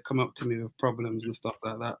family, when they come up to me with problems and stuff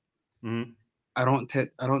like that, I don't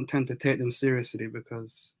tend to take them seriously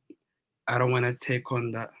because I don't want to take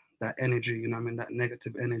on that energy, you know what I mean, that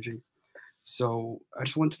negative energy. So I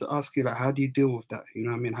just wanted to ask you, like, how do you deal with that? You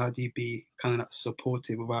know what I mean? How do you be kind of like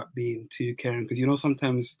supportive without being too caring? Because, you know,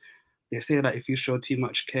 sometimes they say that if you show too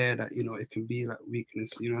much care that, you know, it can be like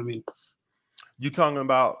weakness, you know what I mean? You talking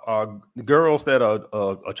about girls that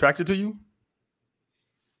are attracted to you?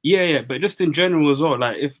 Yeah, but just in general as well,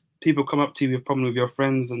 like if people come up to you with problem with your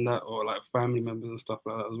friends and that, or like family members and stuff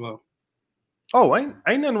like that as well. Oh, ain't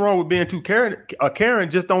nothing wrong with being too caring. Caring,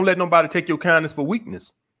 just don't let nobody take your kindness for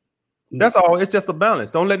weakness. That's all. It's just a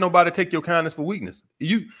balance. Don't let nobody take your kindness for weakness.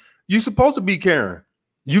 You supposed to be caring.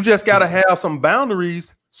 You just gotta have some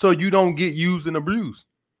boundaries so you don't get used and abused.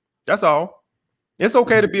 That's all. It's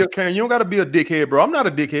okay to be a caring. You don't gotta be a dickhead, bro. I'm not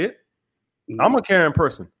a dickhead. I'm a caring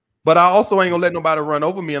person. But I also ain't gonna let nobody run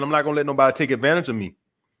over me, and I'm not gonna let nobody take advantage of me.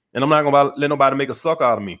 And I'm not gonna let nobody make a sucker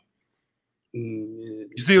out of me. You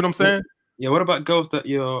see what I'm saying? Yeah. What about girls that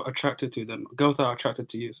you're attracted to then? Girls that are attracted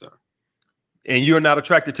to you, sir. And you're not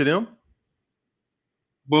attracted to them?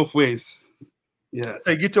 Both ways. Yeah.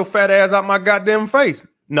 Say, get your fat ass out my goddamn face.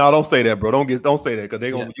 No, don't say that, bro. Don't say that, because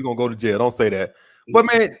you're gonna go to jail. Don't say that. But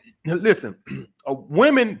man, listen,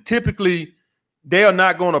 women typically, they are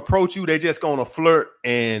not going to approach you. They're just going to flirt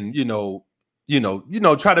and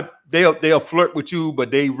try to. They'll flirt with you,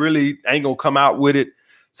 but they really ain't gonna come out with it.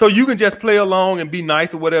 So you can just play along and be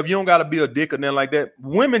nice or whatever. You don't got to be a dick or nothing like that.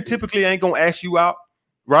 Women typically ain't gonna ask you out,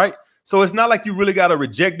 right? So it's not like you really got to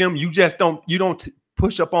reject them. You just don't. You don't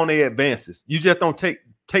push up on their advances. You just don't take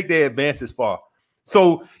their advances far.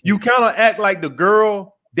 So you kind of act like the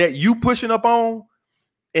girl that you pushing up on,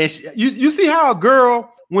 and you see how a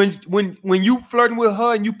girl, when you flirting with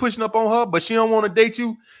her and you pushing up on her, but she don't want to date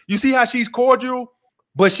you. You see how she's cordial,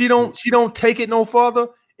 but she don't take it no further,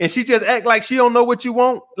 and she just act like she don't know what you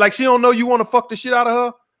want, like she don't know you want to fuck the shit out of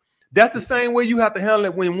her. That's the same way you have to handle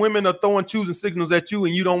it when women are throwing choosing signals at you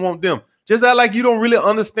and you don't want them. Just act like you don't really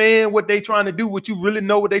understand what they trying to do, what you really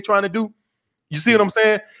know what they trying to do. You see what I'm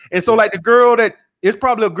saying? And so like the girl that it's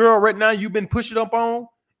probably a girl right now you've been pushing up on,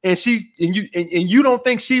 and you don't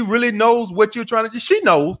think she really knows what you're trying to do. She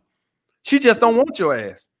knows. She just don't want your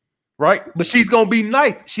ass, right? But she's gonna be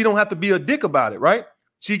nice. She don't have to be a dick about it, right?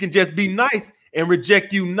 She can just be nice and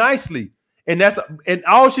reject you nicely. And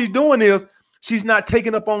all she's doing is she's not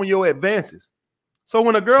taking up on your advances. So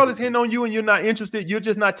when a girl is hitting on you and you're not interested, you're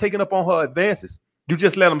just not taking up on her advances. You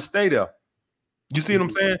just let them stay there. You see what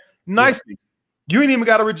I'm saying? Nicely. You ain't even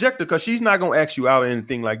got to reject her because she's not going to ask you out or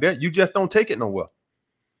anything like that. You just don't take it nowhere.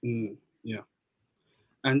 Yeah.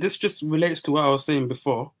 And this just relates to what I was saying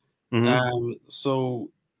before. So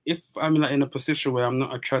if I'm like in a position where I'm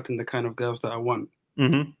not attracting the kind of girls that I want,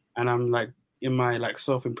 and I'm like in my like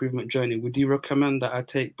self-improvement journey, would you recommend that I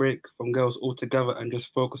take break from girls altogether and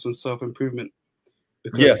just focus on self-improvement?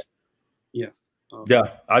 Because, yeah,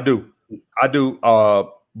 I do.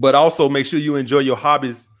 But also make sure you enjoy your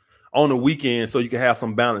hobbies on the weekend so you can have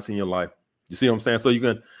some balance in your life. You see what I'm saying? So you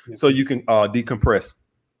can decompress.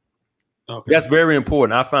 Okay. That's very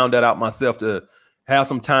important. I found that out myself, to have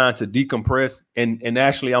some time to decompress, and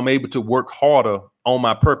actually I'm able to work harder on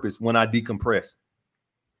my purpose when I decompress.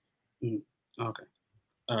 Okay.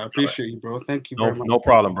 I appreciate you, bro. Thank you very much. No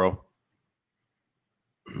problem, bro.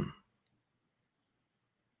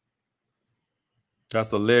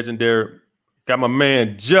 That's a legendary. Got my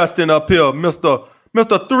man Justin up here, Mr.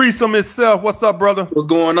 Threesome himself. What's up, brother? What's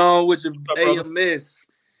going on with your AMS?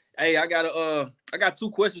 Hey, I got 2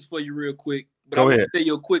 questions for you real quick. But Go ahead. I'll tell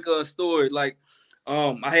you a quick story. Like,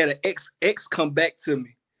 I had an ex come back to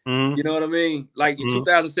me. Mm-hmm. You know what I mean? Like in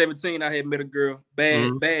 2017, I had met a girl,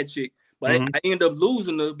 bad chick, but I ended up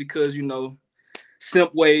losing her because, you know,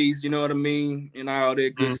 simp ways, you know what I mean, and all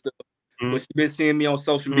that good stuff. But she been seeing me on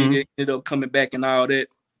social media, ended up coming back and all that,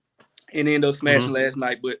 and ended up smashing last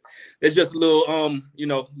night. But it's just a little, you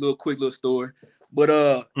know, quick little story. But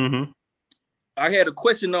I had a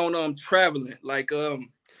question on traveling. Like, I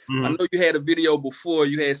know you had a video before.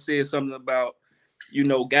 You had said something about, you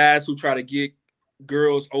know, guys who try to get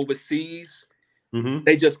girls overseas.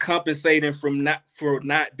 They just compensating for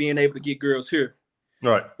not being able to get girls here.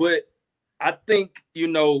 Right. But I think, you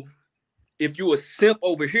know, if you a simp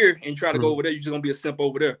over here and try to go over there, you're just gonna be a simp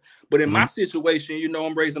over there. But in my situation, you know,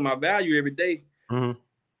 I'm raising my value every day.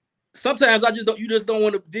 Sometimes you just don't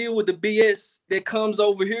want to deal with the BS that comes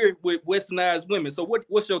over here with westernized women. So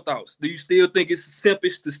what's your thoughts? Do you still think it's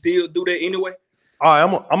simpish to still do that anyway? All right,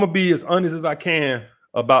 I'm gonna be as honest as I can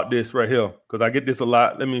about this right here, because I get this a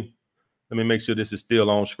lot. Let me make sure this is still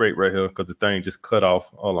on straight right here, because the thing just cut off.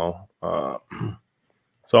 Hold on.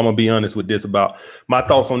 So I'm gonna be honest with this about my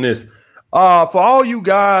thoughts on this. For all you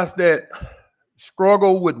guys that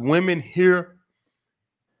struggle with women here,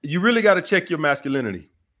 you really got to check your masculinity.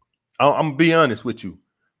 I'm gonna be honest with you,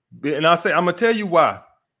 and I'm gonna tell you why.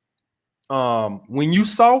 When you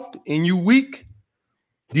soft and you weak,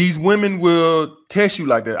 these women will test you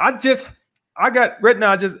like that. I just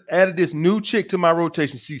added this new chick to my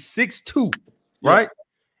rotation. She's 6'2", right?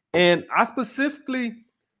 And I specifically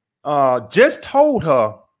just told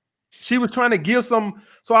her she was trying to give some.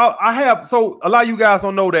 So so a lot of you guys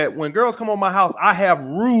don't know that when girls come on my house, I have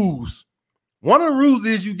rules. One of the rules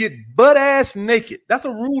is you get butt ass naked. That's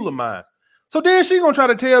a rule of mine. So then she's gonna try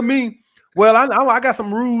to tell me, well, I got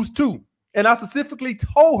some rules too. And I specifically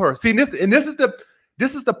told her, see, this is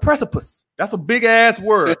the precipice. That's a big ass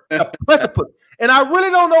word, a precipice. And I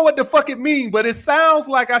really don't know what the fuck it means, but it sounds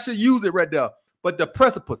like I should use it right there. But the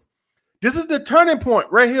precipice. This is the turning point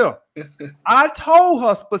right here. I told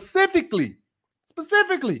her specifically,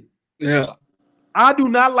 I do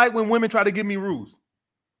not like when women try to give me rules.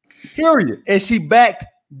 Period. And she backed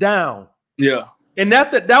down. Yeah. And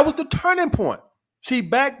that was the turning point. She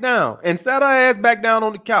backed down and sat her ass back down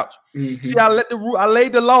on the couch. See, I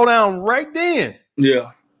laid the law down right then.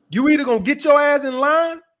 Yeah. You either gonna get your ass in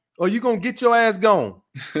line or you gonna get your ass gone.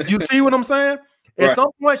 You see what I'm saying? At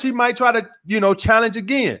some point, she might try to, you know, challenge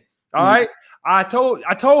again. All right. I told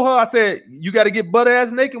her, I said, you got to get butt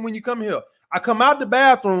ass naked when you come here. I come out the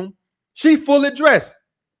bathroom, she fully dressed.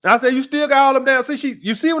 I said, you still got all them down. See,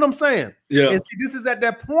 you see what I'm saying? Yeah. And see, this is at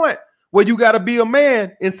that point where you got to be a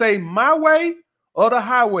man and say my way or the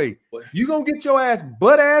highway. You gonna get your ass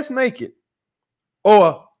butt ass naked,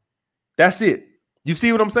 or that's it. You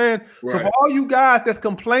see what I'm saying? Right. So for all you guys that's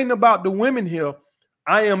complaining about the women here,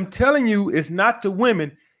 I am telling you, it's not the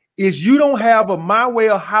women. Is you don't have a my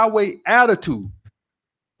way or highway attitude.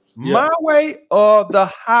 Yeah. My way or the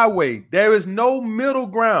highway. There is no middle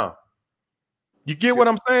ground. You get what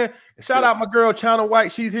I'm saying? Shout out my girl China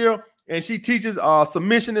White. She's here and she teaches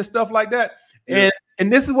submission and stuff like that. Yeah.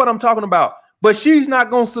 And this is what I'm talking about. But she's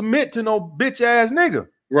not gonna submit to no bitch ass nigga.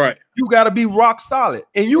 Right. You gotta be rock solid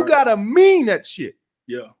and you gotta mean that shit.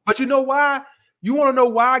 Yeah. But you know why? You want to know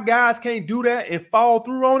why guys can't do that and fall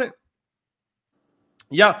through on it?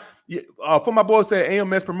 Yeah, for my boy said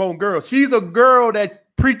AMS promoting girls. She's a girl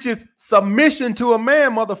that preaches submission to a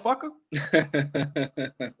man, motherfucker.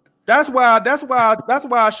 That's why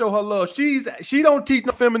I show her love. She don't teach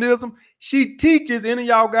no feminism. She teaches any of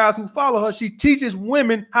y'all guys who follow her. She teaches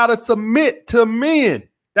women how to submit to men.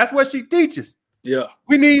 That's what she teaches. Yeah,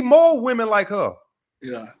 we need more women like her.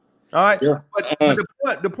 Yeah. All right. Yeah.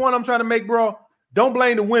 But the point I'm trying to make, bro, don't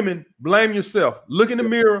blame the women. Blame yourself. Look in the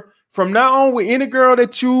mirror. From now on, with any girl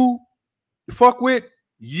that you fuck with,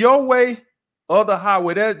 your way or the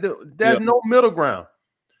highway. There's no middle ground.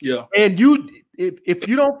 Yeah. And if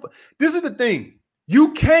you don't, this is the thing.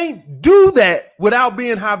 You can't do that without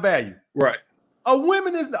being high value. Right. A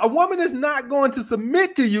woman is not going to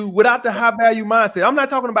submit to you without the high value mindset. I'm not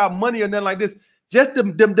talking about money or nothing like this. Just the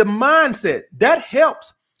mindset that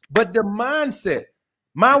helps. But the mindset,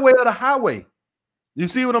 my way or the highway. You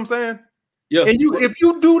see what I'm saying? Yeah. And if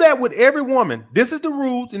you do that with every woman, this is the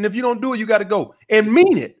rules. And if you don't do it, you got to go and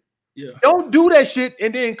mean it. Yeah. Don't do that shit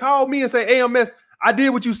and then call me and say, AMS, I did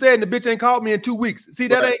what you said and the bitch ain't called me in 2 weeks. See,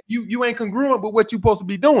 that ain't you ain't congruent with what you're supposed to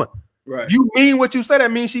be doing. Right. You mean what you said,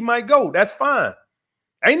 that means she might go. That's fine.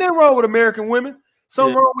 Ain't nothing wrong with American women.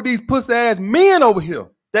 Something wrong with these pussy ass men over here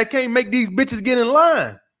that can't make these bitches get in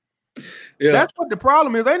line. Yeah, that's what the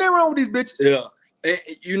problem is. Ain't nothing wrong with these bitches. Yeah, and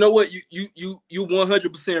you know what? You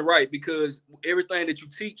 100% right, because everything that you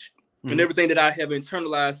teach and everything that I have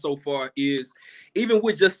internalized so far is, even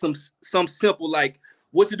with just some simple like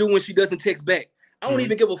what to do when she doesn't text back. I don't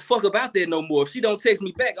even give a fuck about that no more. If she don't text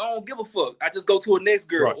me back, I don't give a fuck. I just go to a next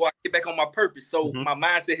girl or I get back on my purpose. So my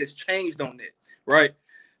mindset has changed on that, right?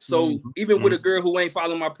 So even with a girl who ain't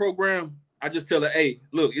following my program, I just tell her, hey,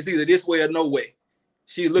 look, it's either this way or no way.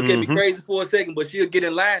 She'll look at me crazy for a second, but she'll get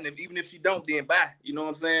in line. And even if she don't, then bye. You know what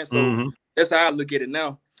I'm saying? So that's how I look at it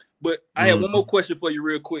now. But I have one more question for you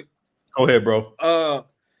real quick. Go ahead, bro.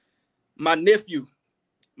 My nephew,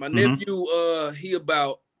 he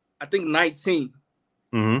about, I think 19.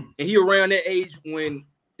 And he around that age when,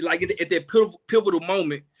 like at that pivotal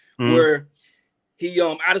moment where he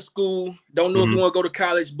out of school, don't know if he want to go to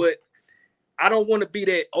college, but I don't want to be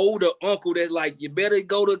that older uncle that like, you better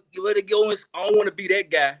go. I don't want to be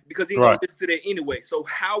that guy because he don't listen to that anyway. So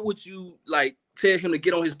how would you like tell him to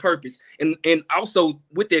get on his purpose? And also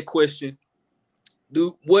with that question,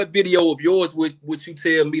 what video of yours would you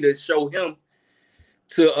tell me to show him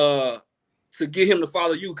to get him to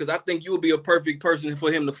follow you? Because I think you would be a perfect person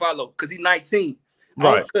for him to follow because he's 19.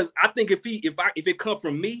 Right. Because I think if it come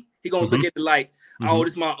from me, he gonna look at it like, oh,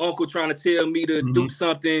 this is my uncle trying to tell me to do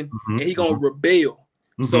something, and he gonna rebel.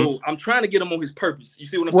 So I'm trying to get him on his purpose. You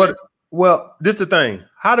see what I'm saying? Well, this is the thing.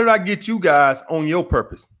 How did I get you guys on your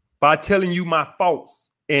purpose? By telling you my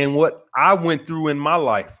faults and what I went through in my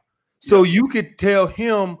life. So you could tell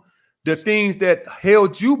him the things that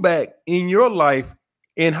held you back in your life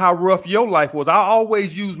and how rough your life was. I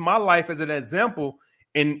always use my life as an example,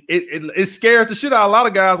 and it scares the shit out of a lot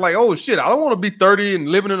of guys. Like, oh shit, I don't want to be 30 and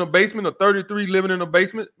living in a basement, or 33 living in a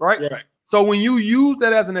basement, right? So when you use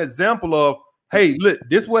that as an example of, hey, look,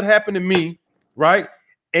 this what happened to me, right?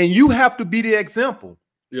 And you have to be the example.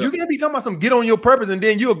 You can't be talking about some get on your purpose and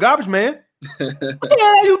then you a garbage man. What the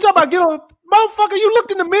hell you talking about get on? Motherfucker, you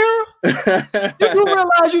looked in the mirror. You do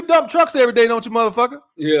realize you dump trucks every day, don't you, motherfucker?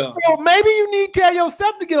 Yeah. So maybe you need to tell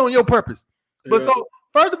yourself to get on your purpose. But so,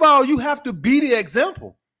 first of all, you have to be the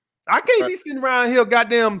example. I can't be sitting around here,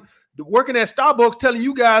 goddamn, working at Starbucks telling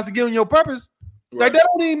you guys to get on your purpose. Like, that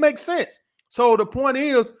don't even make sense. So the point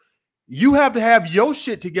is, you have to have your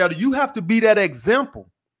shit together. You have to be that example.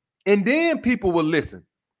 And then people will listen.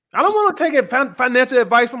 I don't want to take financial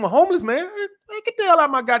advice from a homeless man. Get the hell out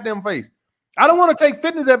of my goddamn face. I don't want to take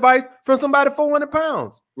fitness advice from somebody 400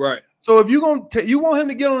 pounds. Right. So if you want him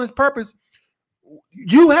to get on his purpose,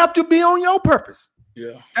 you have to be on your purpose.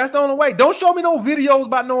 Yeah. That's the only way. Don't show me no videos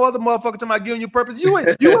about no other motherfucker talking about getting your purpose. You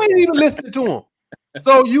ain't even listening to him.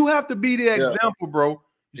 So you have to be the example, bro.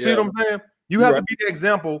 You see what I'm saying? You have to be the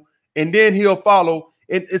example, and then he'll follow.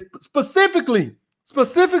 And it's specifically,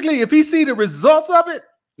 if he see the results of it,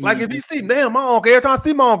 like if he see, damn, my uncle, every time I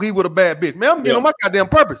see my uncle, he with a bad bitch. Man, I'm getting on my goddamn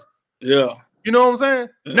purpose. Yeah. You know what I'm saying?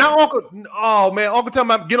 Now uncle, oh man, uncle talking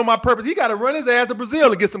about get on my purpose. He got to run his ass to Brazil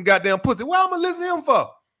to get some goddamn pussy. What I'm gonna listen to him for?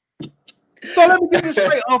 So let me get this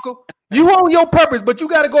straight, uncle. You on your purpose, but you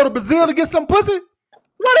got to go to Brazil to get some pussy?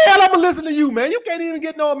 What the hell I'm gonna listen to you, man? You can't even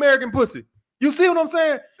get no American pussy. You see what I'm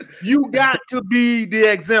saying? You got to be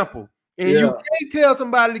the example. And you can't tell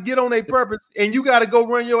somebody to get on their purpose and you got to go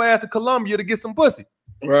run your ass to Colombia to get some pussy.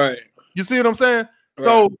 Right. You see what I'm saying? Right.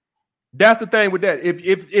 So that's the thing with that.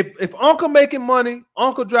 If uncle making money,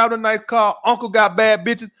 uncle driving a nice car, uncle got bad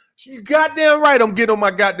bitches, you goddamn right I'm getting on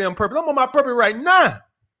my goddamn purpose. I'm on my purpose right now.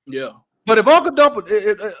 Yeah. But if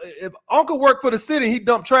uncle worked for the city, he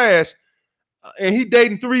dumped trash and he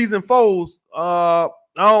dating threes and fours, I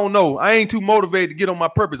don't know. I ain't too motivated to get on my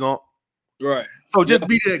purpose, Unc. Right. So just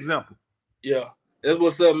be the example. Yeah. That's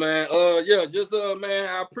what's up, man. Man,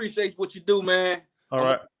 I appreciate what you do, man. All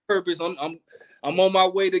right. Purpose. I'm on my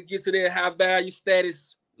way to get to that high value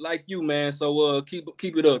status like you, man. So keep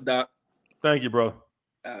it up, Doc. Thank you, bro.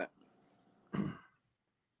 All right.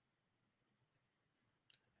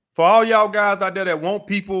 For all y'all guys out there that want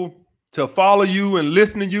people to follow you and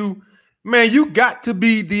listen to you, man, you got to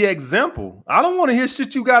be the example. I don't want to hear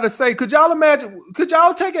shit you got to say. Could y'all imagine? Could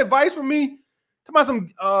y'all take advice from me? About some,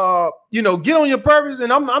 get on your purpose,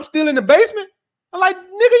 and I'm still in the basement. I'm like, nigga,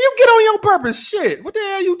 you get on your purpose. Shit, what the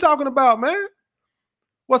hell you talking about, man?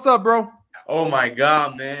 What's up, bro? Oh my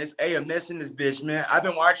God, man, it's AM Ness in this bitch, man. I've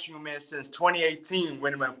been watching you, man, since 2018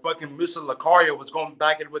 when my fucking Mr. Lucario was going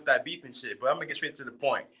back in with that beef and shit. But I'm gonna get straight to the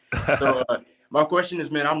point. So my question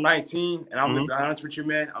is, man, I'm 19, and I'm gonna be honest with you,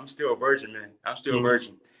 man. I'm still a virgin, man. I'm still a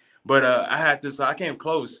virgin. But I had this. I came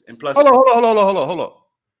close, and plus, hold on.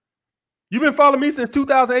 You been following me since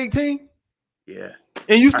 2018? Yeah.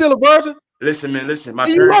 And you still a virgin? Listen, man. Listen, my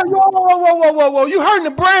parents. Whoa! You hurting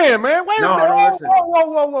the brand, man. Wait a minute. Listen.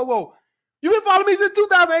 Whoa! You been following me since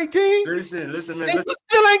 2018? Listen, man. And you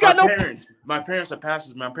still ain't got no parents. My parents are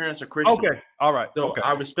pastors. My parents are Christians. Okay, all right. So okay.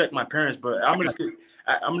 I respect my parents, but I'm gonna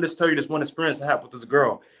just tell you this one experience I had with this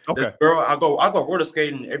girl. Okay. This girl, I go roller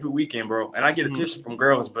skating every weekend, bro, and I get attention from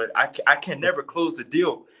girls, but I can never close the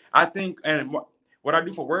deal. I think, and what I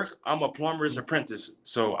do for work, I'm a plumber's apprentice.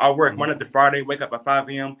 So I work Monday to Friday, wake up at 5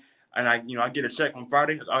 a.m. and I get a check on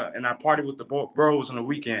Friday, and I party with the bros on the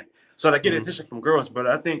weekend. So I get attention from girls, but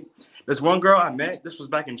I think there's one girl I met. This was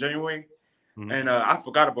back in January, and I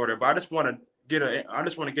forgot about her. But I just want to get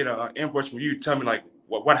an invoice from you. Tell me like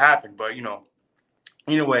what happened. But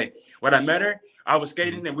anyway, when I met her, I was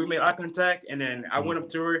skating and we made eye contact, and then I went up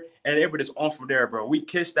to her, and it was just on from there, bro. We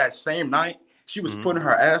kissed that same night. She was putting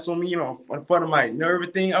her ass on me, in front of my,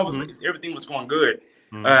 everything. I was everything was going good.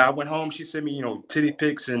 I went home. She sent me, titty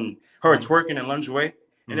pics and her twerking and lingerie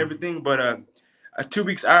and everything. But 2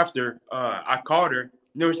 weeks after, I called her.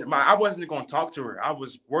 I wasn't going to talk to her. I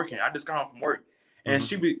was working. I just got home from work, and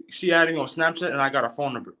she added me on Snapchat, and I got her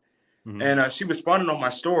phone number. And she responded on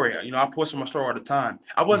my story. I posted my story all the time.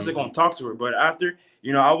 I wasn't going to talk to her, but after,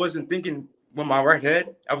 I wasn't thinking with my right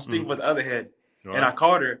head. I was thinking with the other head. Right. And I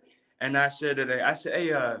called her, and I said, hey,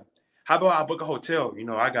 how about I book a hotel?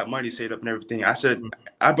 I got money saved up and everything. I said,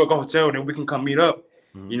 I book a hotel, then we can come meet up,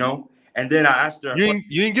 And then I asked her. You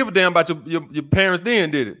didn't give a damn about your parents then,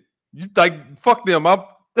 did it? You like, fuck them. Nah.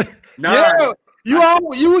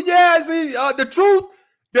 Yeah, see,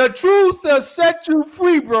 the truth shall set you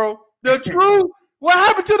free, bro. The truth. What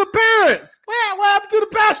happened to the parents? What happened to the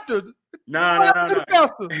pastor? No.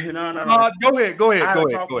 Go ahead. I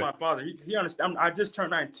talked with my father. He understands. I just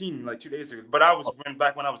turned 19 like 2 days ago, but I was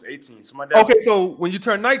back when I was 18. So my dad. Okay, so when you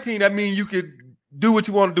turn 19, that means you could do what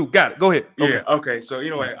you want to do. Got it. Go ahead. Okay. Yeah. Okay. So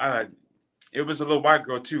it was a little white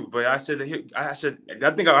girl too, but I said I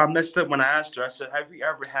think I messed up when I asked her. I said, "Have you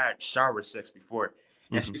ever had shower sex before?"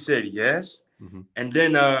 And she said yes. And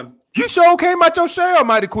then you sure came out your shell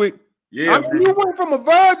mighty quick. Yeah, I mean, you went from a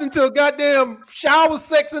virgin to a goddamn shower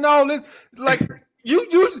sex and all this. Like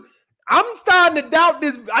you, I'm starting to doubt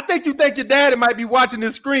this. I think you think your daddy might be watching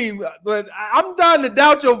this screen, but I'm starting to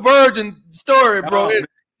doubt your virgin story, bro.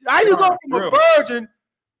 How you go from a virgin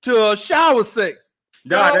to a shower sex?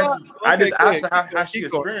 No, I just asked her how she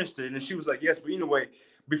experienced it, and she was like, yes. But anyway,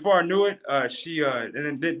 before I knew it, she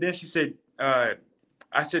and then she said, I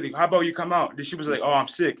said, how about you come out? Then she was like, oh, I'm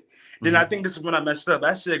sick. Then I think this is when I messed up.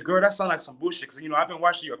 I said, girl, that sounds like some bullshit. Because, I've been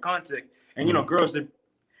watching your content, and, girls that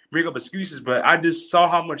bring up excuses, but I just saw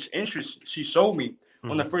how much interest she showed me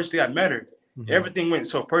on the first day I met her. Everything went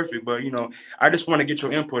so perfect, but, I just want to get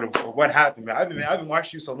your input of what happened, man. I've been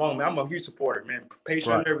watching you so long, man. I'm a huge supporter, man.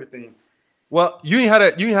 Patient and everything. Well, you ain't had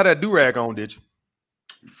that do-rag on, did you?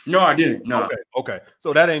 No, I didn't. No. Okay.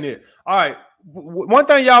 So that ain't it. All right. One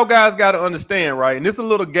thing y'all guys got to understand, right? And this is a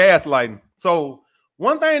little gaslighting. So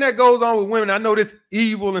one thing that goes on with women, I know this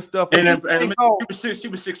evil and stuff. And she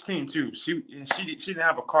was 16 too. She didn't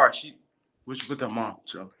have a car. She was with her mom.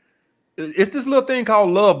 So it's this little thing called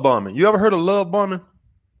love bombing. You ever heard of love bombing?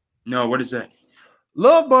 No. What is that?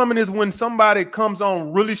 Love bombing is when somebody comes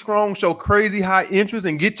on really strong, show crazy high interest,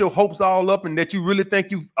 and get your hopes all up, and that you really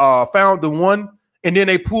think you found the one, and then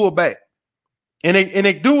they pull back, and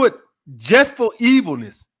they do it just for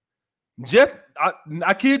evilness.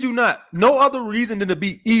 I kid you not. No other reason than to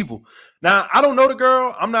be evil. Now, I don't know the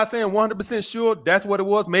girl. I'm not saying 100% sure that's what it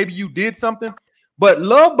was. Maybe you did something. But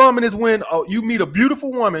love bombing is when you meet a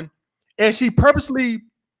beautiful woman and she purposely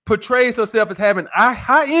portrays herself as having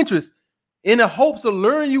high interest in the hopes of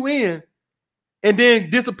luring you in and then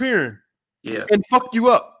disappearing. Yeah. And fuck you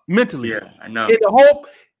up mentally. Yeah, I know. In the hope.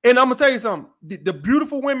 And I'm going to tell you something. The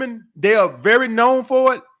beautiful women, they are very known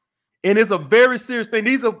for it. And it's a very serious thing.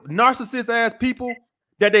 These are narcissist-ass people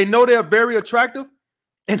that they know they're very attractive,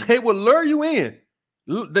 and they will lure you in.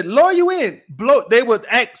 They would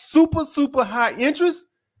act super, super high interest,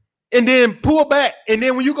 and then pull back. And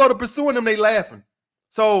then when you go to pursuing them, they laughing.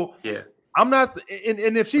 So yeah, I'm not.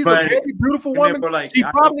 And if she's a very beautiful woman, she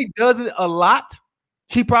probably does it a lot.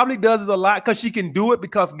 She probably does it a lot because she can do it.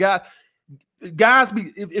 Because guys,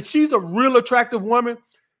 if she's a real attractive woman,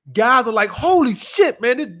 guys are like, holy shit,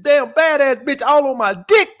 man, this damn badass bitch all on my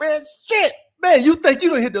dick, man. Shit, man, you think you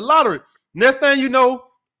done hit the lottery. Next thing you know,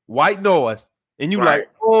 white noise. And you like,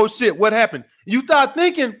 oh shit, what happened? You start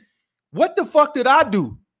thinking, what the fuck did I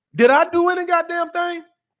do? Did I do any goddamn thing?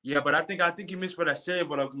 Yeah, but I think you missed what I said.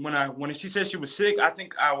 But when she said she was sick, I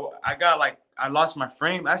think I lost my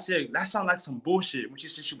frame. I said that sounded like some bullshit when she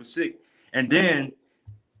said she was sick. And then,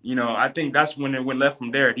 you know, I think that's when it went left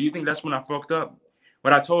from there. Do you think that's when I fucked up?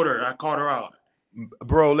 But I told her, I called her out.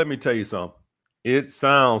 Bro, let me tell you something. It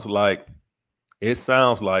sounds like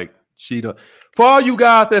she done. For all you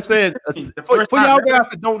guys that said, for y'all guys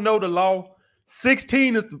that don't know the law,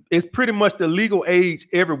 16 is pretty much the legal age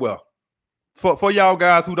everywhere. For y'all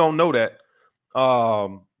guys who don't know that,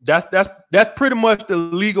 that's pretty much the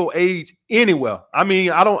legal age anywhere. I mean,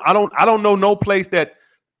 I don't know no place that,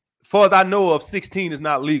 as far as I know of, 16 is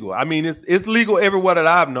not legal. I mean, it's legal everywhere that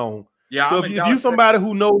I've known. Yeah. So if you somebody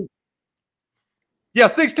who knows, yeah,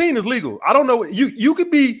 16 is legal. I don't know. You could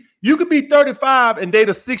be 35 and date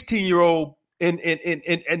a 16-year-old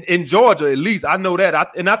in Georgia, at least. I know that.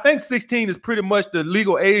 I think 16 is pretty much the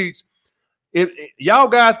legal age. Y'all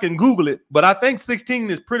guys can Google it, but I think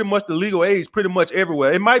 16 is pretty much the legal age pretty much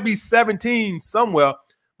everywhere. It might be 17 somewhere,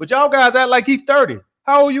 but y'all guys act like he's 30.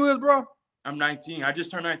 How old you is, bro? I'm 19. I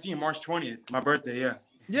just turned 19 March 20th. My birthday, yeah.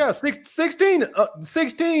 Yeah, 16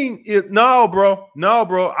 is no,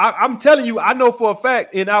 bro. I'm telling you, I know for a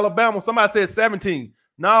fact in Alabama, somebody said 17.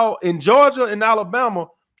 Now in Georgia and Alabama,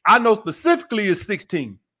 I know specifically it's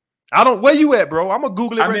 16. Where you at, bro? I'm gonna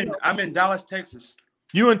Google it now. I'm in Dallas, Texas.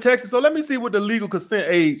 You in Texas? So let me see what the legal consent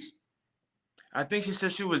age. I think she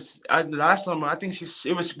said she was last time. I think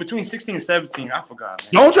it was between 16 and 17. I forgot.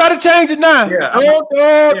 Man. Don't try to change it now. Yeah,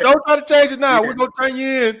 don't try to change it now. Yeah. We're gonna turn you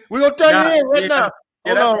in. We're gonna turn you in right now.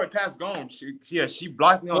 Yeah, that's where Pat's gone. She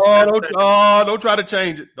blocked me on. Don't try to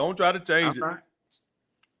change it. Don't try to change it.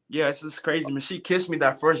 Yeah, this is crazy, man. She kissed me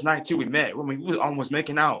that first night too. We met when we were almost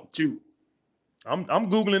making out too. I'm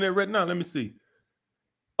Googling it right now. Let me see.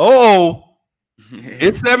 Oh,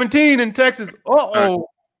 it's 17 in Texas.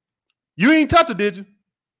 You ain't touch her, did you?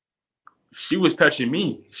 She was touching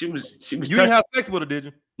me. She was. You didn't have sex with her, did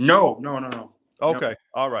you? No. Okay,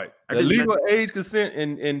 all right. The legal age consent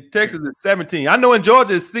in Texas is 17. I know in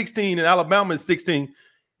Georgia it's 16 and Alabama is 16.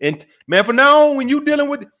 And man, from now on, when you dealing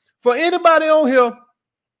with anybody on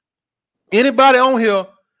here,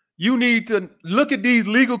 you need to look at these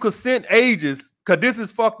legal consent ages, because this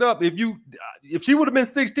is fucked up. If she would have been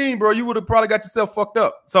 16, bro, you would have probably got yourself fucked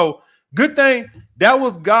up. So good thing that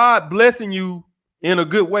was God blessing you in a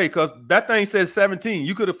good way, because that thing says 17.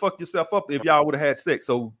 You could have fucked yourself up if y'all would have had sex.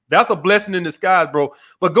 So that's a blessing in disguise, bro.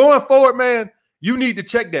 But going forward, man, you need to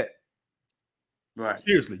check that. Right.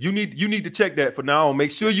 Seriously, you need to check that for now on.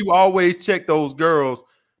 Make sure you always check those girls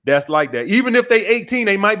that's like that. Even if they 18,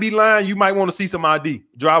 they might be lying. You might want to see some ID,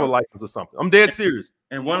 driver license or something. I'm dead serious.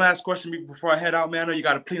 And one last question before I head out, man. I know you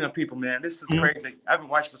got to clean up people, man. This is crazy. I haven't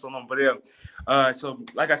watched for so long, but yeah. So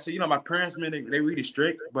like I said, my parents, man, they really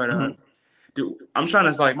strict, but dude, I'm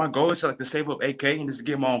trying to my goal is to save up $8K and just to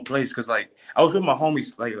get my own place, because I was with my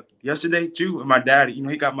homies yesterday too, and my dad,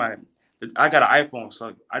 he got I got an iPhone,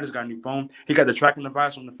 so I just got a new phone. He got the tracking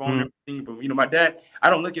device on the phone and everything. But my dad,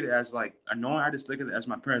 I don't look at it as annoying. I just look at it as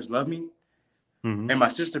my parents love me and my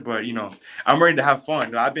sister. But I'm ready to have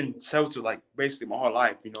fun. I've been sheltered basically my whole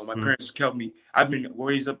life. My parents kept me. I've been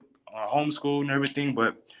raised up homeschooled and everything.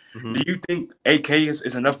 But do you think $8K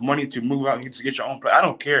is enough money to move out and to get your own place? I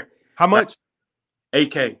don't care. How much?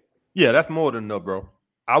 $8K. Yeah, that's more than enough, bro.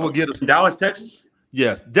 I would get a Dallas, Texas.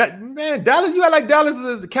 Yes, man, Dallas. You got Dallas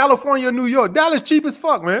is California, New York. Dallas cheap as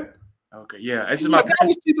fuck, man. Okay, yeah, it's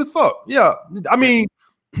Dallas cheap as fuck. Yeah, I mean,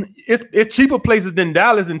 it's cheaper places than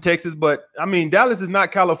Dallas in Texas, but I mean, Dallas is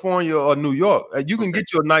not California or New York. You can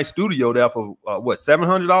get you a nice studio there for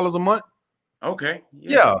 $700 a month. Okay.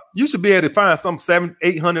 Yeah, you should be able to find some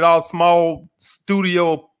 $700-800 small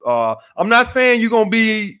studio. I'm not saying you're gonna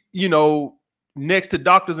be, next to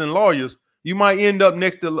doctors and lawyers. You might end up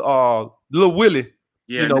next to Lil Willie.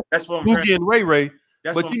 Yeah, that's what Pookie and Ray Ray.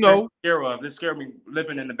 That's but what I'm scared of. This scared me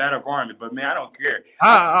living in the bad environment. But man, I don't care.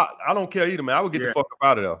 I don't care either, man. I would get the fuck up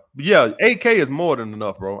out of there. But yeah, $8K is more than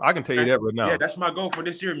enough, bro. I can tell you that right now. Yeah, that's my goal for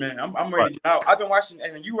this year, man. I'm ready to get out. I've been watching,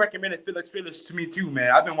 and you recommended Felix to me too,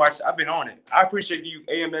 man. I've been on it. I appreciate you,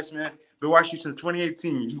 AMS, man. Been watching you since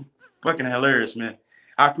 2018. You fucking hilarious, man.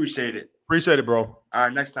 I appreciate it. Appreciate it, bro. All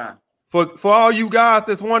right, next time. For all you guys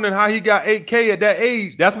that's wondering how he got $8K at that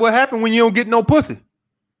age, that's what happened when you don't get no pussy.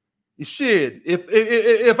 Shit,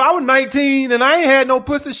 if I was 19 and I ain't had no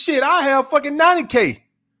pussy, shit, I have fucking $90K.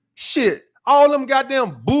 Shit, all them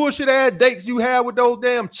goddamn bullshit ass dates you have with those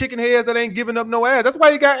damn chicken heads that ain't giving up no ass. That's why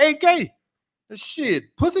you got $8K.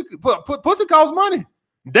 Shit, pussy costs money.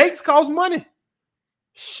 Dates cost money.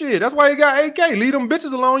 Shit, that's why you got $8K. Leave them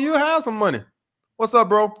bitches alone. You'll have some money. What's up,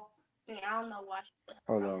 bro? Yeah, I don't know why.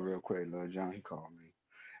 Hold on real quick, Lil John. He called me.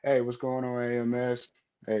 Hey, what's going on, AMS?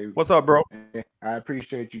 Hey, what's up, bro? I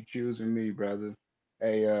appreciate you choosing me, brother.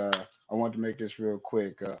 Hey, I want to make this real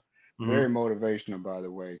quick. Very motivational, by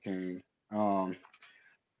the way, King.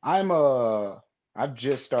 I've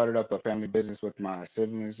just started up a family business with my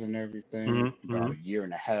siblings and everything about a year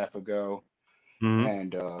and a half ago.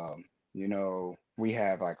 And you know, we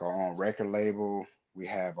have like our own record label. We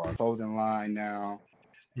have our clothing line now.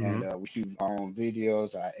 And we shoot our own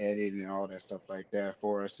videos. I edit and all that stuff like that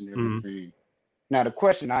for us and everything. Now, the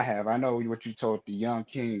question I have, I know what you told the young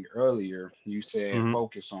king earlier. You said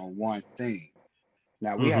focus on one thing.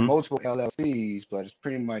 Now, we have multiple LLCs, but it's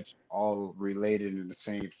pretty much all related in the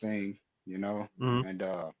same thing, you know? And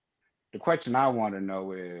the question I want to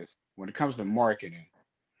know is, when it comes to marketing,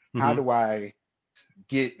 how do I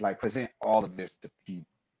present all of this to people,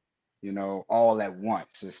 you know, all at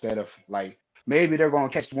once, instead of like, maybe they're going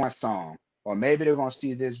to catch one song, or maybe they're going to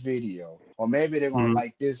see this video, or maybe they're going to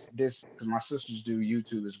like this, because my sisters do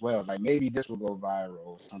YouTube as well. Like maybe this will go viral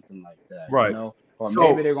or something like that, you know? Or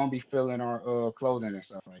maybe they're going to be feeling our clothing and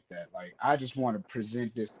stuff like that. Like, I just want to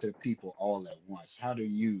present this to people all at once. How do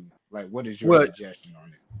you, like, what is your suggestion on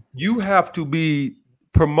it? You have to be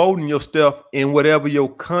promoting your stuff in whatever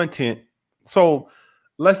your content. So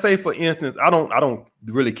let's say, for instance, I don't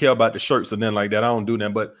really care about the shirts or nothing like that. I don't do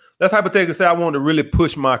that. But let's hypothetically say I want to really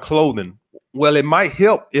push my clothing. Well, it might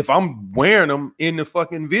help if I'm wearing them in the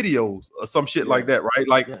fucking videos or some shit like that, right?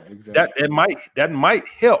 Like exactly. that might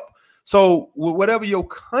help. So whatever your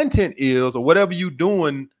content is, or whatever you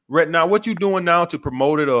doing right now, what you doing now to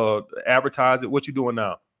promote it or advertise it? What you doing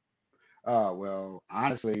now? Well,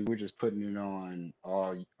 honestly, we're just putting it on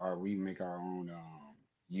we make our own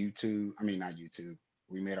YouTube. I mean, not YouTube.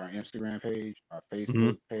 We made our Instagram page, our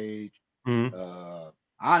Facebook page.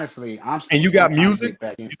 Honestly, and you got music.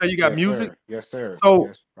 You say you got music? Sir. Yes, sir.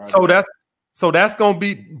 So that's gonna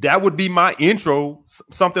be, that would be my intro,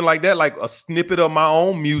 something like that, like a snippet of my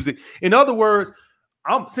own music. In other words,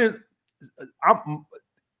 I'm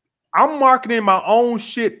marketing my own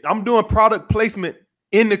shit. I'm doing product placement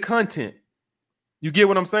in the content. You get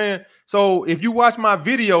what I'm saying? So if you watch my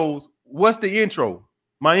videos, what's the intro?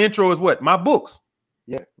 My intro is what? My books.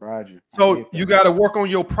 Yeah, Roger. So you got to work on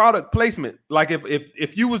your product placement. Like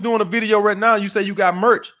if you was doing a video right now, you say you got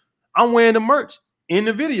merch. I'm wearing the merch in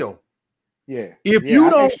the video. Yeah. If you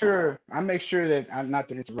don't, I make sure that I'm not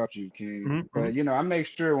to interrupt you, King, but you know, I make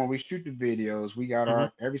sure when we shoot the videos, we got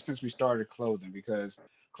our ever since we started clothing, because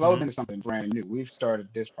clothing is something brand new. We've started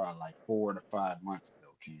this probably like 4 to 5 months ago,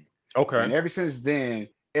 King. Okay. And ever since then,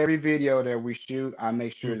 every video that we shoot, I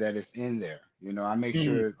make sure that it's in there. You know, I make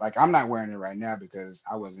sure, like, I'm not wearing it right now because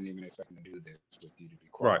I wasn't even expecting to do this with you, to be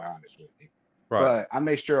quite honest with you. But I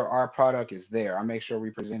make sure our product is there. I make sure we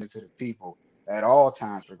present it to the people at all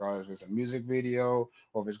times, regardless if it's a music video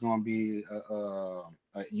or if it's going to be a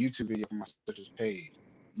YouTube video from my sister's page.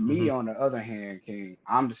 Me, on the other hand, King,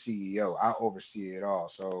 I'm the CEO. I oversee it all.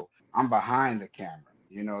 So I'm behind the camera.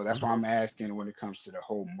 You know, that's why I'm asking when it comes to the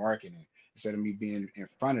whole marketing, instead of me being in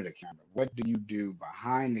front of the camera. What do you do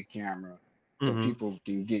behind the camera so people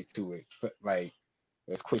can get to it like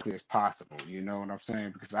as quickly as possible? You know what I'm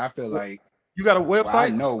saying? Because I feel like you got a website. I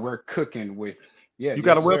know we're cooking with. Yeah, you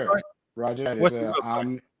got a website. Roger. That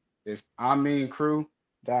is aminkru.com.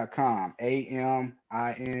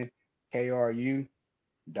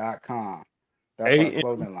 aminkru.com. That's our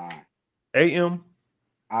clothing line.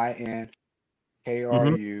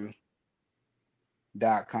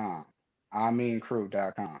 aminkru.com.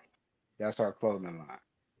 aminkru.com. That's our clothing line.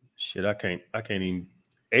 Shit, I can't even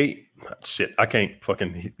I can't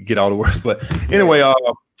fucking get all the words. But anyway, I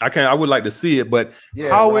would like to see it. But yeah,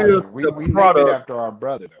 how is we named it after our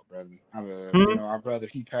brother, though, brother. You know, our brother,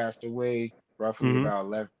 he passed away roughly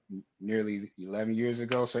about nearly 11 years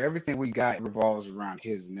ago. So everything we got revolves around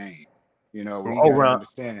his name. You know, we gotta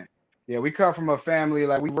understand. Yeah, we come from a family,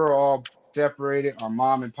 like, we were all separated. Our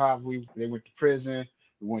mom and pop, they went to prison.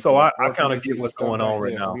 So I kind of get what's going on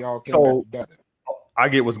right now. So we all came back together. I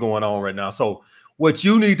get what's going on right now. So what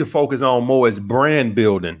you need to focus on more is brand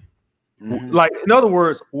building. Like, in other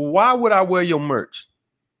words, why would I wear your merch?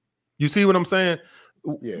 You see what I'm saying?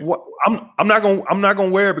 Yeah. I'm not gonna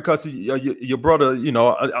wear it because your brother. You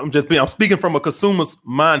know, I'm speaking from a consumer's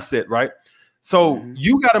mindset, right? So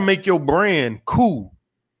you got to make your brand cool,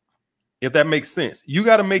 if that makes sense. You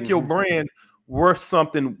got to make your brand worth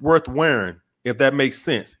something worth wearing, if that makes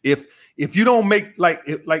sense. If you don't make like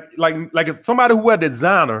if somebody who wear the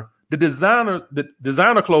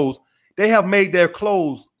designer clothes, they have made their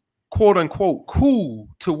clothes quote unquote cool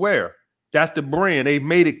to wear. That's the brand. They've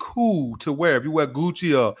made it cool to wear. If you wear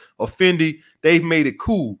Gucci or Fendi, they've made it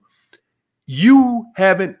cool. You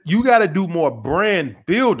got to do more brand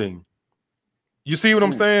building. You see what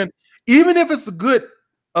I'm saying? Even if it's a good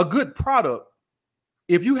product,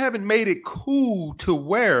 if you haven't made it cool to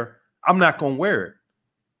wear, I'm not gonna wear it.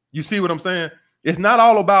 You see what I'm saying? It's not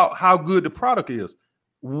all about how good the product is.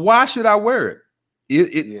 Why should I wear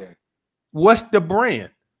it? What's the brand?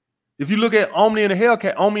 If you look at Omni and the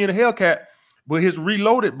Hellcat with his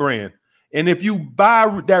Reloaded brand, and if you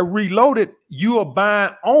buy that Reloaded, you are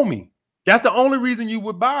buying Omni. That's the only reason you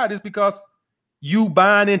would buy it, is because you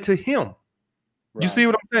buying into him. Right. You see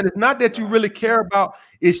what I'm saying? It's not that you really care about,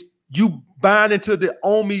 it's you buying into the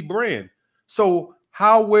Omni brand. So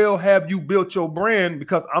how well have you built your brand?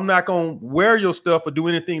 Because I'm not going to wear your stuff or do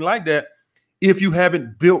anything like that if you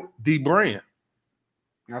haven't built the brand.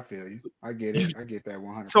 I feel you. I get it. I get that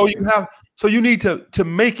 100%. So you need to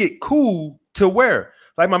make it cool to wear.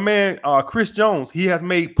 Like my man Chris Jones, he has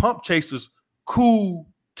made pump chasers cool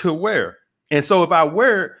to wear. And so if I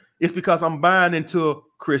wear it, it's because I'm buying into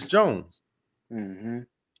Chris Jones. Mm-hmm.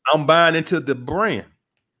 I'm buying into the brand.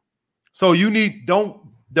 So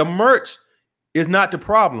the merch is not the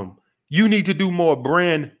problem. You need to do more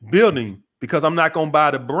brand building, because I'm not going to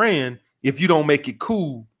buy the brand if you don't make it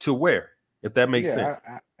cool to wear. If that makes sense.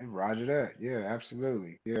 I roger that. Yeah,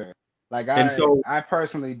 absolutely. Yeah. Like I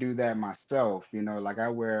personally do that myself, you know, like I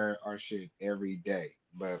wear our shit every day,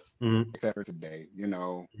 but except for today, you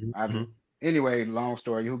know. Anyway, long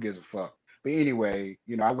story, who gives a fuck? But anyway,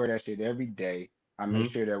 you know, I wear that shit every day. I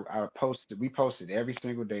make sure that we post it every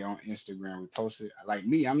single day on Instagram. We post it. Like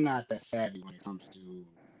me, I'm not that savvy when it comes to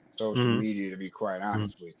social media, to be quite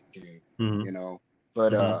honest with you, you know.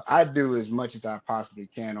 But I do as much as I possibly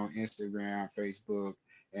can on Instagram, Facebook,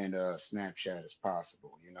 and Snapchat as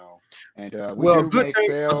possible, you know. And we do make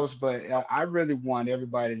sales, but I really want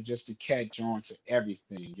everybody just to catch on to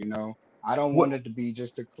everything, you know. I don't want it to be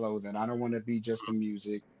just the clothing. I don't want it to be just the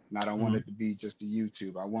music. And I don't want it to be just the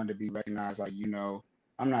YouTube. I want it to be recognized, like, you know,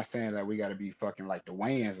 I'm not saying that we got to be fucking like the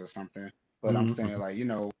Wayans or something, but I'm saying, like, you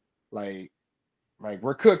know, like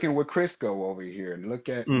we're cooking with Crisco over here, and look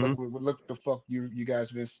the fuck you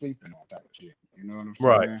guys been sleeping on type of shit. You know what I'm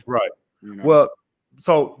saying? Right. You know? Well,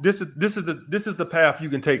 so this is the path you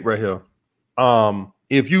can take right here.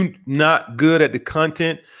 If you're not good at the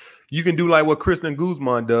content, you can do like what Kristen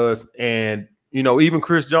Guzman does, and you know, even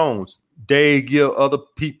Chris Jones, they give other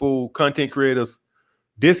people, content creators,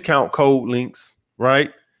 discount code links,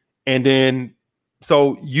 right? And then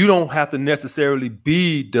so you don't have to necessarily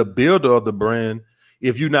be the builder of the brand.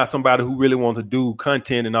 If you're not somebody who really wants to do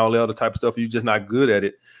content and all the other type of stuff, you're just not good at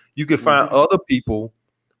it. You can find other people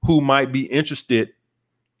who might be interested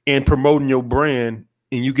in promoting your brand,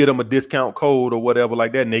 and you get them a discount code or whatever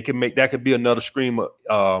like that, and they can make that could be another stream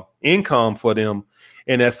of income for them.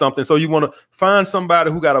 And that's something. So you want to find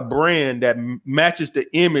somebody who got a brand that matches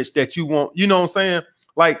the image that you want. You know what I'm saying?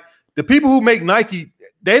 Like the people who make Nike,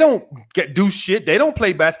 they don't do shit. They don't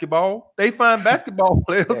play basketball. They find basketball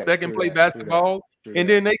players that can play basketball, and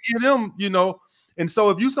then they give them, you know. And so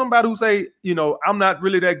if you somebody who say, you know, I'm not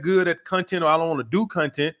really that good at content, or I don't want to do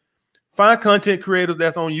content, find content creators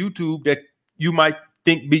that's on YouTube that you might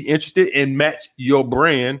think be interested and match your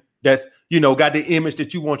brand. That's, you know, got the image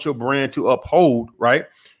that you want your brand to uphold, right?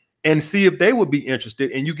 And see if they would be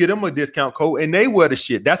interested, and you get them a discount code and they wear the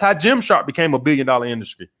shit. That's how Gymshark became $1 billion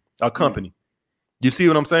industry, a company. You see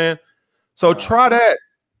what I'm saying? So try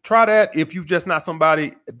that if you're just not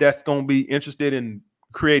somebody that's going to be interested in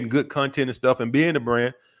creating good content and stuff and being the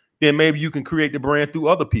brand, then maybe you can create the brand through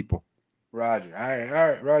other people. Roger. All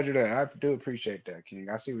right, Roger that. I do appreciate that, King.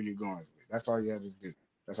 I see where you're going with it. That's all you have to do.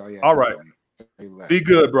 That's all you have all to right. do. Be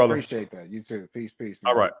good, brother. Appreciate that. You too. Peace. Man.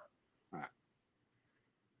 All right.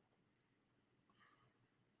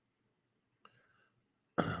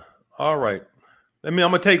 All right. I'm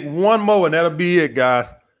gonna take one more, and that'll be it,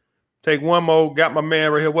 guys. Take one more. Got my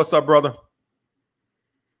man right here. What's up, brother?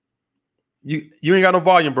 You ain't got no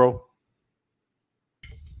volume, bro.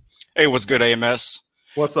 Hey, what's good, AMS?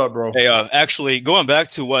 What's up, bro? Hey, actually, going back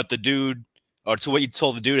to what the dude, or to what you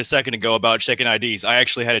told the dude a second ago about checking IDs, I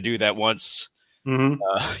actually had to do that once.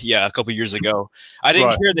 A couple years ago. I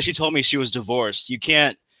didn't care that she told me she was divorced. You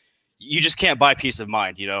just can't buy peace of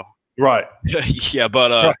mind, you know? Right. Yeah,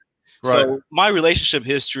 but so my relationship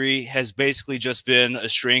history has basically just been a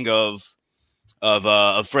string of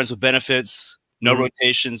friends with benefits, no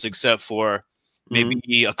rotations except for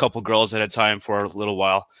maybe a couple girls at a time for a little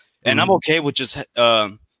while. And I'm okay with just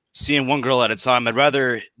seeing one girl at a time. I'd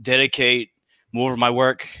rather dedicate more of my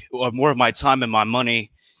work or more of my time and my money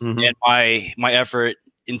and my effort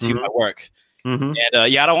into my work. And I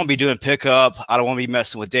don't want to be doing pickup. I don't want to be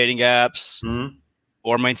messing with dating apps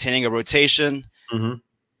or maintaining a rotation.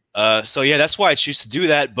 So that's why I choose to do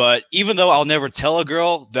that. But even though I'll never tell a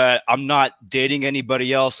girl that I'm not dating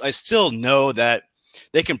anybody else, I still know that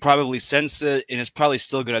they can probably sense it, and it's probably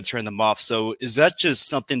still going to turn them off. So is that just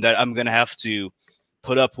something that I'm going to have to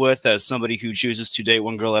put up with as somebody who chooses to date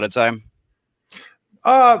one girl at a time?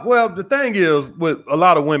 Well, the thing is with a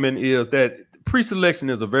lot of women is that pre-selection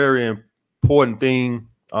is a very important thing.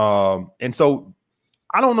 And so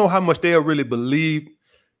I don't know how much they'll really believe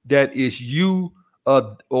that it's you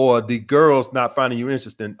or the girls not finding you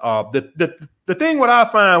interesting. The thing what I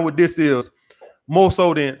find with this is more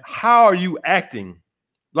so than how are you acting?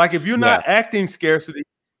 Like if you're not acting scarcity,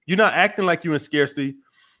 you're not acting like you're in scarcity,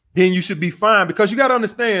 then you should be fine, because you got to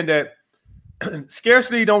understand that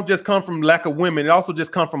scarcity don't just come from lack of women. It also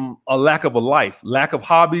just comes from a lack of a life, lack of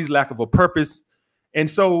hobbies, lack of a purpose. And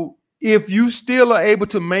so if you still are able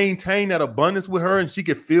to maintain that abundance with her and she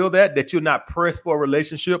can feel that you're not pressed for a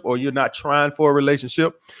relationship or you're not trying for a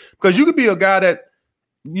relationship, because you could be a guy that,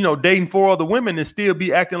 you know, dating 4 other women and still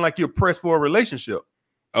be acting like you're pressed for a relationship.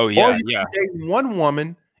 Oh, yeah, or dating one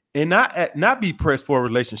woman and not be pressed for a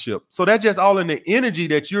relationship. So that's just all in the energy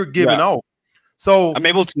that you're giving off. So I'm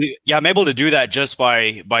able to do that just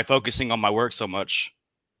by focusing on my work so much.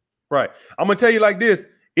 Right. I'm gonna tell you like this.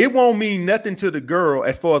 It won't mean nothing to the girl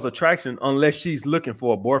as far as attraction unless she's looking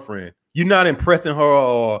for a boyfriend. You're not impressing her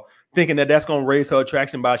or thinking that that's gonna raise her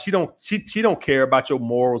attraction by. She don't care about your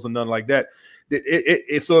morals or nothing like that.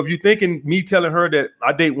 So if you're thinking me telling her that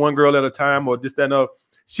I date one girl at a time or this, that, and other,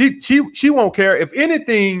 she won't care. If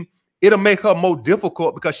anything, it'll make her more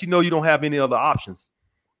difficult because she know you don't have any other options.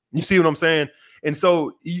 You see what I'm saying? And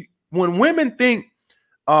so when women think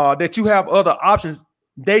that you have other options,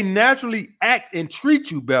 they naturally act and treat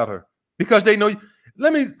you better because they know.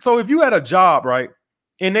 So if you had a job, right,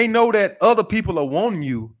 and they know that other people are wanting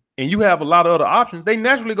you and you have a lot of other options, they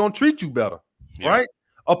naturally gonna treat you better, right?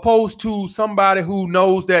 Opposed to somebody who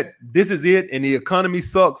knows that this is it and the economy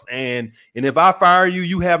sucks, and if I fire you,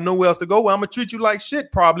 you have nowhere else to go. Well, I'm gonna treat you like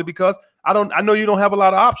shit probably because I know you don't have a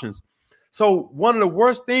lot of options. So one of the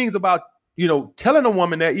worst things about, you know, telling a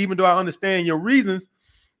woman that, even though I understand your reasons,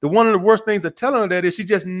 one of the worst things of telling her that is she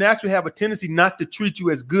just naturally have a tendency not to treat you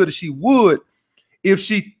as good as she would if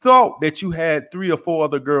she thought that you had 3 or 4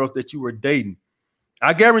 other girls that you were dating.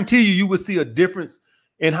 I guarantee you would see a difference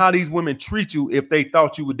in how these women treat you if they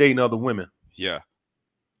thought you were dating other women. Yeah.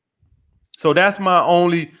 So that's my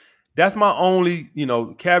only, you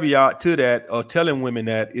know, caveat to that, or telling women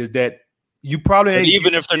that, is that you probably ain't.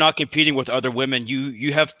 Even if they're not competing with other women,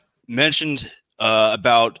 you have mentioned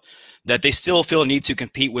about that they still feel a need to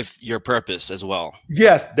compete with your purpose as well.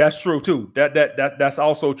 Yes, that's true too. That's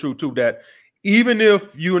also true too. That even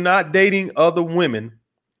if you're not dating other women,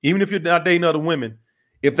 if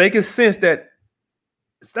they can sense that,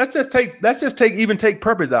 let's just take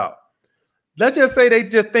purpose out. Let's just say they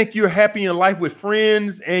just think you're happy in life with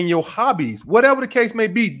friends and your hobbies, whatever the case may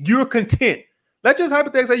be, you're content. Let's just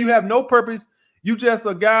hypothetically say you have no purpose. You just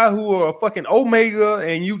a guy who are a fucking omega,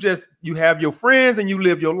 and you have your friends and you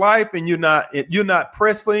live your life, and you're not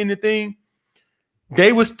pressed for anything.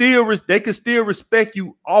 They could still respect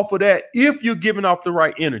you off of that if you're giving off the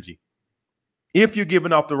right energy.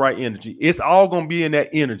 It's all gonna be in that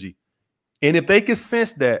energy. And if they could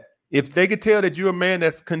sense that, if they could tell that you're a man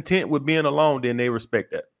that's content with being alone, then they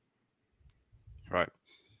respect that. Right.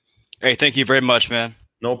 Hey, thank you very much, man.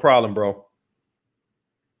 No problem, bro.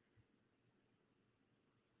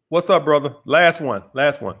 What's up, brother? Last one.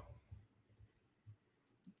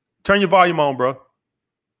 Turn your volume on, bro.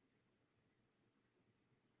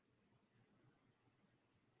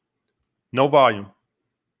 No volume.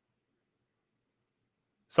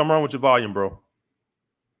 Something wrong with your volume, bro.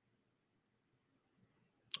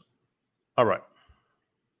 All right.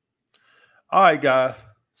 All right, guys.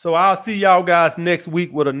 So I'll see y'all guys next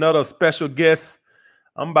week with another special guest.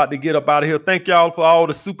 I'm about to get up out of here. Thank y'all for all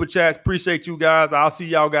the super chats. Appreciate you guys. I'll see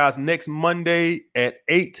y'all guys next Monday at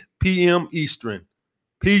 8 p.m. Eastern.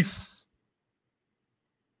 Peace.